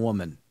 "I am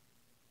woman."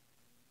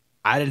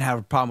 I didn't have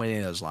a problem with any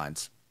of those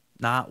lines.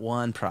 Not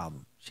one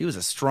problem. She was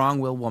a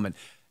strong-willed woman.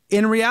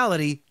 In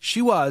reality,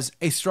 she was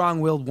a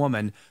strong-willed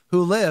woman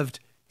who lived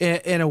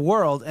in a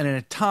world and in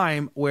a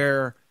time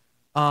where,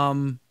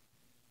 you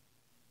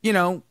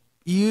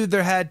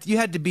had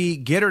to be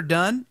get her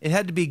done. It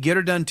had to be get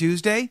her done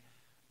Tuesday,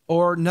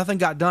 or nothing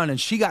got done,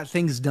 and she got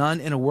things done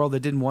in a world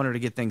that didn't want her to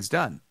get things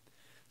done.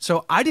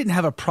 So I didn't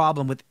have a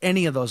problem with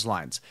any of those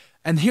lines.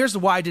 And here's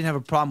why I didn't have a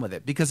problem with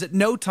it. Because at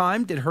no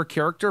time did her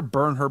character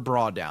burn her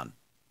bra down.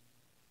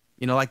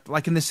 You know,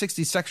 like in the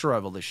 60s sexual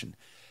revolution.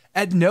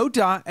 At no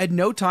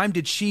time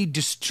did she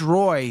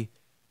destroy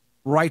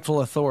rightful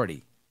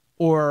authority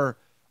or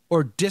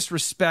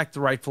disrespect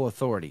the rightful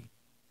authority.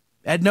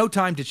 At no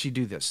time did she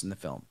do this in the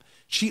film.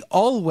 She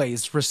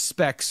always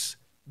respects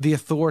the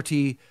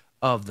authority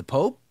of the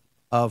Pope,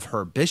 of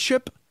her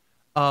bishop,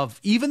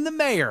 of even the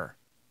mayor,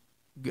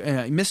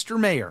 Mr.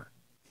 Mayor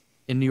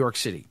in New York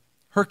City.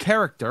 Her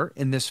character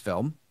in this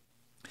film,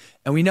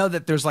 and we know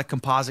that there's like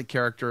composite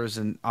characters,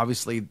 and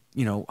obviously,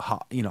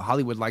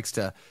 Hollywood likes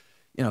to,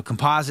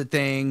 composite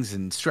things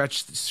and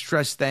stretch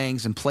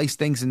things and place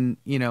things in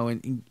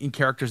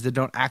characters that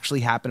don't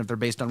actually happen if they're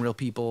based on real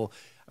people.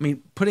 I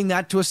mean, putting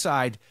that to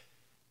aside,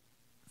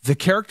 the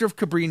character of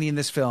Cabrini in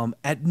this film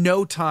at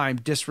no time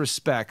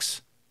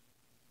disrespects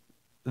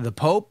the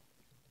Pope,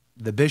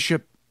 the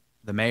bishop,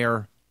 the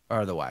mayor,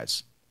 or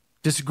otherwise.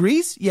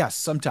 Disagrees? Yes,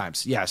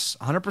 sometimes. Yes,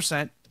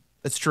 100%.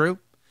 That's true.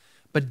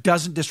 But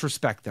doesn't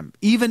disrespect them,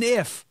 even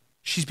if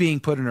she's being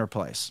put in her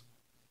place.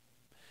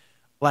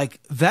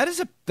 Like that's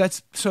an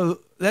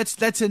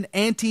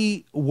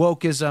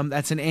anti-wokeism,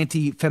 that's an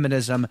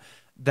anti-feminism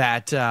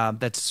I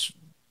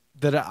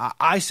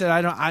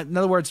said in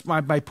other words,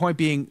 my point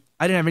being,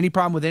 I didn't have any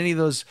problem with any of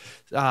those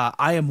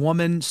I am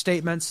woman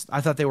statements.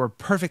 I thought they were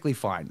perfectly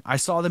fine. I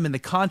saw them in the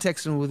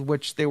context in with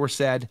which they were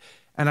said,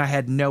 and I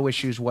had no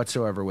issues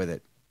whatsoever with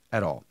it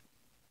at all.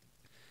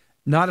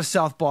 Not a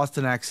South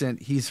Boston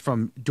accent. He's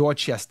from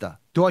Dorchester.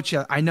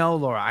 Dorchester. I know,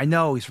 Laura. I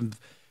know he's from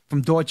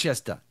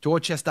Dorchester.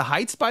 Dorchester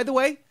Heights, by the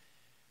way.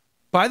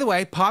 By the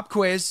way, pop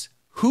quiz.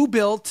 Who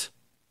made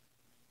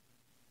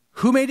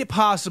it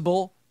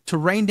possible to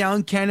rain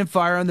down cannon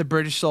fire on the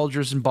British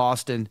soldiers in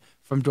Boston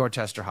from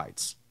Dorchester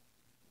Heights?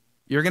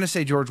 You're going to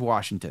say George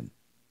Washington.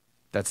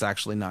 That's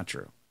actually not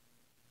true.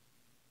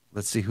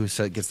 Let's see who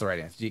gets the right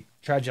answer.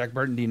 Try Jack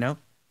Burton. Do you know?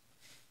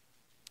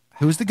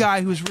 Who's the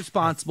guy who's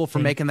responsible for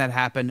making that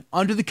happen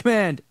under the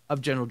command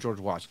of General George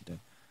Washington?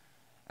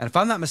 And if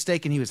I'm not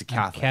mistaken, he was a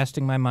Catholic. I'm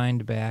casting my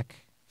mind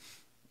back.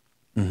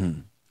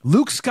 Mm-hmm.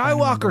 Luke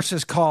Skywalker,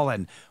 says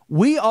Colin.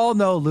 We all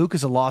know Luke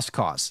is a lost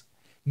cause.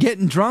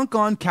 Getting drunk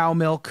on cow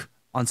milk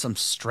on some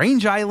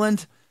strange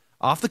island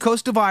off the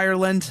coast of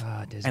Ireland.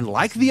 And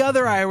like the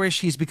other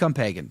Irish, he's become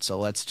pagan. So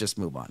let's just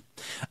move on.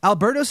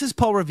 Alberto says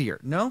Paul Revere.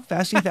 No,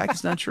 fasting fact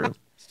is not true.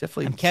 It's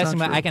definitely I'm casting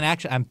not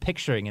true. I'm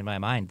picturing in my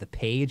mind the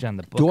page on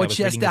the book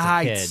Dorchester I was reading as a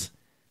Heights.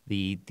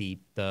 kid,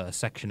 the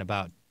section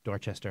about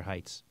Dorchester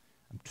Heights.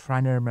 I'm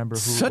trying to remember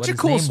Such what a his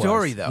cool name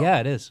story, was. though. Yeah,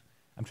 it is.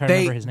 I'm trying to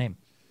remember his name.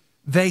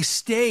 They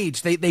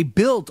staged, they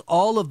built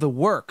all of the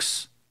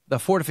works, the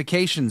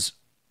fortifications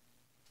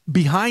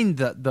behind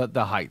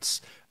the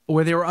heights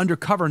where they were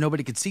undercover,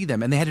 nobody could see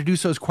them, and they had to do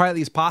so as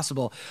quietly as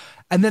possible.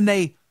 And then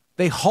they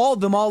hauled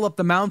them all up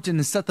the mountain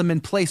and set them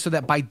in place so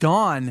that by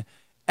dawn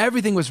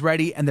everything was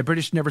ready and the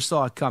British never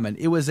saw it coming.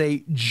 It was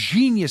a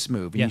genius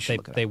move. Yes,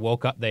 they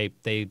woke up.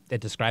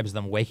 It describes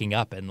them waking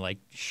up and like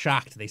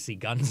shocked. They see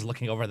guns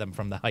looking over them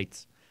from the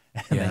heights,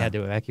 and they had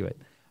to evacuate.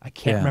 I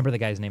can't remember the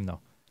guy's name though.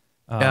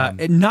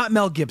 Not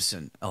Mel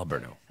Gibson,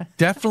 Alberto.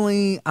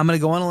 Definitely, I'm going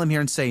to go on a limb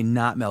here and say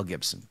not Mel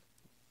Gibson.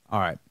 All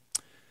right.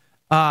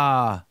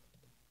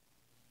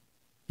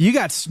 You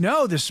got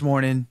snow this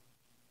morning,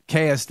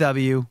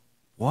 KSW.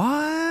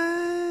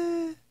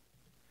 What?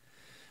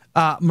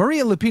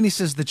 Maria Lupini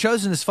says The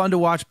Chosen is fun to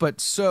watch,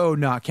 but so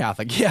not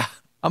Catholic. Yeah,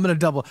 I'm going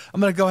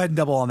to go ahead and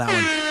double on that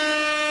one.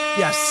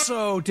 Yeah,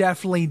 so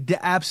definitely,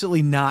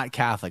 absolutely not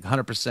Catholic.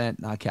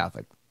 100% not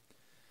Catholic.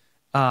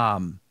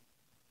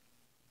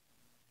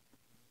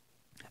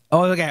 Oh,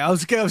 okay.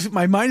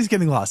 My mind is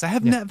getting lost. I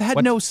have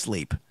had no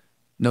sleep.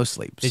 No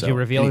sleep. Did you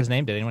reveal his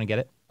name? Did anyone get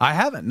it? I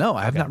haven't. No,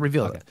 I have not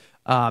revealed it.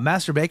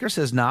 Master Baker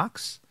says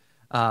Knox.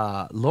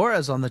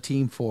 Laura's on the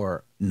team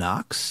for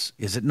Knox.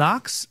 Is it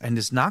Knox? And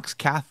is Knox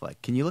Catholic?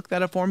 Can you look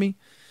that up for me?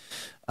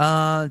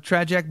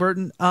 Jack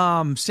Burton.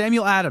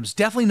 Samuel Adams.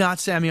 Definitely not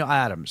Samuel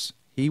Adams.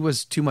 He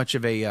was too much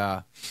of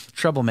a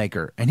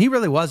troublemaker. And he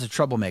really was a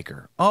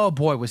troublemaker. Oh,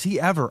 boy, was he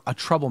ever a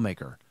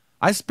troublemaker.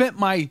 I spent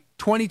my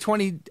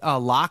 2020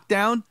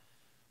 lockdown,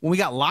 when we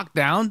got locked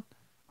down,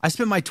 I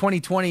spent my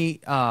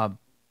 2020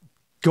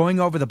 going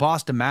over the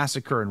Boston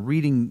Massacre and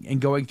reading and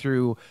going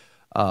through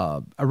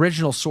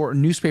original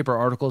newspaper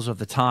articles of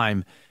the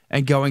time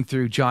and going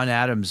through John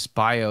Adams'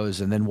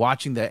 bios and then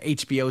watching the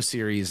HBO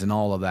series and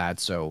all of that.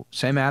 So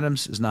Sam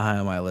Adams is not high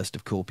on my list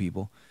of cool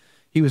people.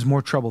 He was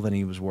more trouble than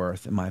he was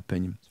worth, in my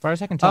opinion. As far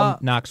as I can tell,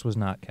 Knox was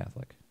not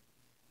Catholic.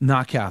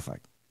 Not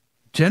Catholic.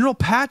 General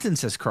Patton,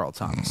 says Carl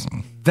Thomas.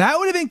 That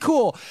would have been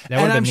cool.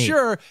 And I'm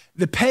sure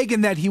the pagan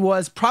that he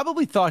was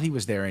probably thought he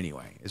was there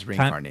anyway, is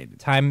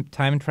reincarnated. Time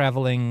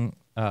traveling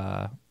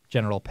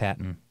General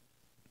Patton.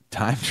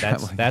 Time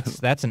traveling.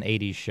 That's an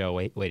 80s show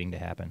waiting to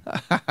happen.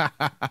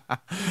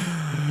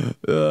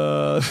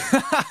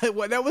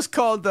 That was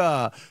called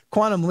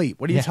Quantum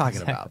Leap. What are you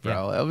talking about,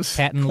 bro? That was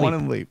Patton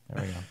Quantum Leap.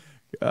 There we go.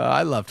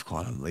 I loved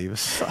Quantum Leap.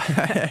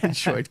 I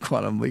enjoyed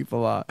Quantum Leap a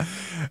lot.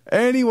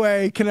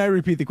 Anyway, can I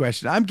repeat the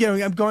question? I'm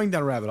going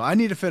down a rabbit hole. I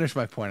need to finish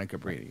my point on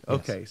Cabrini.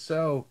 Okay,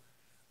 so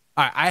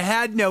I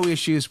had no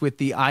issues with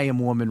the I am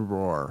woman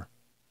roar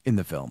in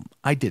the film.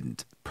 I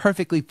didn't.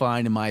 Perfectly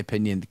fine, in my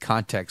opinion. The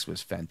context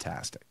was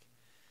fantastic.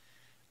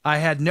 I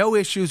had no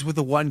issues with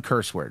the one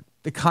curse word.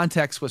 The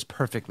context was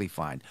perfectly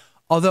fine.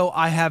 Although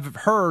I have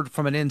heard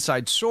from an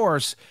inside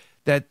source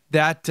that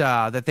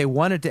they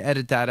wanted to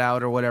edit that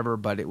out or whatever,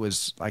 but it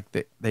was like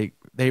it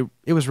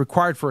was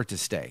required for it to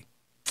stay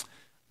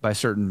by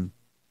certain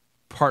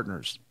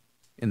partners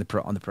on the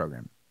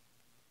program.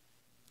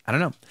 I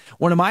don't know.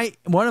 One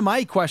of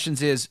my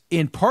questions is,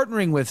 in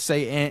partnering with,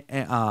 say,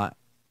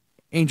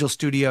 Angel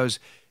Studios,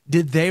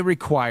 did they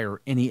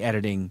require any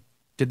editing?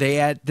 Did they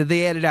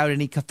edit out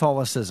any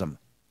Catholicism?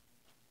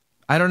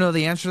 I don't know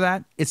the answer to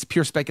that. It's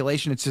pure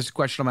speculation. It's just a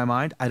question on my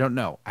mind. I don't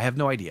know. I have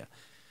no idea.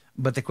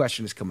 But the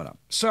question is coming up.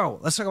 So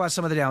let's talk about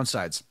some of the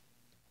downsides.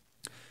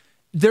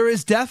 There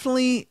is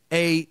definitely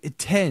a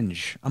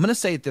tinge. I'm going to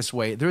say it this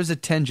way. There is a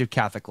tinge of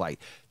Catholic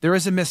light. There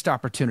is a missed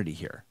opportunity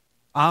here.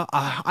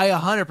 I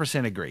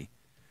 100% agree.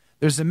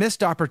 There's a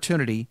missed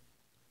opportunity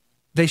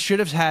they should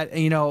have had,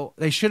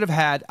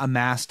 a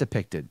mass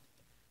depicted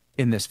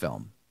in this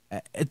film.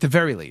 At the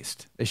very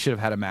least, they should have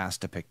had a mass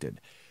depicted.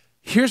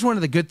 Here's one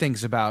of the good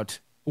things about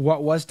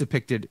what was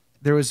depicted.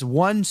 There was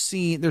one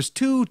scene, there's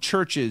two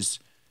churches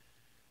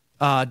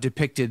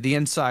depicted, the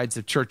insides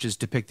of churches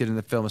depicted in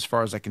the film as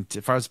far as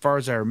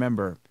I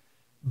remember.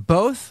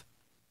 Both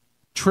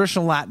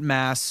traditional Latin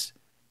Mass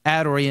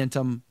ad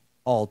orientem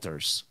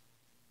altars.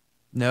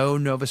 No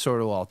Novus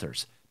Ordo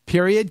altars.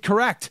 Period.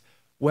 Correct.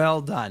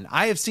 Well done.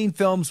 I have seen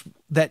films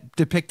that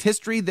depict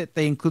history that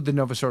they include the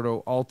Novus Ordo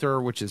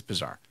altar, which is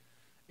bizarre.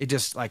 It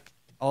just like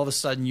all of a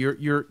sudden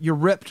you're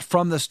ripped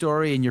from the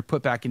story and you're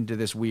put back into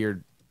this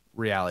weird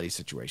reality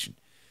situation.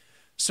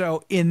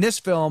 So in this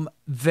film,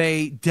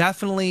 they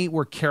definitely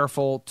were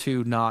careful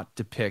to not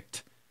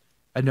depict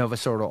a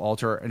Novus Ordo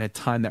altar in a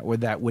time that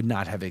would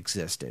not have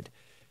existed.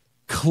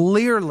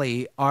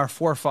 Clearly, our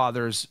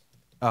forefathers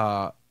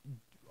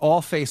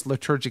all faced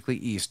liturgically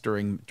east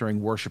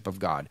during worship of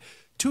God.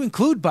 To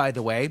include, by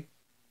the way,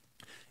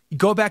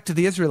 go back to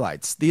the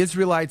Israelites. The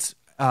Israelites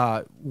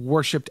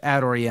worshipped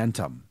ad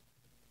orientem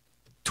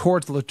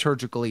towards the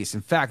liturgical east.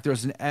 In fact,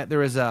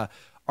 there is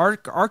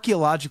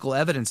archaeological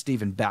evidence to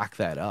even back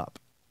that up.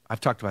 I've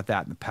talked about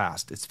that in the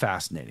past. It's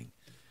fascinating.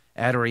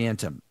 Ad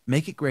orientem.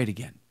 Make it great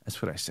again. That's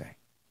what I say.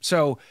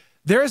 So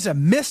there is a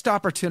missed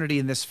opportunity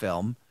in this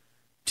film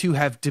to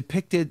have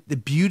depicted the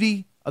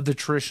beauty of the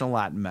traditional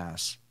Latin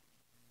Mass.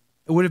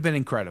 It would have been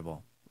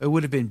incredible. It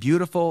would have been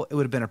beautiful. It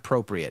would have been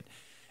appropriate.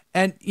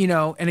 And,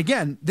 and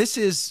again, this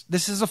is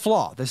a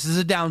flaw. This is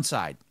a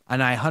downside.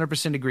 And I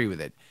 100% agree with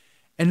it.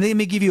 And let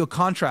me give you a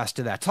contrast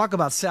to that. Talk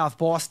about South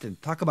Boston.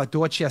 Talk about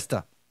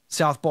Dorchester,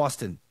 South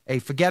Boston. Hey,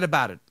 forget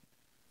about it.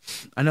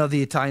 I know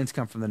the Italians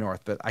come from the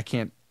north, but I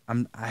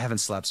haven't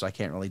slept, so I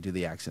can't really do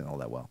the accent all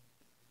that well.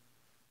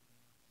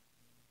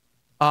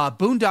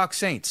 Boondock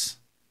Saints.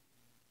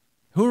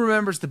 Who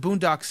remembers the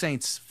Boondock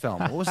Saints film?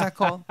 What was that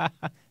called?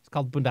 It's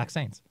called Boondock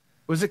Saints.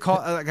 Was it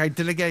called?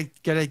 Did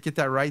I get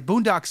that right?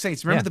 Boondock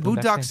Saints. Remember the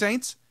Boondock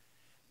Saints?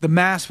 The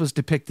Mass was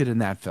depicted in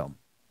that film.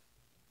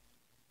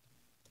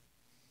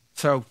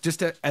 So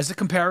just as a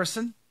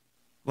comparison,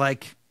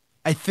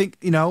 I think,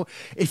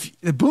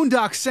 if the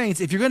Boondock Saints,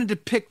 if you're going to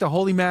depict the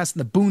Holy Mass in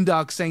the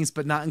Boondock Saints,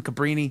 but not in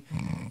Cabrini,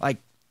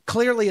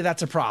 clearly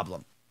that's a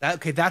problem.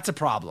 That's a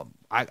problem.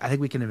 I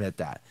think we can admit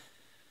that.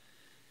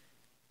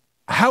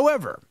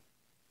 However,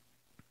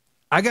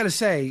 I got to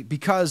say,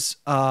 because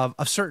of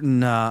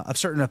certain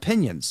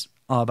opinions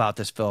about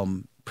this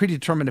film,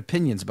 predetermined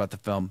opinions about the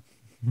film,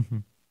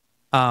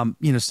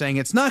 saying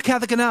it's not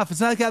Catholic enough.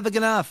 It's not Catholic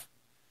enough.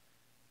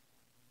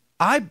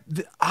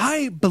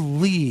 I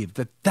believe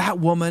that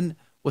woman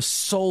was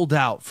sold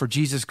out for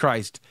Jesus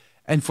Christ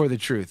and for the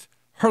truth.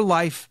 Her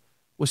life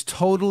was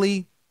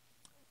totally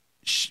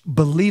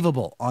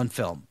believable on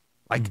film.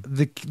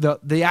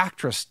 The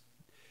actress,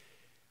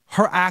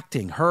 her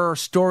acting, her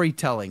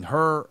storytelling,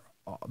 her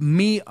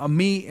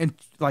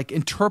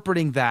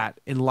interpreting that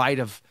in light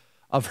of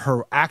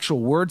her actual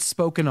words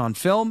spoken on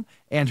film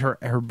and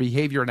her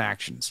behavior and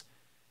actions.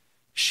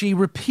 She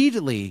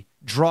repeatedly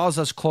draws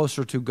us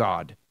closer to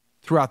God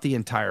throughout the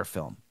entire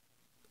film.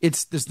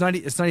 It's not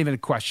even a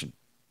question.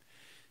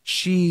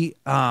 She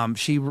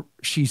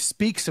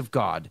speaks of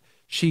God.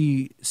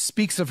 She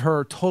speaks of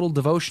her total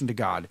devotion to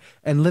God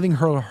and living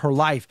her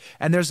life.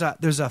 And there's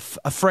a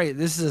phrase.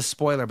 This is a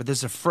spoiler, but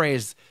there's a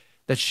phrase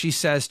that she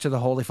says to the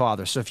Holy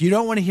Father. So if you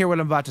don't want to hear what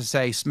I'm about to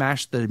say,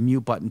 smash the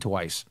mute button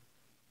twice,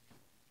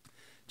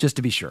 just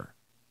to be sure.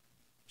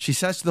 She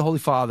says to the Holy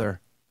Father,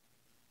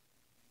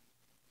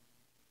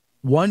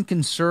 one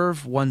can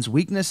serve one's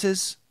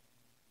weaknesses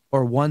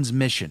or one's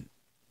mission.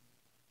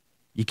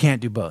 You can't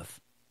do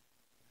both.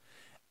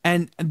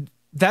 And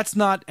that's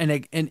not an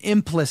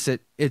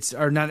implicit. It's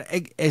not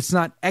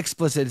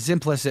explicit. It's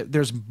implicit.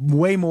 There's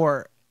way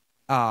more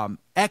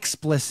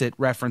explicit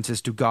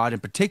references to God in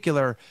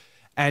particular,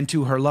 and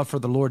to her love for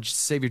the Lord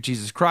Savior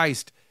Jesus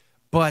Christ.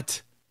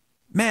 But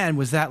man,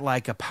 was that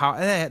like a power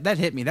that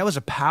hit me? That was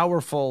a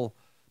powerful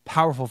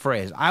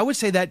phrase. I would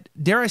say that,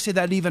 dare I say,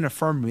 that even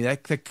affirmed me.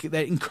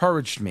 That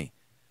encouraged me.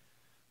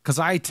 Because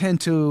I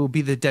tend to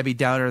be the Debbie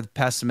Downer, the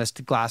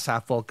pessimistic, glass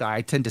half full guy.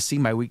 I tend to see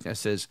my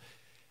weaknesses,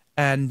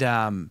 and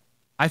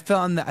I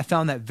found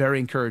that very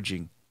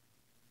encouraging,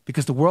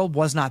 because the world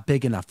was not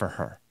big enough for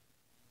her.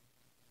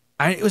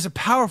 It was a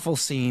powerful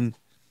scene.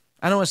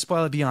 I don't want to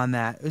spoil it beyond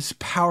that. It was a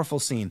powerful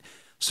scene.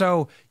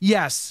 So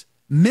yes,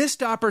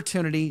 missed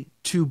opportunity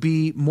to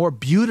be more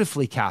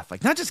beautifully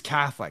Catholic, not just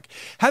Catholic.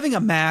 Having a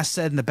mass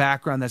said in the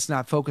background that's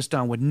not focused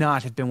on would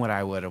not have been what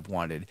I would have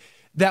wanted.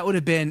 That would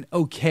have been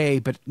okay,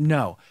 but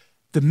no.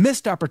 The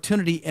missed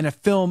opportunity in a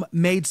film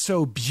made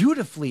so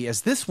beautifully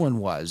as this one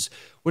was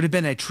would have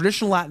been a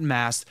traditional Latin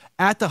Mass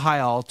at the high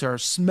altar,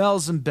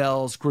 smells and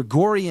bells,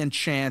 Gregorian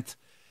chant.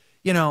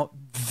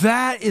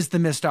 That is the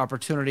missed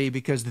opportunity,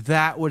 because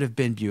that would have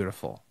been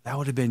beautiful. That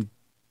would have been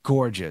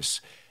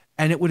gorgeous.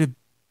 And it would have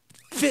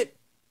fit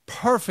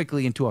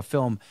perfectly into a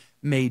film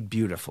made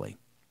beautifully.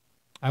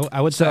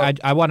 I would say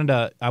I want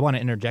to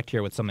interject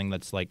here with something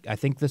that's I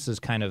think this is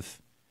kind of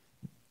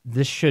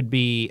this should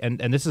be, and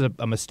this is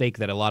a mistake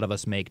that a lot of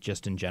us make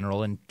just in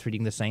general in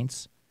treating the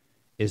saints,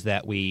 is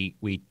that we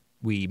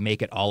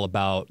make it all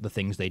about the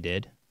things they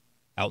did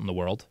out in the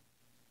world,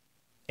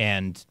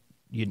 and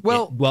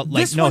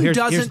this no, one here's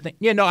doesn't the thing.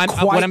 Yeah, no,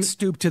 quite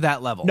stoop to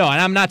that level. No,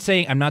 and I'm not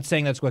saying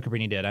that's what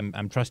Cabrini did.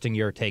 I'm trusting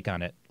your take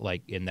on it,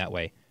 like in that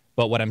way.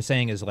 But what I'm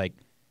saying is, like,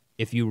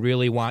 if you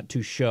really want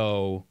to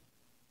show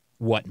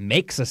what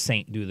makes a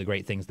saint do the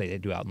great things they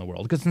do out in the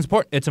world, because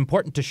it's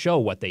important to show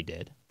what they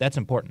did. That's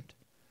important.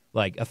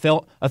 Like a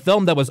film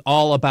that was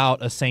all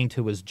about a saint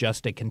who was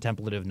just a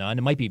contemplative nun.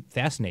 It might be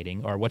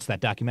fascinating. Or what's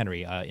that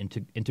documentary?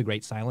 Into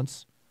Great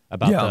Silence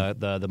about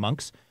the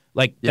monks.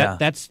 Like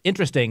that's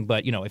interesting.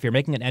 But if you're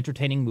making an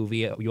entertaining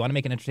movie, you want to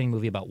make an entertaining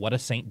movie about what a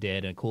saint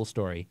did and a cool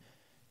story.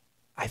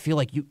 I feel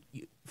like you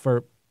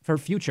for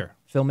future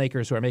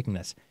filmmakers who are making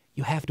this,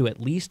 you have to at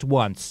least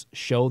once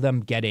show them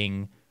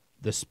getting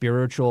the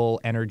spiritual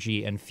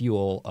energy and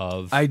fuel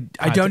of I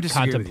don't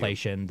disagree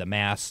contemplation, the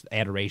mass,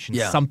 adoration,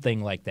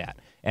 something like that.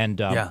 And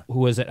who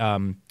was it?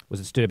 Was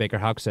it Studebaker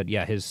Hawk said?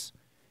 Yeah, his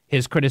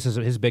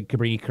criticism, his big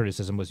Cabrini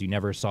criticism was you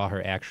never saw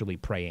her actually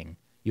praying.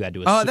 You had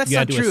to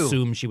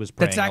assume she was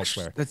praying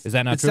elsewhere. Is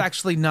that not true? It's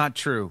actually not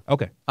true.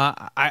 Okay.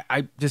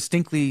 I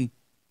distinctly,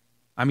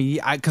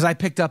 because I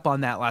picked up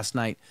on that last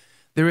night.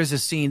 There is a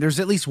scene. There's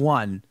at least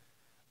one.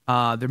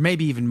 There may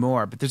be even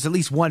more, but there's at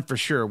least one for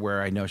sure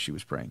where I know she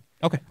was praying.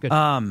 Okay, good.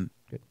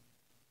 Good.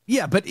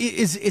 Yeah, but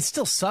it's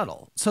still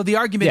subtle. So the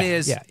argument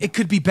is it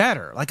could be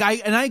better. Like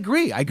I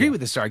agree. I agree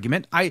with this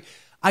argument.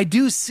 I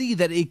do see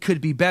that it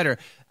could be better.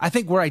 I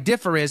think where I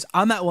differ is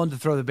I'm not willing to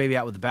throw the baby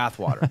out with the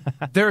bathwater.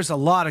 There's a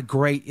lot of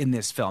great in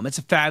this film. It's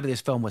a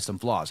fabulous film with some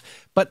flaws.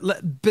 But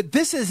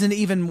this isn't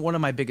even one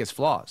of my biggest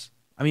flaws.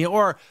 I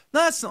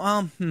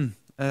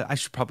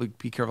should probably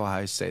be careful how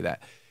I say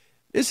that.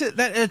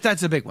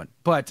 That's a big one.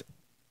 But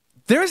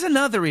there's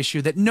another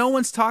issue that no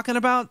one's talking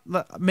about.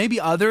 Maybe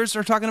others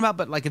are talking about,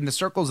 but like in the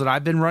circles that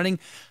I've been running,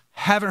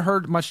 haven't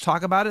heard much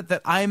talk about it,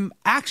 that I'm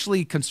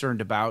actually concerned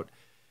about.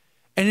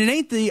 And it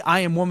ain't the "I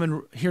am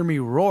woman, hear me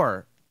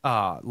roar"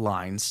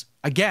 lines.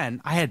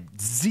 Again, I had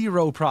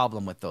zero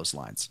problem with those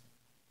lines.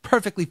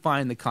 Perfectly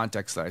fine in the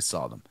context that I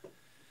saw them.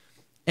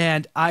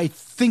 And I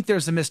think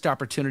there's a missed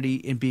opportunity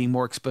in being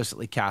more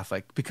explicitly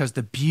Catholic because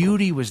the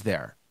beauty was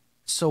there.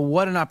 So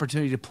what an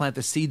opportunity to plant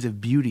the seeds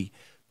of beauty,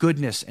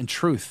 goodness, and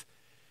truth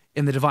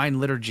in the divine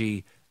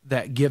liturgy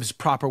that gives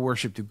proper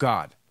worship to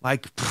God.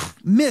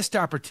 Missed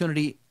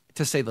opportunity,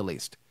 to say the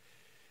least.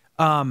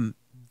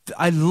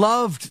 I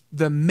loved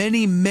the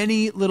many,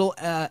 many little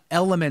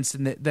elements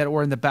that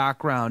were in the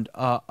background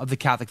of the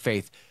Catholic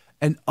faith.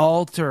 An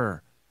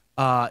altar,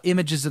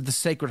 images of the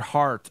Sacred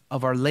Heart,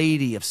 of Our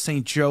Lady, of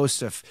Saint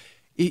Joseph.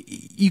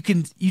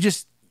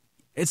 It's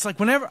like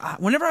whenever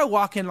I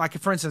walk in, like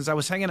for instance, I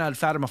was hanging out at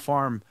Fatima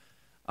Farm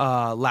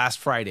last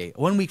Friday.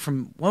 One week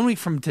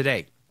from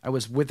today, I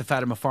was with the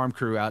Fatima Farm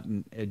crew out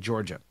in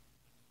Georgia.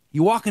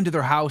 You walk into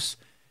their house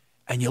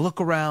and you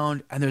look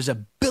around, and there's a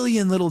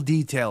billion little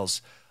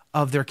details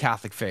of their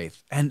Catholic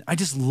faith, and I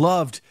just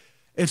loved.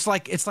 It's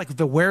like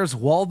the Where's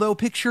Waldo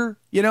picture,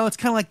 It's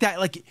kind of like that.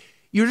 Like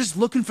you're just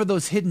looking for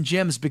those hidden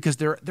gems because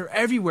they're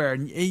everywhere,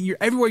 and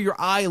everywhere your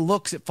eye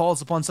looks, it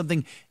falls upon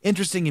something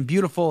interesting and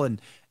beautiful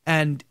and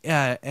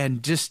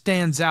just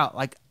stands out.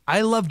 Like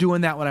I love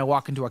doing that when I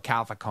walk into a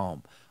Catholic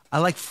home. I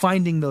like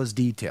finding those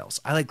details.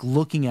 I like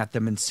looking at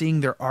them and seeing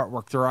their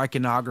artwork, their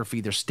iconography,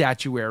 their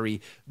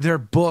statuary, their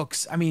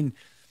books.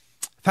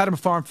 Fatima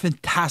Farm,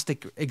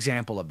 fantastic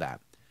example of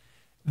that.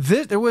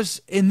 There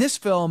was, in this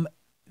film,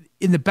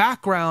 in the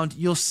background,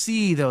 you'll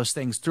see those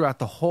things throughout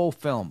the whole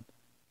film.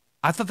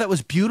 I thought that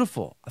was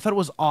beautiful. I thought it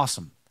was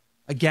awesome.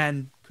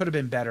 Again, could have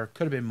been better,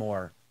 could have been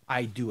more.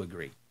 I do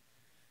agree.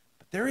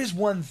 But there is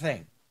one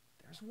thing.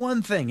 There's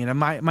one thing, and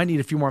I might need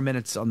a few more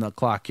minutes on the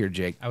clock here,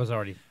 Jake. I was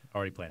already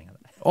planning on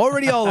that.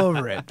 Already all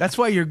over it. That's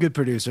why you're a good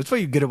producer. That's why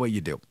you're good at what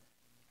you do.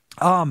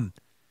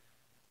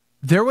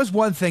 There was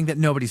one thing that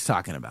nobody's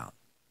talking about.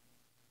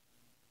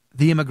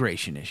 The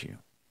immigration issue.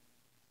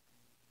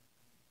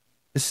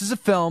 This is a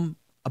film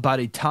about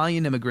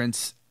Italian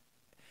immigrants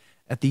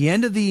at the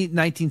end of the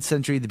 19th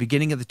century, the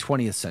beginning of the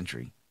 20th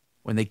century,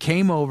 when they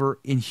came over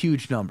in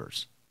huge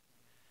numbers.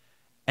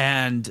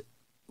 And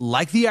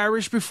like the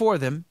Irish before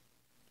them,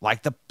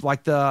 like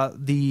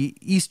the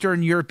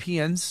Eastern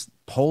Europeans,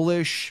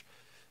 Polish,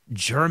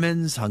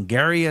 Germans,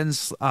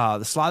 Hungarians,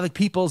 the Slavic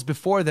peoples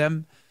before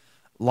them,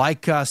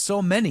 like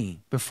so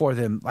many before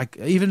them, like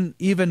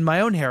even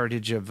my own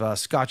heritage of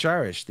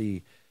Scotch-Irish,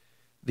 the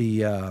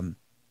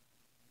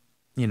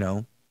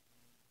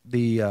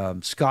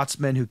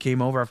Scotsmen who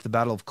came over after the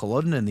Battle of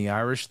Culloden, and the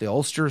Irish, the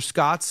Ulster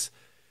Scots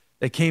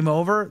that came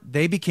over,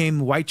 they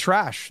became white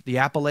trash, the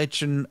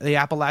Appalachian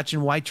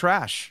white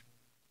trash.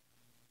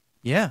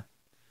 Yeah.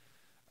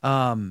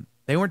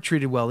 They weren't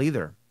treated well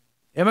either.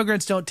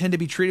 Immigrants don't tend to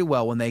be treated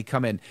well when they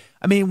come in.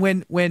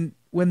 When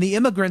the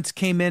immigrants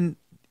came in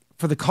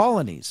for the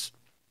colonies,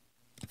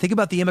 think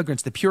about the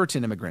immigrants, the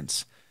Puritan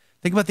immigrants.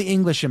 Think about the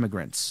English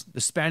immigrants,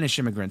 the Spanish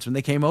immigrants. When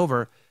they came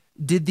over,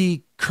 Did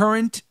the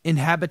current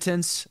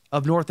inhabitants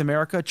of North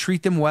America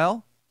treat them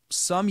well?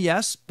 Some,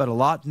 yes, but a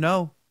lot,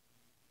 no.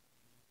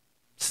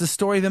 It's the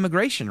story of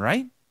immigration,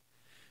 right?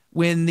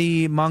 When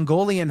the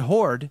Mongolian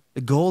horde,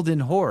 the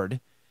Golden Horde,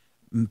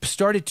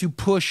 started to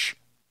push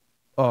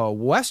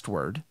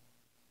westward,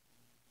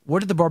 what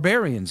did the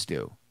barbarians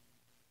do?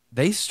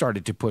 They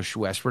started to push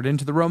westward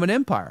into the Roman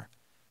Empire.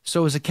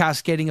 So it was a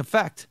cascading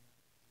effect.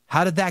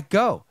 How did that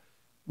go?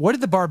 What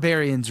did the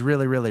barbarians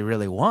really, really,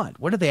 really want?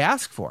 What did they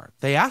ask for?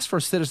 They asked for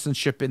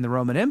citizenship in the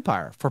Roman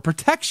Empire, for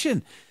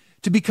protection,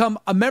 to become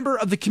a member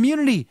of the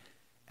community.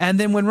 And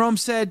then when Rome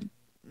said,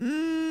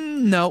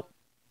 no,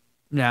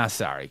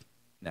 sorry.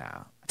 No.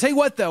 I'll tell you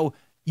what, though,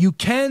 you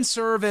can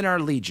serve in our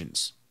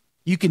legions.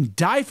 You can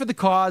die for the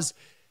cause,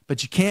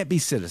 but you can't be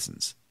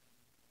citizens.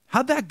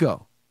 How'd that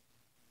go?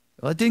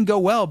 Well, it didn't go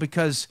well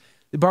because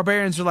the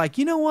barbarians are like,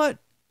 you know what?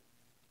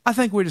 I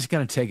think we're just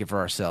going to take it for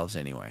ourselves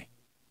anyway.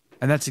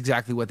 And that's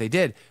exactly what they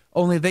did.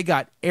 Only they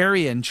got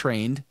Arian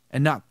trained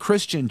and not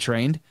Christian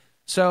trained.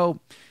 So,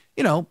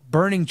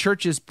 burning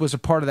churches was a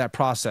part of that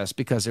process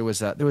because there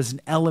was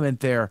an element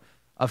there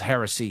of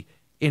heresy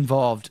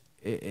involved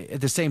at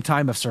the same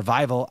time of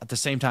survival, at the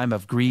same time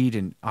of greed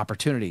and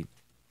opportunity.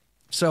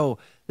 So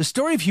the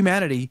story of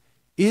humanity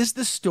is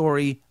the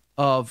story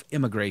of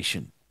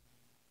immigration.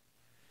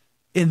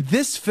 In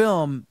this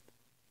film,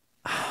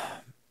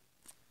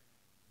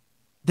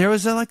 there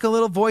was a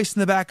little voice in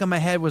the back of my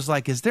head was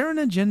like, is there an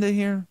agenda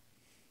here?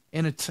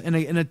 In a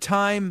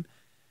time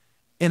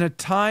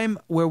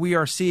where we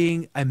are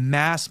seeing a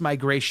mass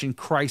migration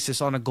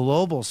crisis on a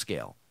global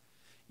scale.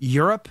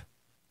 Europe,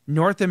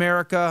 North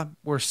America,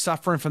 we're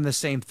suffering from the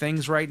same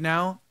things right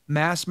now.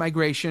 Mass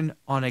migration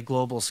on a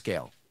global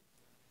scale.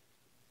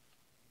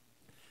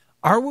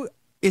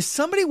 Is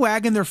somebody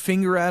wagging their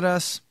finger at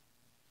us?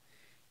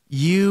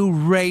 You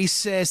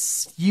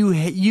racists,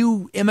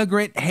 you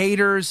immigrant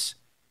haters,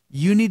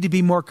 you need to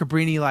be more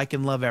Cabrini-like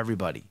and love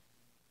everybody.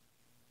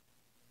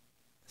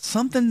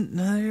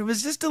 It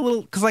was just a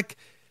little, because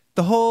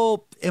the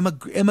whole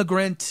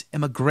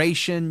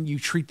immigration, you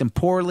treat them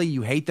poorly,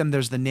 you hate them.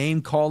 There's the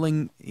name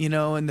calling, in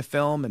the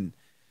film, and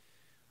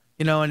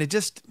it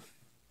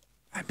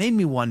made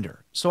me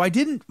wonder. So I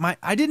didn't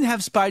have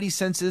spidey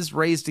senses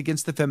raised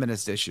against the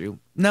feminist issue.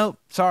 No,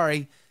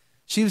 sorry,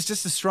 she was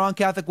just a strong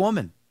Catholic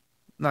woman,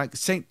 like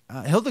Saint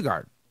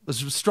Hildegard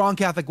was a strong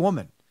Catholic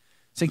woman.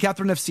 Saint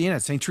Catherine of Siena,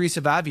 Saint Teresa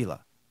of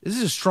Avila. This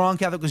is a strong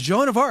Catholic. Was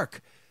Joan of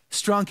Arc,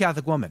 strong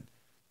Catholic woman.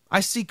 I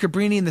see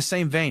Cabrini in the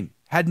same vein.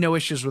 Had no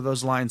issues with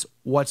those lines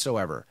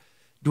whatsoever.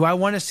 Do I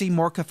want to see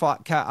more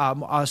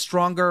a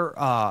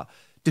stronger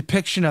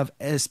depiction of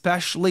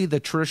especially the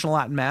traditional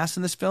Latin Mass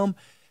in this film?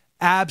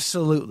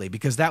 Absolutely,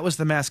 because that was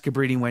the Mass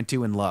Cabrini went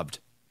to and loved.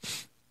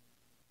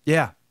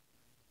 Yeah,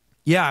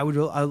 I would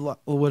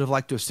have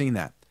liked to have seen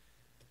that.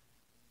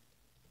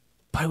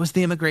 But it was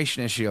the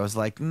immigration issue. I was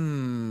like,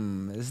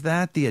 is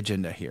that the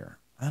agenda here?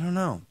 I don't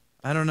know.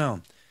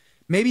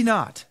 Maybe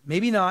not.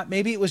 Maybe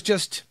it was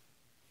just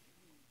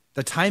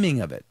the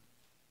timing of it.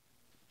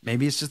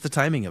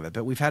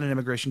 But we've had an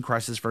immigration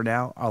crisis for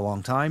now a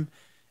long time,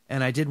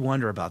 and I did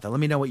wonder about that. Let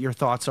me know what your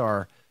thoughts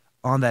are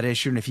on that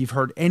issue, and if you've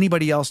heard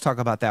anybody else talk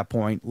about that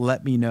point,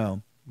 let me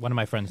know. One of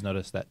my friends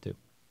noticed that too.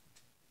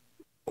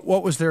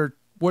 What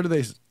did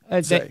they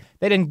say?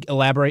 They didn't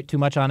elaborate too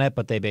much on it,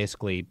 but they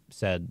basically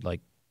said,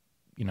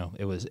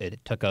 it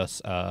took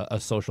us a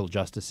social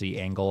justice-y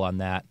angle on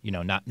that,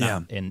 not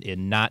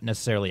in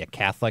necessarily a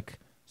Catholic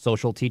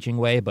social teaching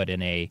way, but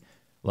in a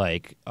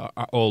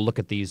look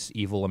at these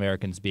evil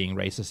Americans being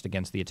racist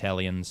against the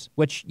Italians,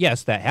 which,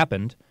 yes, that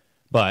happened,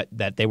 but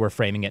that they were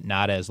framing it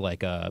not as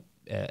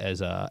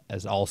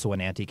as also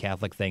an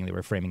anti-Catholic thing. They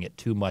were framing it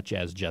too much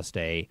as just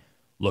a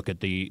look,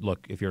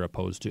 if you're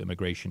opposed to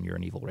immigration, you're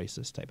an evil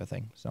racist type of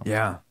thing. So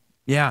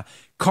yeah.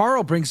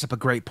 Carl brings up a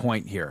great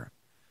point here.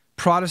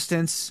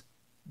 Protestants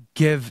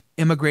give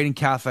immigrating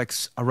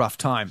Catholics a rough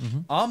time. Mm-hmm.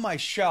 On my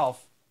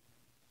shelf,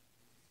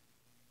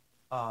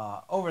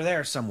 over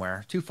there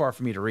somewhere, too far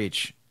for me to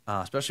reach,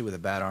 especially with a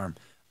bad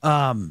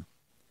arm,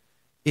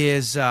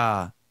 is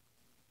the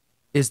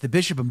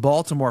bishop in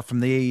Baltimore from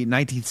the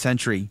 19th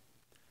century,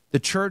 The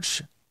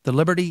Church, the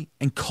Liberty,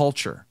 and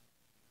Culture.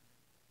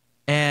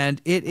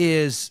 And it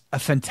is a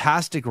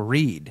fantastic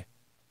read.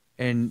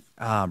 And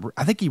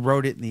I think he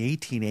wrote it in the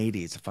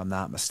 1880s, if I'm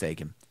not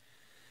mistaken.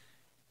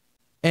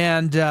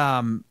 And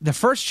the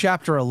first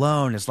chapter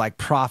alone is like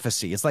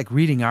prophecy. It's like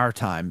reading our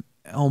time,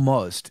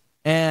 almost.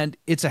 And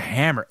it's a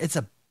hammer. It's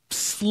a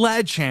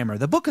sledgehammer.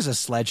 The book is a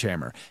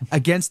sledgehammer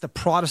against the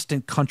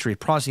Protestant country,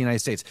 Protestant United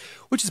States,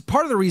 which is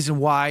part of the reason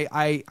why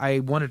I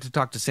wanted to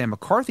talk to Sam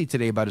McCarthy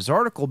today about his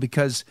article,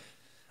 because,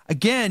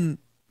 again,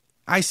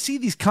 I see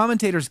these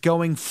commentators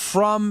going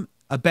from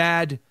a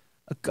bad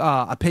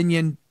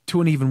opinion to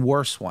an even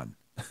worse one.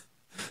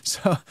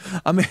 So,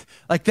 I mean,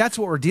 that's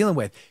what we're dealing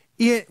with.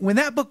 When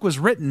that book was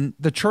written,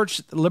 The Church,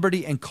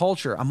 Liberty, and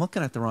Culture, I'm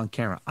looking at the wrong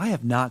camera. I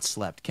have not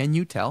slept. Can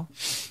you tell?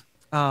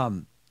 I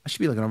should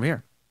be looking over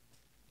here.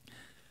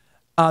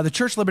 The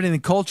Church, Liberty,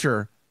 and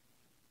Culture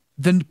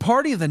The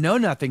party of the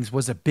know-nothings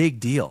was a big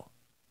deal.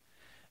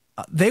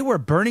 They were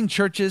burning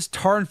churches,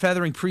 tar and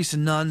feathering priests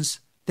and nuns.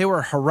 They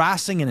were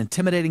harassing and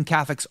intimidating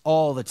Catholics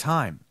all the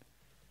time.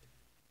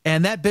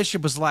 And that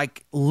bishop was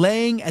like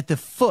laying at the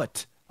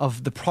foot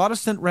of the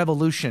Protestant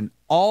Revolution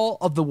all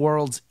of the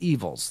world's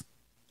evils.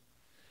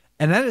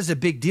 And that is a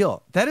big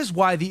deal. That is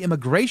why the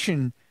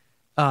immigration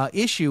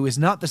issue is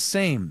not the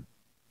same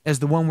as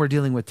the one we're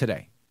dealing with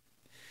today.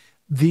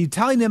 The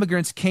Italian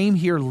immigrants came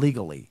here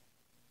legally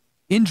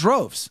in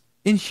droves,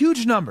 in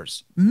huge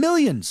numbers.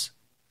 Millions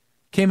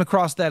came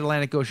across that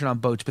Atlantic Ocean on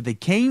boats, but they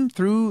came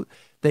through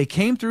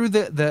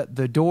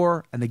the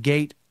door and the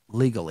gate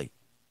legally.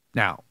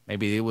 Now,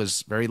 maybe it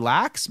was very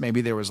lax.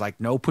 Maybe there was like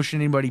no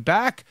pushing anybody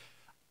back.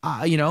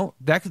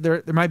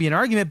 There might be an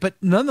argument, but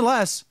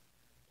nonetheless,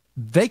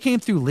 they came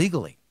through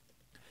legally.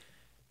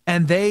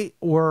 And they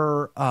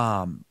were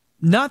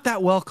not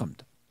that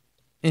welcomed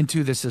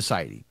into the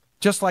society,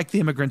 just like the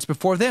immigrants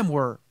before them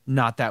were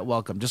not that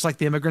welcome, just like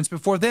the immigrants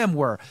before them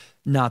were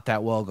not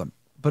that welcome.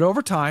 But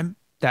over time,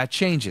 that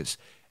changes,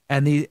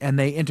 and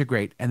they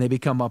integrate, and they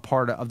become a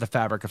part of the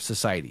fabric of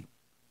society.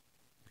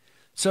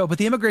 So, but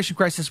the immigration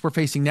crisis we're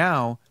facing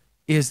now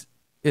is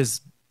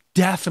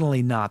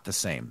definitely not the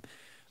same.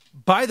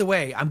 By the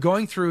way, I'm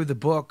going through the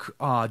book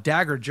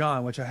Dagger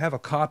John, which I have a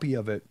copy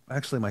of it.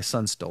 Actually, my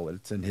son stole it.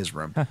 It's in his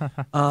room.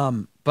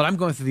 But I'm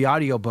going through the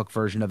audiobook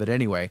version of it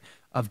anyway,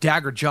 of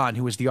Dagger John,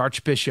 who was the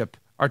Archbishop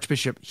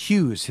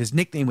Hughes. His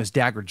nickname was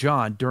Dagger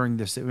John during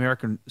this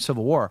American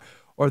Civil War,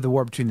 or the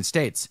war between the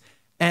states.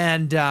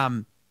 And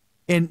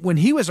when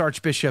he was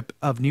Archbishop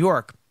of New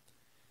York,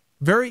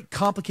 very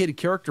complicated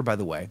character, by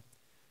the way,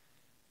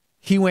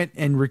 he went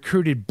and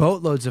recruited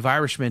boatloads of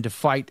Irishmen to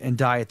fight and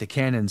die at the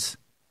cannons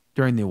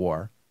during the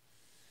war.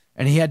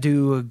 And he had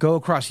to go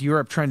across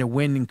Europe trying to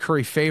win and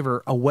curry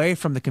favor away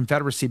from the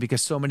Confederacy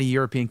because so many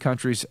European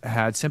countries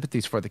had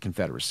sympathies for the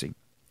Confederacy,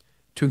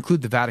 to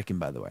include the Vatican,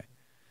 by the way.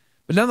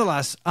 But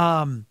nonetheless,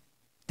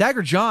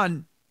 Dagger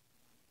John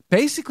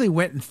basically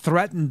went and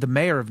threatened the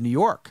mayor of New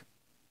York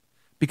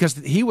because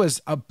he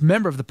was a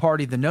member of the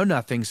party, the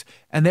Know-Nothings,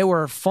 and they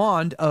were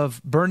fond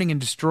of burning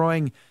and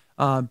destroying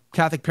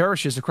Catholic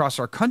parishes across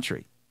our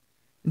country.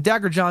 And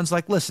Dagger John's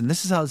like, listen,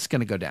 this is how it's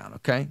going to go down,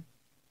 okay?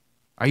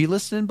 Are you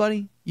listening,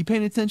 buddy? You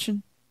paying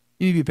attention?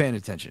 You need to be paying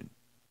attention.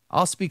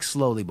 I'll speak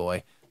slowly,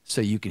 boy, so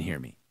you can hear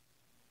me.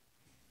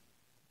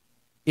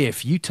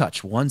 If you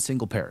touch one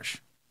single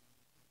parish,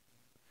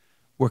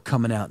 we're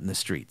coming out in the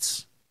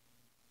streets.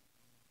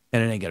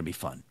 And it ain't going to be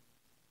fun.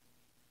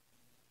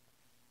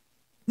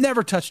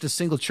 Never touched a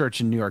single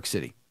church in New York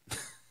City.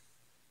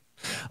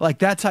 Like,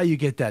 that's how you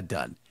get that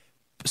done.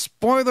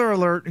 Spoiler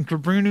alert, in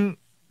Cabrini,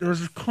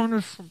 there's kind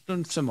of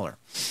something similar.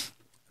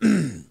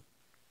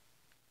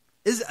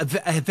 Is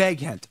a vague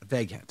hint.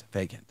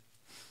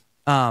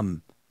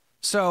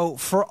 So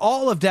for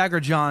all of Dagger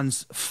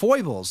John's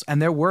foibles,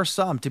 and there were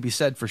some to be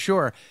said for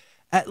sure,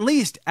 at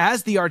least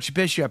as the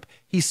Archbishop,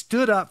 he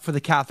stood up for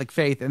the Catholic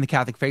faith and the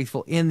Catholic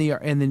faithful in the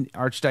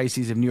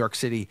Archdiocese of New York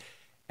City,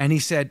 and he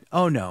said,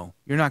 "Oh no,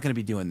 you're not going to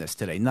be doing this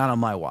today. Not on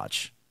my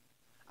watch."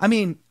 I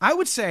mean, I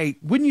would say,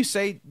 wouldn't you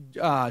say,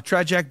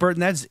 Jack Burton,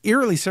 that's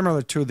eerily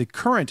similar to the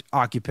current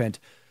occupant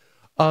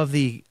of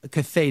the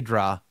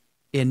cathedra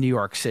in New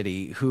York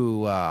City,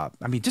 who,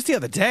 just the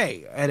other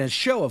day, at a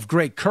show of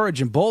great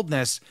courage and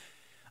boldness,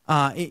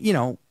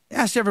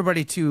 asked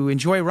everybody to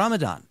enjoy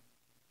Ramadan.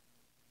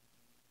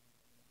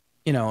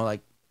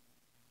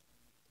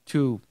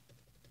 To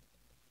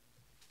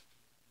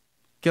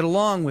get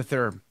along with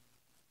their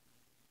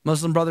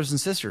Muslim brothers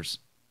and sisters.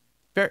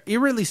 Very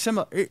eerily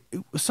similar.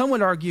 Some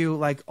would argue,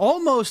 like,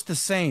 almost the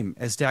same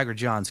as Dagger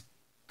John's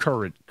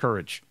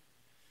courage.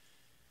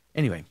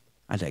 Anyway,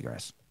 I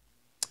digress.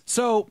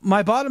 So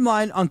my bottom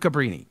line on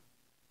Cabrini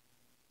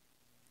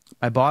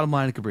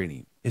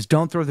is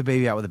don't throw the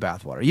baby out with the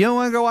bathwater. You don't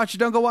want to go watch it,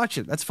 don't go watch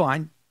it. That's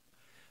fine.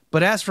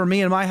 But as for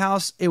me and my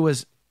house, it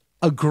was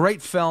a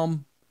great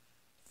film,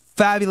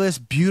 fabulous,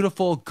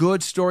 beautiful,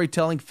 good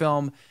storytelling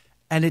film,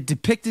 and it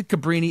depicted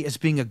Cabrini as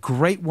being a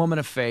great woman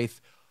of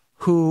faith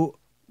who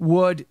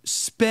would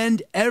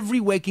spend every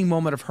waking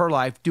moment of her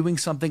life doing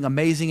something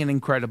amazing and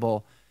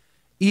incredible,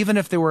 even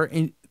if there were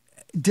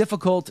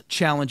difficult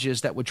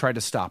challenges that would try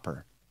to stop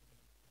her.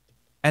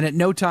 And at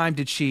no time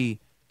did she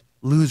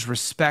lose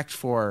respect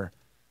for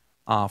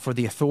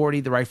the authority,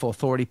 the rightful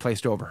authority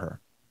placed over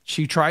her.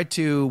 She tried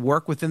to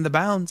work within the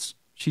bounds.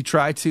 She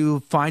tried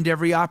to find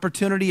every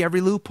opportunity, every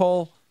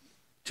loophole,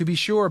 to be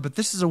sure. But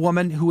this is a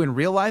woman who in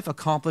real life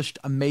accomplished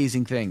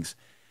amazing things.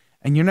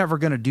 And you're never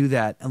going to do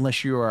that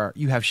unless you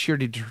have sheer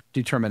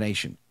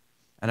determination.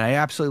 And I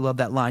absolutely love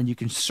that line. You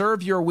can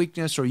serve your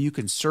weakness or you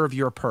can serve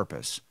your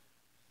purpose.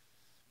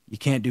 You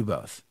can't do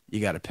both. You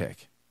got to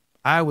pick.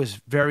 I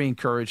was very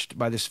encouraged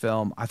by this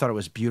film. I thought it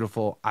was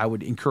beautiful. I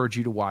would encourage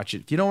you to watch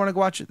it. If you don't want to go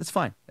watch it, that's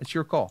fine. That's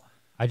your call.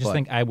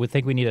 I would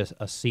think we need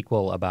a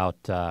sequel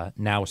about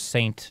now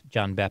Saint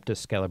John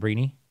Baptist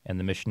Scalabrini and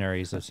the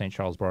missionaries of St.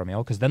 Charles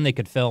Borromeo, because then they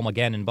could film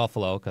again in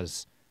Buffalo,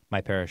 because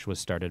My parish was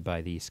started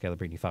by the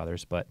Scalabrini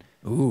Fathers, but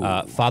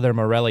Father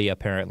Morelli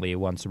apparently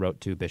once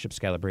wrote to Bishop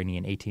Scalabrini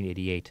in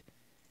 1888,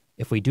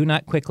 "If we do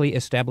not quickly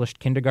establish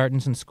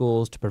kindergartens and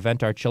schools to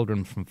prevent our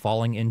children from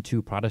falling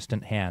into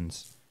Protestant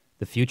hands,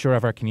 the future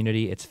of our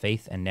community, its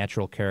faith and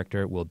natural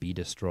character will be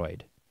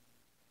destroyed."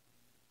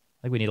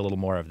 I think we need a little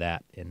more of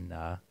that in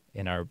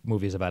our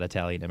movies about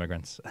Italian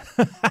immigrants.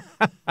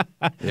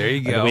 There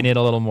you go. We need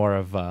a little more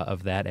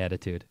of that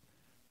attitude.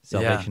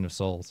 Salvation of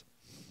souls.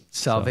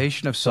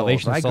 Salvation of souls.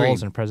 Salvation of I souls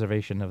agree. and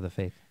preservation of the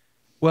faith.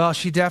 Well,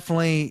 she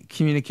definitely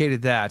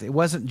communicated that. It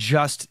wasn't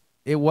just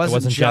about It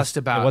wasn't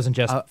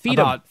just feed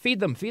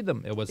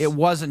them. It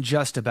wasn't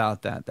just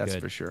about that. That's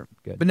Good. for sure.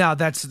 Good. But now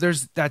that's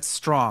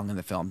strong in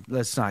the film.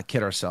 Let's not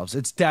kid ourselves.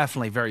 It's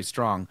definitely very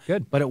strong.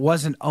 Good. But it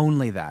wasn't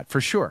only that, for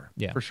sure.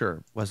 Yeah. For sure,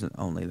 it wasn't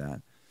only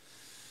that.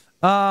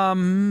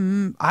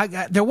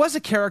 There was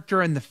a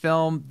character in the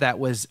film that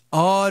was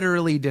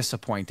utterly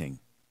disappointing.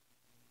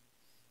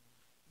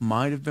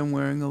 Might have been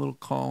wearing a little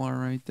collar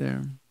right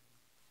there.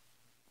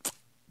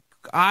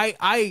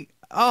 I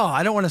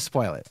don't want to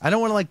spoil it. I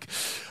don't want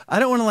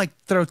to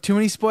throw too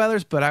many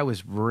spoilers, but I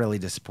was really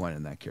disappointed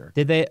in that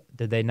character.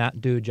 Did they not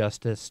do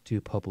justice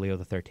to Pope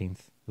Leo XIII,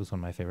 who's one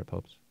of my favorite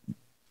popes?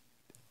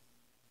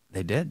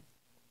 They did.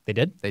 They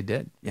did? They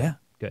did. Yeah.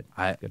 Good.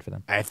 Good for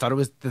them. I thought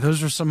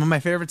those were some of my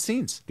favorite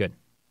scenes. Good.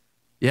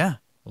 Yeah.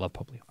 I love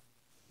Pope Leo.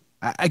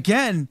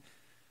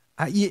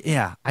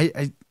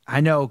 I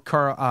know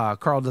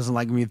Carl doesn't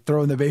like me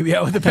throwing the baby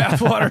out with the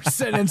bathwater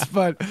sentence,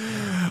 but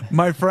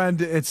my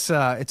friend, it's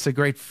a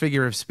great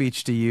figure of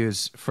speech to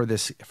use for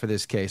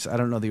this case. I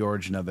don't know the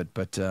origin of it,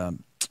 but I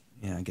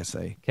guess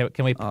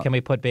can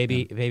we put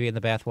baby in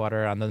the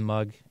bathwater on the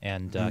mug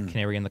and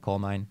canary in the coal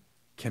mine?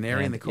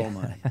 Canary in the coal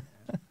mine.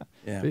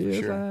 Yeah, for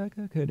sure. Like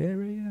a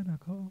canary in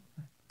a coal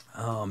mine.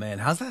 Oh man,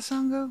 how's that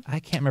song go? I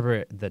can't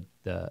remember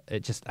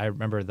I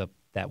remember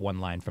that one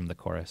line from the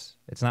chorus.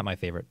 It's not my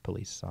favorite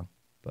Police song,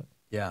 but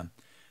yeah.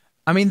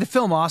 I mean, the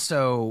film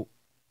also,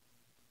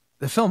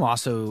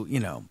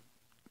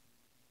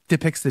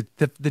 depicts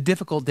the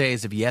difficult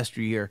days of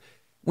yesteryear.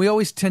 We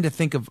always tend to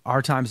think of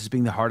our times as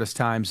being the hardest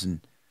times,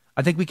 and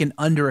I think we can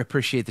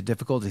underappreciate the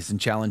difficulties and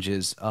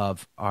challenges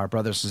of our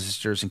brothers and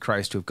sisters in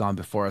Christ who have gone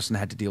before us and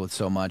had to deal with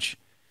so much.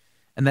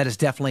 And that is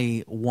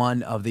definitely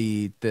one of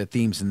the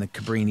themes in the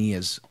Cabrini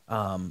is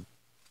the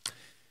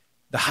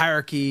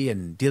hierarchy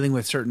and dealing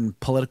with certain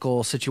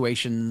political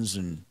situations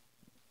and,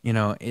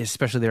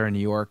 especially there in New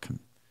York,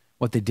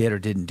 what they did or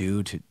didn't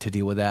do to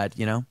deal with that,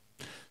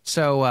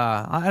 So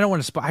I don't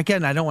want to I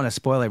don't want to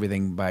spoil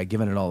everything by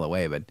giving it all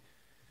away, but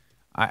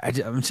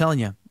I'm telling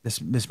you,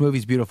 this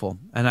movie's beautiful,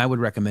 and I would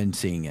recommend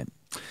seeing it.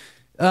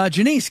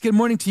 Janice, good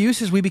morning to you.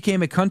 Says we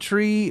became a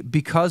country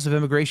because of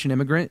immigration and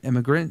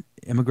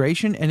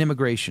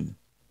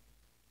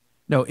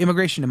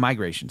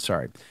migration.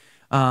 Sorry.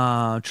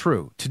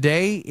 True.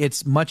 Today,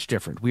 it's much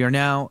different. We are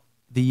now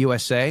the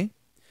USA,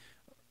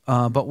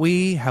 but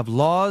we have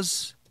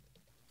laws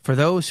for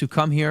those who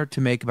come here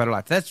to make a better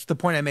life. That's the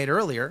point I made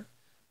earlier.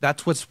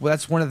 That's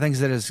one of the things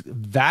that is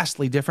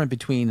vastly different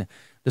between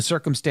the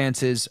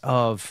circumstances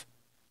of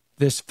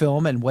this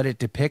film and what it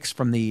depicts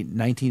from the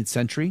 19th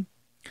century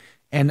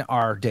and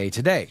our day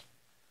today.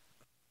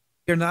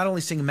 You're not only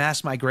seeing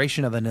mass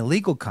migration of an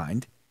illegal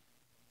kind,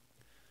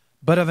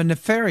 but of a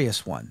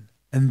nefarious one.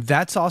 And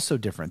that's also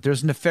different.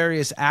 There's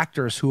nefarious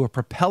actors who are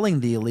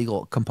propelling the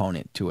illegal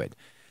component to it.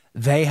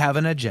 They have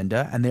an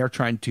agenda, and they are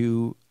trying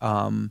to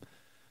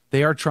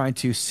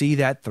see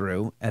that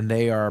through, and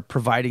they are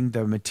providing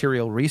the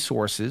material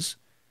resources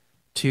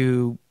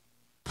to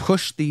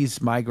push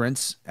these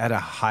migrants at a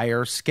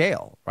higher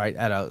scale, right?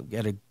 At a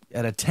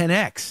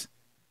 10x.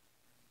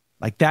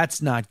 Like,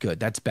 that's not good.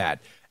 That's bad.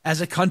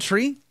 As a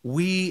country,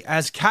 we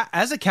as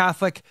a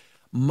Catholic,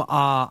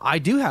 I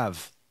do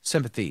have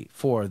sympathy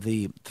for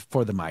the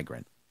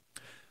migrant.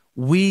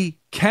 We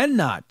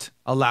cannot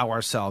allow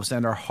ourselves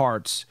and our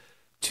hearts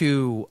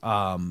to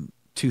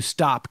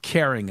stop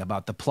caring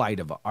about the plight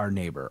of our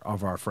neighbor,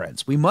 of our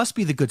friends. We must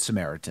be the Good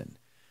Samaritan.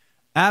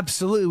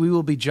 Absolutely, we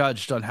will be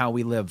judged on how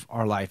we live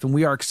our life, and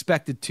we are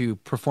expected to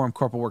perform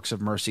corporal works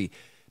of mercy,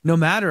 no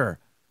matter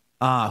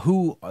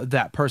who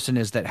that person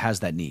is that has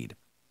that need.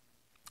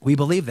 We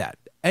believe that.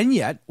 And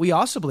yet, we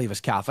also believe as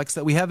Catholics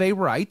that we have a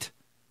right,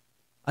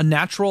 a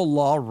natural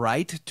law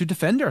right to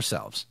defend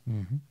ourselves,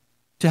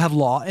 to have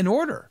law and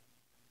order.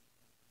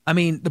 I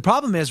mean, the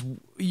problem is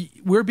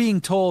we're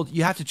being told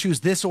you have to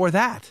choose this or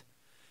that.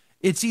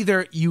 It's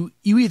either you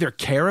either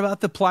care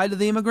about the plight of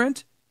the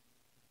immigrant,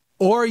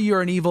 or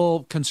you're an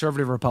evil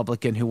conservative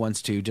Republican who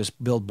wants to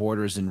just build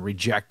borders and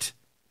reject,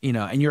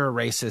 and you're a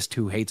racist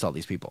who hates all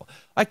these people.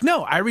 Like,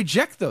 no, I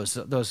reject those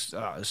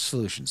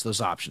solutions,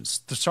 those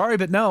options. Sorry,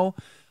 but no,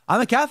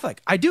 I'm a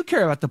Catholic. I do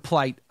care about the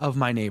plight of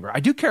my neighbor. I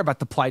do care about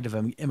the plight of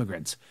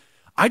immigrants.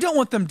 I don't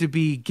want them to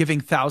be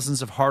giving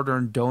thousands of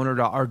hard-earned donor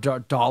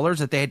dollars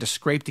that they had to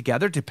scrape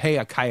together to pay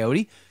a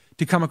coyote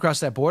to come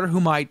across that border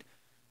who might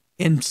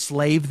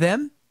enslave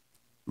them,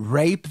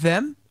 rape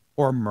them,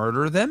 or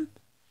murder them,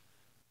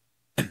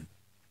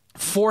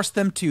 force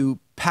them to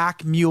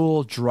pack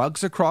mule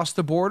drugs across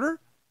the border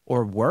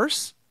or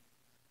worse?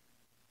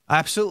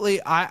 Absolutely.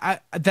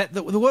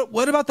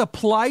 What about the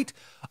plight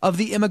of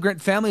the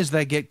immigrant families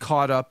that get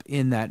caught up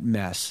in that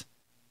mess?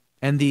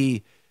 And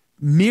the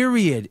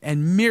myriad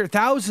and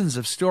thousands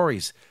of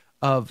stories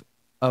of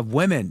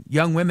women,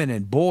 young women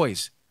and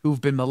boys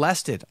who've been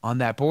molested on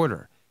that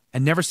border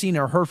and never seen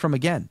or heard from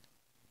again.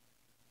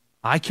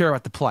 I care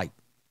about the plight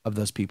of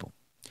those people.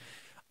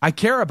 I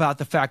care about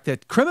the fact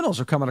that criminals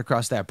are coming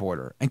across that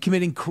border and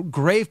committing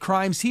grave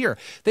crimes here.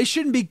 They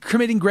shouldn't be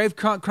committing grave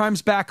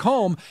crimes back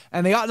home,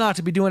 and they ought not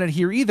to be doing it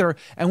here either.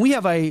 And we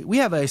have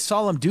a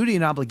solemn duty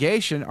and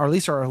obligation, or at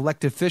least our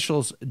elected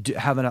officials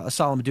have a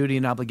solemn duty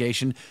and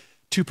obligation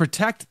to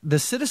protect the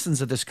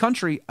citizens of this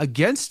country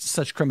against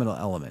such criminal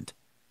element.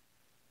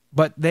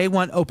 But they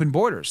want open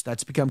borders.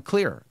 That's become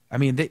clear. I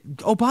mean,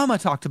 Obama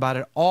talked about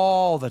it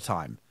all the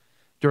time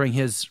during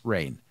his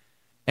reign.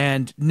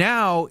 And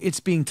now it's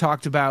being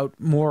talked about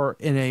more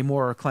in a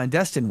more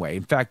clandestine way.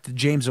 In fact,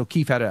 James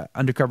O'Keefe had an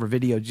undercover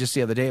video just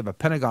the other day of a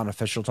Pentagon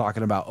official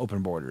talking about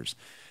open borders.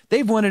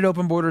 They've wanted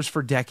open borders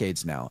for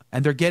decades now,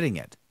 and they're getting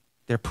it.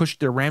 They're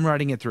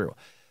ramrodding it through.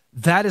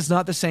 That is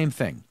not the same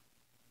thing.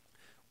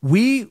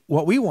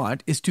 What we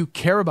want is to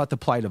care about the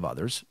plight of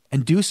others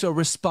and do so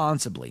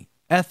responsibly,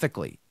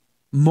 ethically,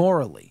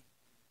 morally.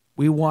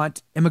 We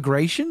want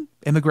immigration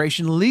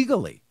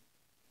legally.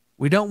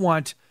 We don't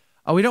want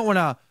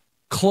to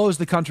close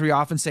the country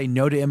off and say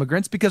no to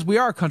immigrants, because we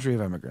are a country of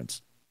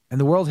immigrants and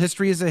the world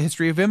history is a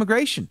history of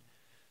immigration.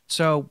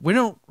 So we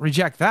don't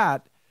reject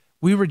that.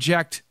 We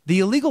reject the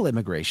illegal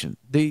immigration,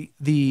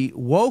 the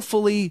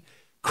woefully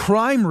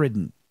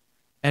crime-ridden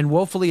and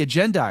woefully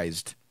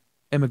agendized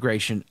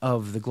immigration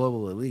of the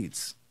global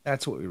elites.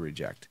 That's what we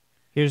reject.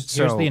 Here's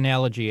the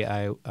analogy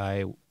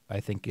I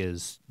think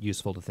is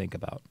useful to think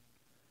about.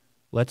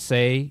 Let's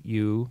say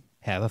you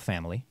have a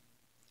family,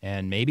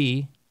 and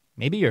maybe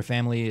your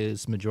family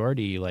is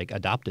majority like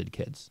adopted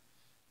kids,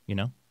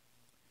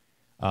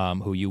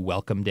 who you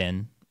welcomed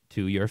in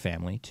to your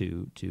family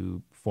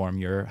to form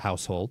your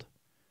household.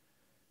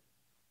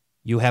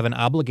 You have an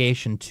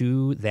obligation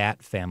to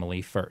that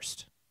family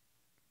first.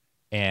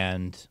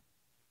 And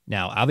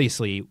now,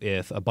 obviously,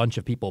 if a bunch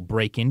of people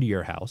break into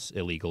your house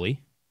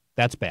illegally,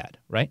 that's bad,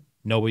 right?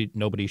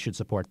 Nobody should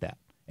support that.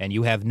 And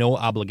you have no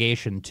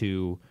obligation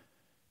to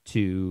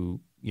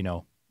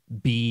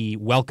be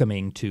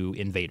welcoming to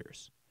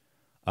invaders.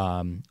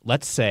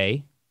 Let's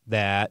say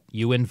that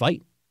you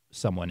invite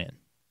someone in.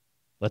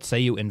 Let's say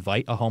you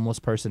invite a homeless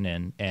person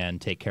in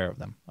and take care of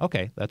them.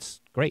 Okay,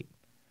 that's great.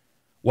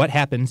 What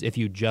happens if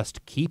you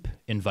just keep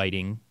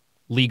inviting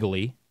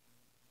legally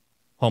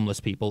homeless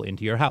people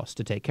into your house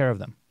to take care of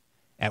them?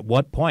 At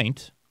what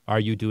point are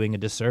you doing a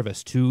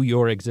disservice to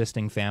your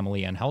existing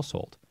family and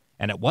household?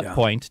 And at what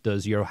point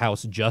does your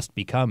house just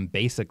become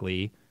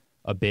basically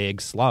a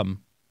big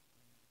slum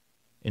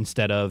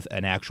instead of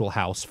an actual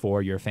house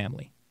for your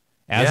family?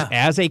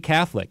 As a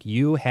Catholic,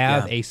 you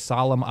have a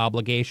solemn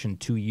obligation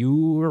to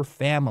your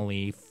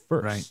family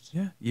first. Right.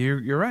 Yeah,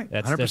 you're right.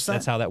 100%.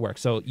 That's how that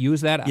works. So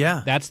use that.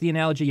 Yeah. That's the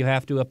analogy you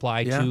have to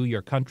apply to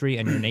your country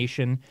and your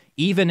nation,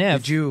 even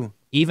if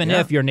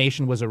your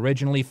nation was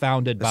originally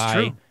founded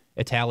by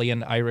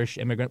Italian, Irish,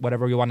 immigrant,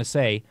 whatever you want to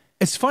say.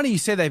 It's funny you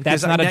say that,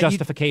 because that's not a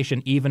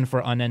justification even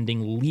for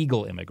unending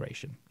legal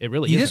immigration. It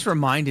really isn't. You just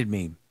reminded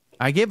me.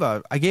 I gave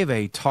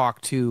a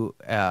talk to.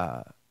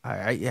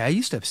 I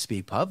used to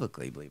speak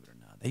publicly, believe it or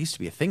not. That used to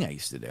be a thing I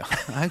used to do.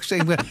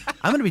 Actually, I'm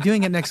going to be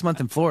doing it next month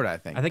in Florida, I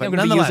think. I'm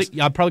probably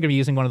going to be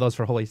using one of those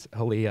for Holy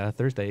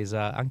Thursday's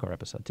Encore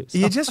episode, too. So.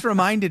 You just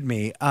reminded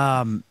me.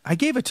 I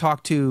gave a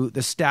talk to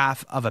the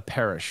staff of a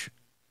parish,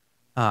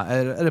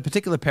 at a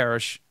particular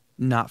parish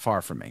not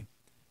far from me.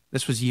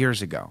 This was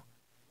years ago.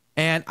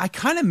 And I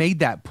kind of made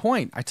that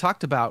point. I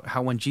talked about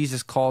how when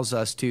Jesus calls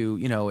us to,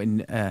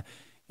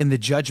 in the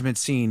judgment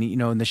scene,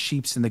 in the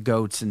sheeps and the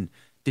goats, and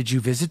did you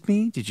visit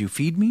me? Did you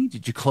feed me?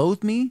 Did you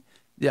clothe me?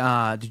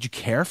 Did you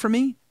care for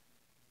me?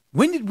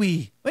 When did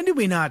we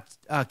not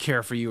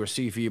care for you or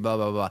see for you? Blah,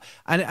 blah, blah.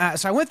 And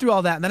so I went through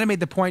all that, and then I made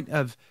the point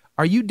of,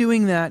 are you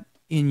doing that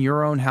in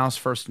your own house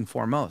first and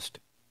foremost?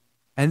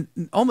 And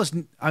most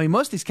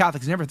of these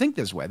Catholics never think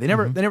this way. They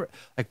never,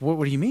 like,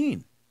 what do you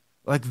mean?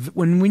 Like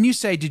when you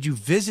say, did you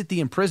visit the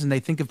imprisoned, they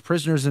think of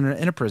prisoners in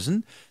a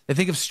prison. They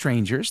think of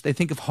strangers. They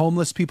think of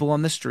homeless people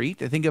on the street.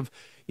 They think of,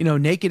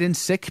 naked and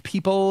sick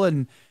people,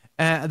 and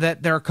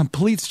that they're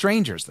complete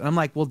strangers. And I'm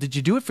like, well, did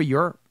you do it for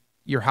your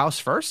house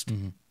first?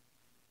 Mm-hmm.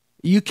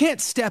 You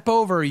can't step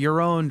over your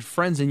own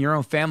friends and your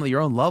own family, your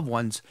own loved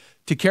ones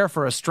to care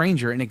for a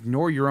stranger and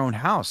ignore your own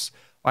house.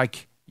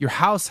 Like, your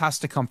house has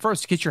to come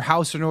first. Get your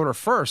house in order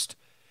first,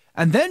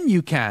 and then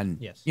you can,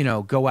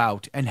 go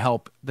out and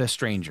help the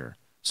stranger.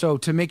 So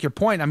to make your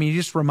point, you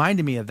just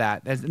reminded me of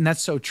that, and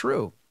that's so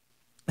true.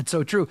 It's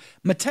so true.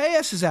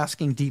 Mateus is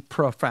asking deep,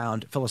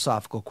 profound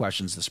philosophical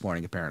questions this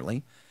morning,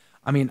 apparently.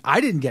 I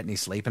didn't get any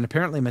sleep, and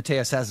apparently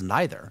Mateus hasn't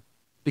either,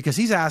 because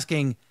he's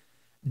asking,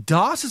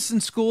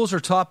 diocesan schools are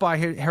taught by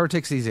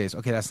heretics these days.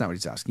 Okay, that's not what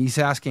he's asking. He's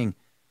asking,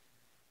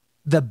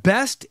 The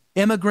best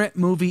immigrant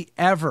movie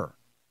ever.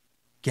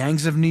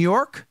 Gangs of New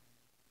York,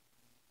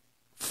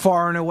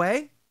 Far and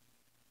Away,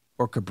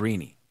 or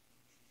Cabrini?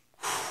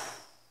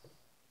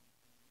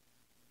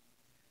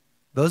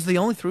 Those are the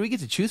only three we get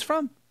to choose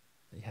from?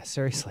 Yeah,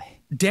 seriously.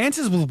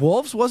 Dances with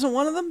Wolves wasn't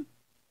one of them?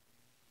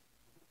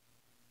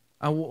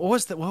 What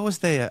was the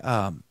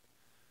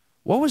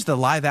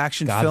live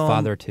action film?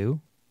 Godfather 2?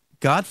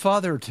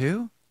 Godfather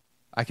 2?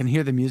 I can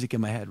hear the music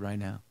in my head right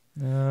now.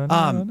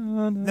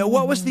 No,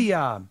 what was the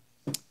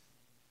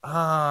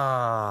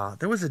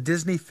there was a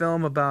Disney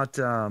film about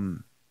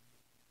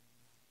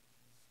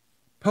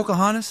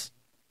Pocahontas?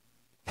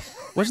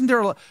 Wasn't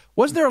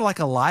there like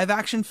a live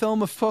action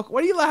film of Pocahontas?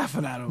 What are you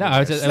laughing at? No,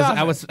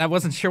 I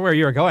wasn't sure where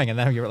you were going, and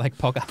then you were like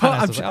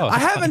Pocahontas. I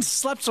haven't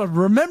slept, so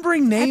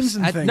remembering names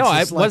and things. No,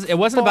 it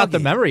wasn't about the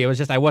memory. It was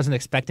just I wasn't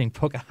expecting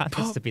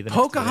Pocahontas to be the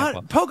next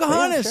example.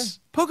 Pocahontas. Yeah, sure.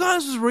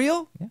 Pocahontas was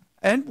real,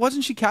 and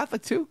wasn't she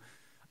Catholic too?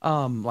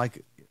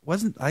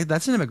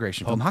 That's an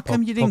immigration film. How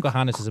come you didn't?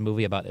 Pocahontas is a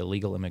movie about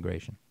illegal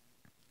immigration.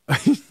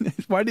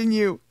 Why didn't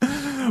you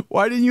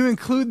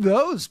include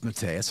those,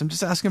 Mateus? I'm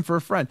just asking for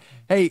a friend.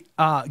 Hey,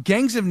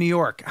 Gangs of New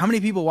York. How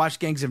many people watched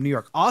Gangs of New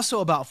York?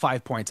 Also about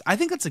 5 points. I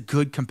think that's a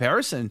good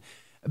comparison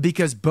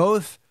because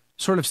both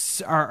sort of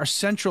are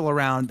central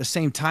around the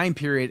same time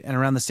period and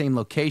around the same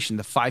location,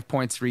 the 5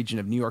 Points region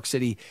of New York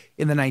City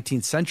in the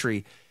 19th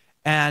century.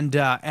 And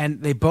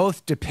they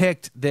both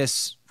depict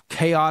this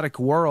chaotic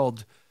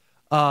world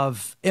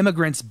of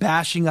immigrants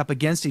bashing up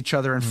against each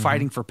other and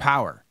fighting for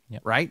power,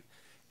 right?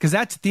 Because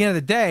that's, at the end of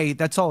the day,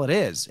 that's all it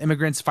is.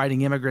 Immigrants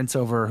fighting immigrants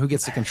over who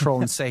gets to control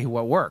and say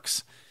what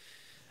works.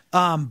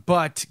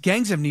 But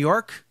Gangs of New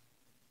York,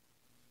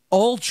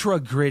 ultra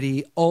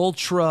gritty,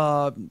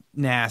 ultra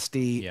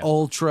nasty,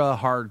 ultra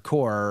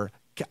hardcore.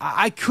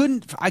 I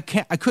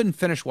couldn't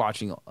finish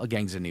watching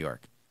Gangs of New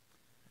York.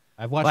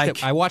 I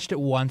watched it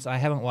once. I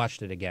haven't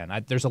watched it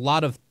again. There's a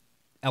lot of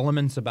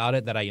elements about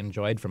it that I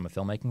enjoyed from a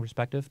filmmaking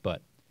perspective,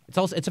 but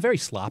it's a very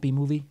sloppy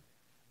movie.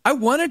 I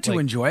wanted to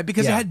enjoy it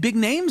because it had big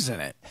names in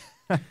it.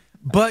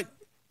 But,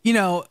 you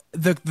know,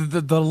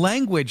 the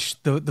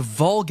language, the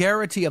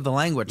vulgarity of the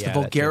language, the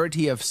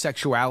vulgarity of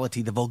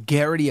sexuality, the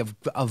vulgarity of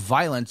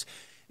violence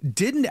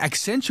didn't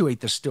accentuate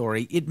the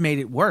story. It made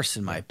it worse,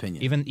 in my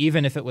opinion.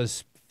 Even if it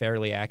was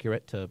fairly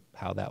accurate to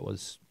how that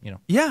was,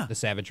 the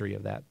savagery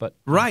of that. But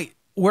right.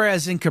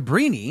 Whereas in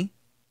Cabrini,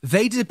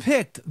 they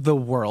depict the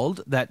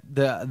world that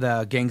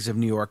the Gangs of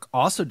New York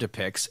also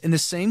depicts in the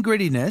same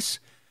grittiness.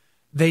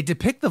 They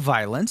depict the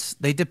violence,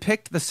 they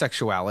depict the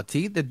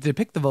sexuality, they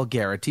depict the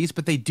vulgarities,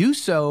 but they do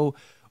so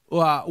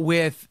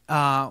with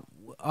a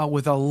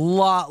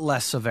lot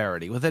less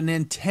severity, with an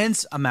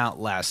intense amount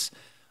less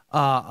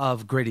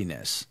of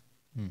grittiness.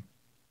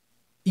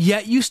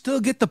 Yet you still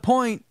get the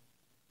point,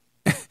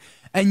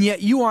 and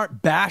yet you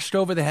aren't bashed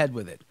over the head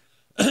with it.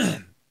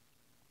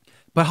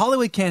 But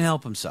Hollywood can't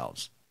help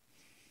themselves.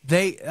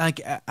 They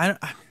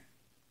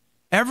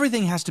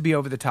everything has to be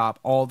over the top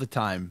all the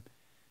time.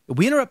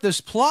 We interrupt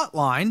this plot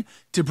line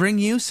to bring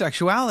you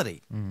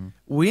sexuality.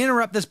 We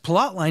interrupt this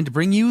plot line to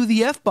bring you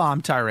the F-bomb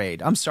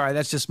tirade. I'm sorry,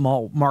 that's just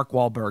Mark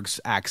Wahlberg's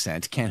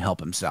accent. Can't help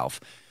himself.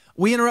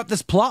 We interrupt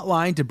this plot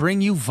line to bring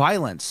you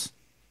violence.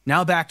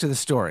 Now back to the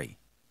story.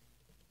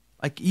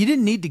 You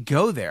didn't need to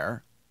go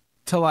there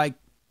to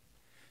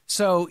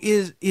So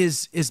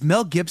is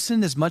Mel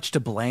Gibson as much to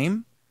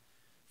blame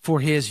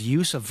for his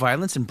use of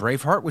violence in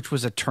Braveheart, which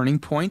was a turning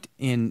point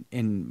in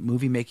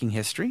movie making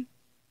history?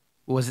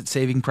 Was it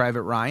Saving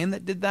Private Ryan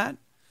that did that?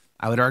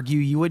 I would argue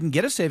you wouldn't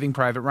get a Saving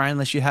Private Ryan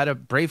unless you had a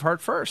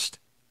Braveheart first.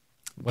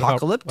 What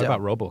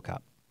about RoboCop?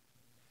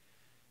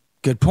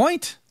 Good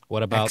point.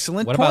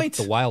 Excellent point.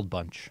 About The Wild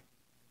Bunch?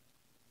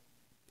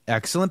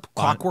 Excellent.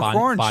 Clockwork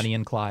Orange. Bonnie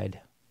and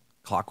Clyde.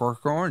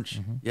 Clockwork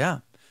Orange. Yeah.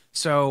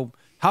 So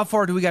how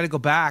far do we got to go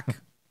back?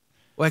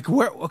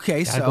 Where?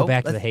 Okay, gotta go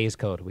back to the Hays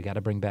Code. We got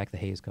to bring back the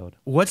Hays Code.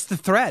 What's the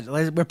thread?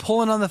 We're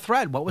pulling on the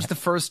thread. What was the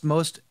first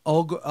most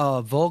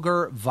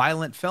vulgar,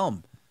 violent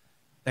film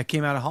that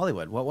came out of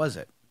Hollywood? What was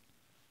it?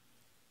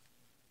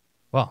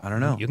 Well, I don't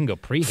know. You can go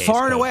pre-Hays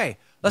Far and Code. Away.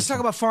 Let's talk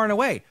about Far and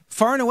Away.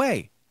 Far and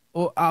Away.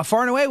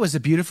 Far and Away was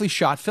a beautifully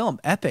shot film.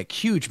 Epic,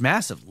 huge,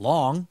 massive,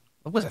 long.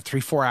 What was it,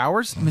 3-4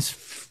 hours? It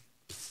was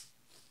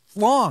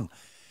long.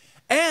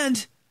 And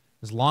it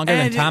was longer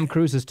than Tom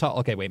Cruise's tall.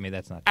 Okay, wait, maybe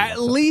that's not true.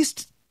 At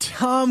least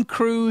Tom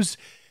Cruise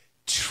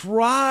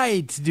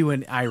tried to do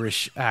an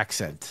Irish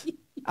accent.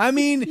 I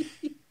mean,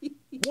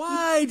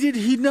 why did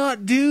he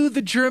not do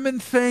the German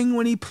thing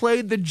when he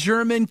played the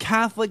German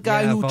Catholic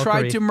guy who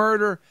tried to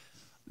murder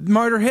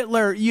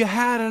Hitler? You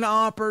had an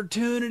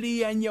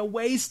opportunity and you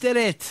wasted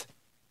it.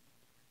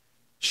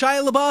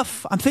 Shia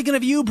LaBeouf, I'm thinking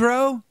of you,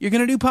 bro. You're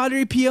going to do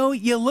Padre Pio?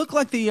 You look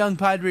like the young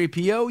Padre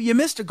Pio. You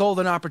missed a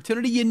golden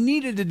opportunity. You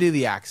needed to do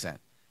the accent.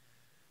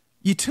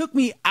 You took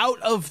me out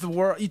of the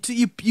world.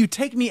 You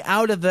take me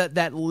out of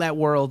that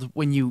world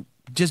when you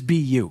just be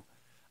you.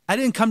 I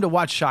didn't come to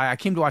watch Shia. I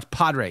came to watch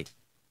Padre.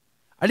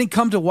 I didn't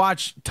come to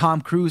watch Tom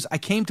Cruise. I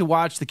came to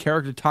watch the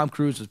character Tom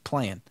Cruise was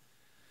playing.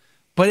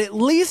 But at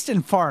least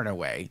in Far and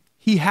Away,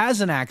 he has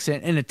an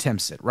accent and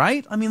attempts it,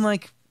 right? I mean,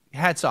 like,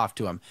 hats off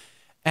to him.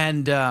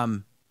 And I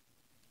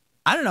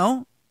don't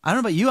know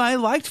about you. I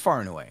liked Far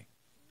and Away.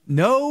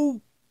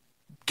 No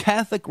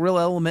Catholic real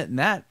element in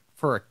that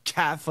for a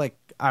Catholic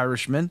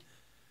Irishman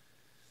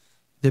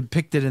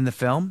depicted in the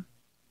film.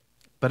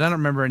 But I don't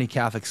remember any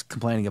Catholics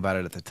complaining about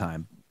it at the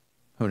time.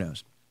 Who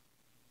knows?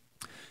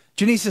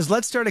 Janice says,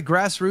 let's start a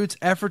grassroots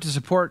effort to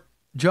support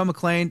Joe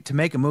McClane to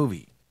make a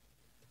movie.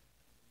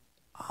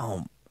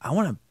 Oh, I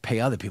want to pay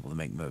other people to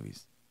make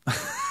movies.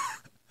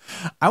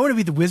 I want to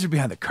be the wizard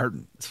behind the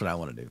curtain. That's what I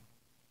want to do.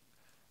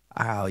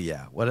 Oh,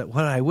 yeah. What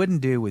I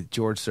wouldn't do with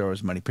George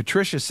Soros' money.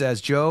 Patricia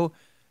says, Joe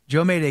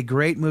made a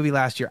great movie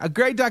last year. A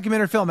great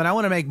documentary film, and I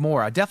want to make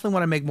more. I definitely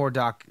want to make more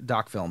doc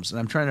films. And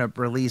I'm trying to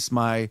release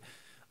my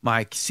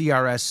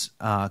CRS,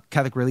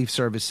 Catholic Relief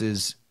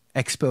Services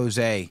expose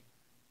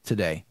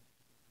today.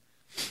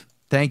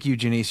 Thank you,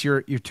 Janice.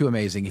 You're too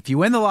amazing. If you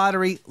win the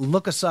lottery,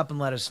 look us up and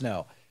let us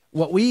know.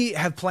 What we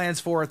have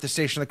plans for at the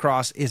Station of the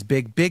Cross is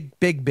big, big,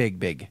 big, big,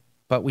 big.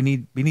 But we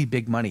need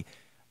big money.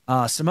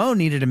 Simón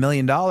needed $1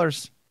 million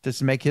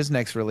to make his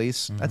next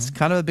release. Mm-hmm. That's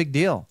kind of a big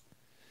deal.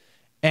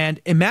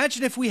 And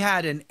imagine if we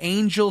had an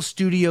Angel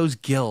Studios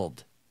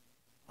Guild.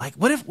 Like,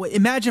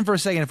 imagine for a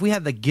second if we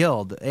had the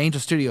guild Angel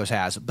Studios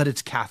has, but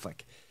it's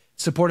Catholic,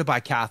 supported by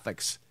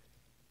Catholics.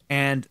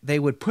 And they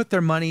would put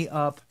their money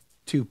up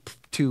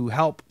to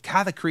help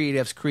Catholic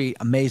creatives create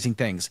amazing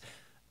things.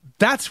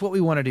 That's what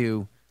we want to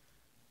do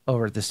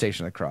over at the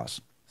Station of the Cross.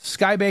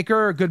 Sky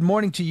Baker, good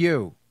morning to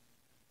you.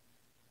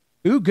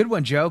 Ooh, good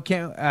one, Joe.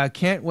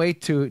 Can't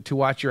wait to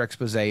watch your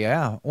expose.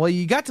 Yeah. Well,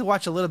 you got to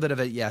watch a little bit of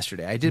it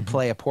yesterday. I did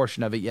play a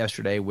portion of it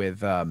yesterday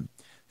with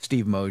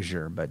Steve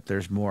Mosier, but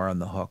there's more on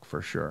the hook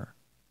for sure.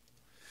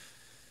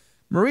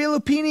 Maria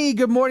Lupini,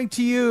 good morning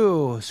to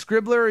you.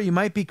 Scribbler, you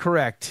might be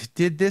correct.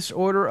 Did this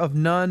order of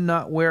nun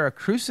not wear a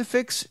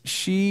crucifix?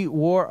 She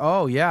wore,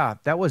 oh yeah,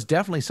 that was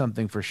definitely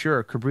something for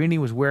sure. Cabrini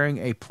was wearing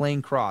a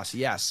plain cross.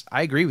 Yes,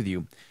 I agree with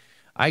you.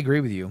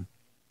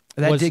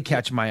 That did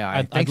catch my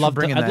eye. I'd love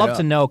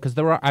to know, because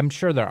I'm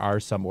sure there are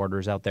some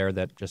orders out there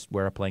that just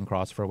wear a plain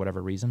cross for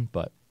whatever reason,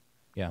 but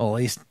yeah. Well, at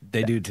least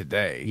they do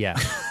today. Yeah.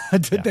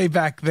 Did they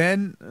back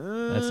then?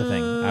 That's the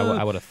thing.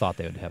 I would have thought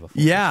they would have a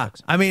full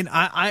crucifix. I mean,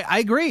 I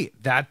agree.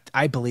 That,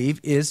 I believe,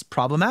 is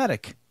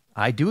problematic.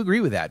 I do agree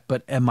with that.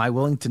 But am I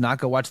willing to not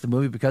go watch the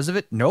movie because of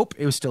it? Nope.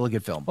 It was still a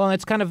good film. Well,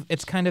 it's kind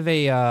of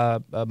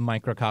a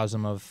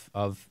microcosm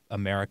of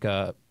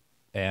America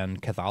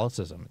and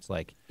Catholicism. It's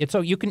like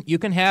so you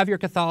can have your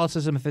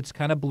Catholicism if it's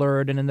kind of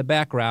blurred and in the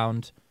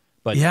background,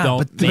 but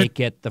don't make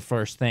it the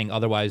first thing.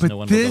 Otherwise, no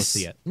one will go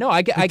see it. No,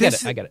 I get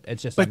it.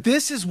 It's just. But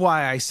this is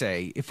why I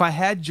say, if I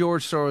had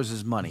George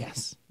Soros' money,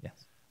 yes,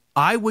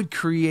 I would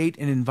create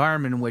an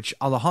environment in which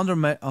Alejandro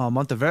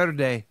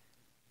Monteverde,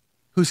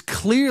 who's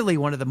clearly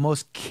one of the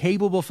most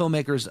capable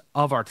filmmakers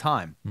of our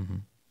time,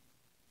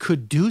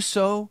 could do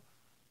so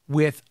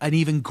with an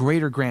even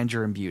greater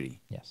grandeur and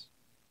beauty. Yes.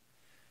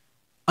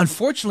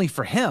 Unfortunately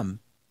for him,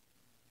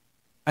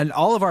 and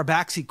all of our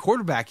backseat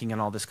quarterbacking and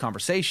all this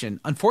conversation,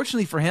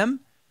 unfortunately for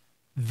him,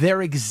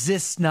 there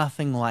exists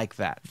nothing like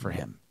that for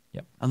him.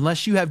 Yep.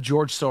 Unless you have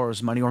George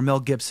Soros' money or Mel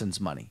Gibson's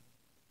money.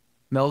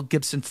 Mel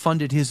Gibson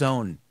funded his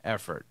own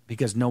effort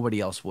because nobody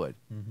else would.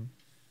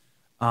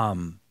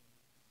 All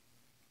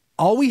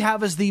we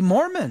have is the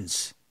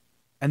Mormons,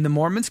 and the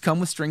Mormons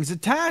come with strings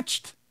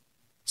attached.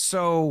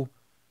 So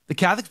the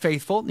Catholic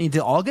faithful need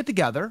to all get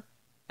together,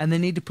 and they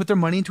need to put their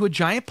money into a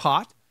giant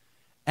pot,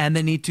 and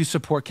they need to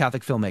support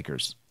Catholic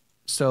filmmakers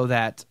so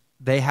that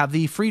they have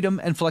the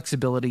freedom and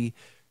flexibility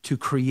to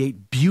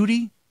create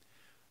beauty,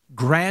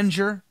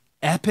 grandeur,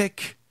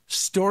 epic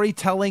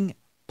storytelling,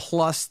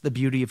 plus the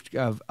beauty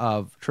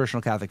of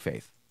traditional Catholic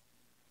faith.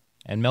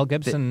 And Mel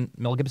Gibson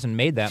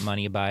made that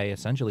money by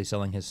essentially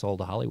selling his soul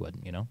to Hollywood,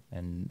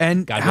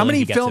 and God how willing, many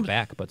he gets films it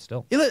back, but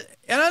still. And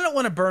I don't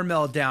want to burn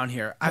Mel down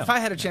here. If I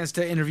had a chance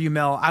to interview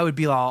Mel, I would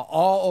be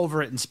all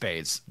over it in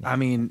spades. I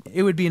mean,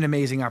 it would be an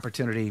amazing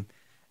opportunity.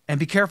 And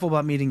be careful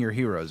about meeting your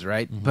heroes,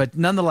 right? But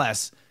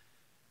nonetheless,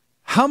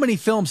 how many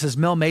films has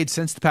Mel made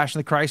since The Passion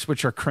of the Christ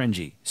which are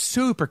cringy?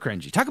 Super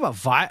cringy. Talk about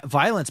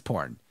violence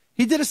porn.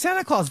 He did a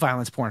Santa Claus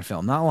violence porn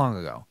film not long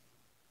ago.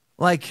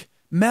 Like,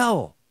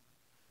 Mel,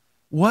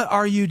 what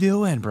are you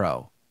doing,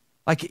 bro?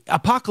 Like,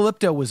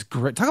 Apocalypto was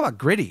grit. Talk about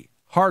gritty,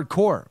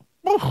 hardcore.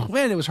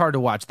 Man, it was hard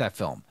to watch that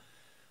film.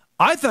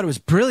 I thought it was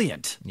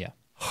brilliant. Yeah.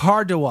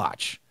 Hard to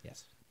watch.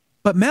 Yes.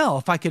 But Mel,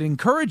 if I could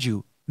encourage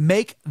you,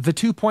 make the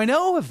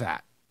 2.0 of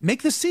that.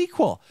 Make the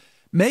sequel.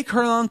 Make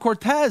Hernan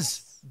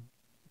Cortez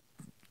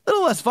a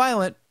little less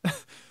violent,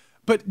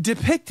 but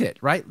depict it,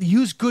 right?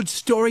 Use good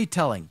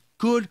storytelling,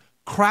 good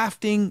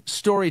crafting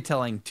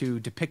storytelling to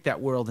depict that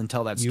world and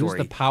tell that story.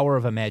 Use the power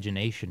of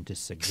imagination to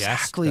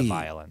suggest the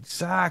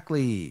violence.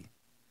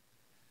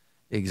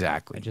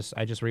 Exactly.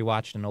 I just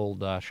rewatched an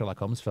old Sherlock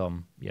Holmes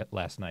film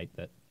last night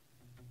that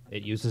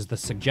it uses the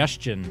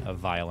suggestion of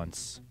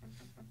violence,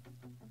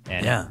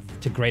 and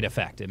to great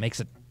effect. It makes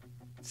it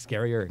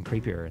scarier and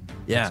creepier, and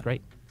it's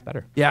great.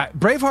 better. Yeah,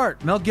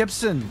 Braveheart, Mel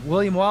Gibson,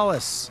 William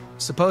Wallace,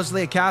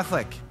 supposedly a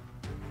Catholic.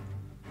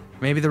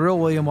 Maybe the real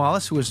William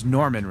Wallace, who was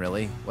Norman,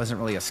 really. Wasn't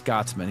really a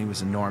Scotsman. He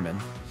was a Norman.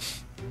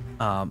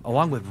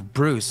 Along with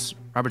Bruce.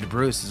 Robert de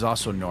Bruce is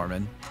also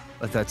Norman.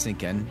 Let that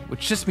sink in.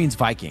 Which just means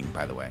Viking,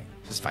 by the way.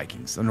 Just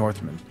Vikings, the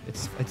Northmen.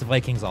 It's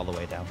Vikings all the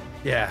way down.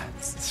 Yeah,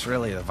 it's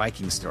really the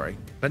Viking story.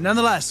 But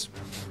nonetheless,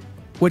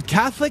 would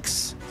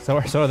Catholics... So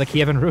are the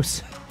Kievan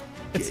Rus.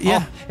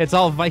 It's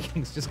all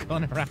Vikings just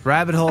going around.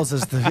 Rabbit holes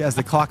as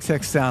the clock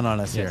ticks down on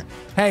us here.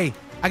 Hey,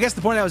 I guess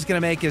the point I was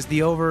going to make is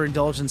the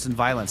overindulgence in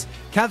violence.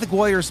 Catholic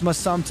warriors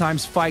must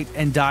sometimes fight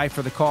and die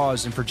for the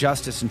cause and for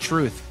justice and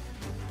truth.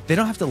 They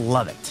don't have to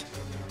love it.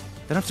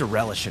 They don't have to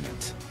relish in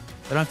it.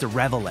 They don't have to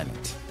revel in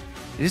it.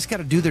 They just got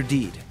to do their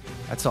deed.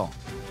 That's all.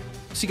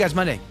 See you guys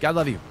Monday. God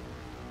love you.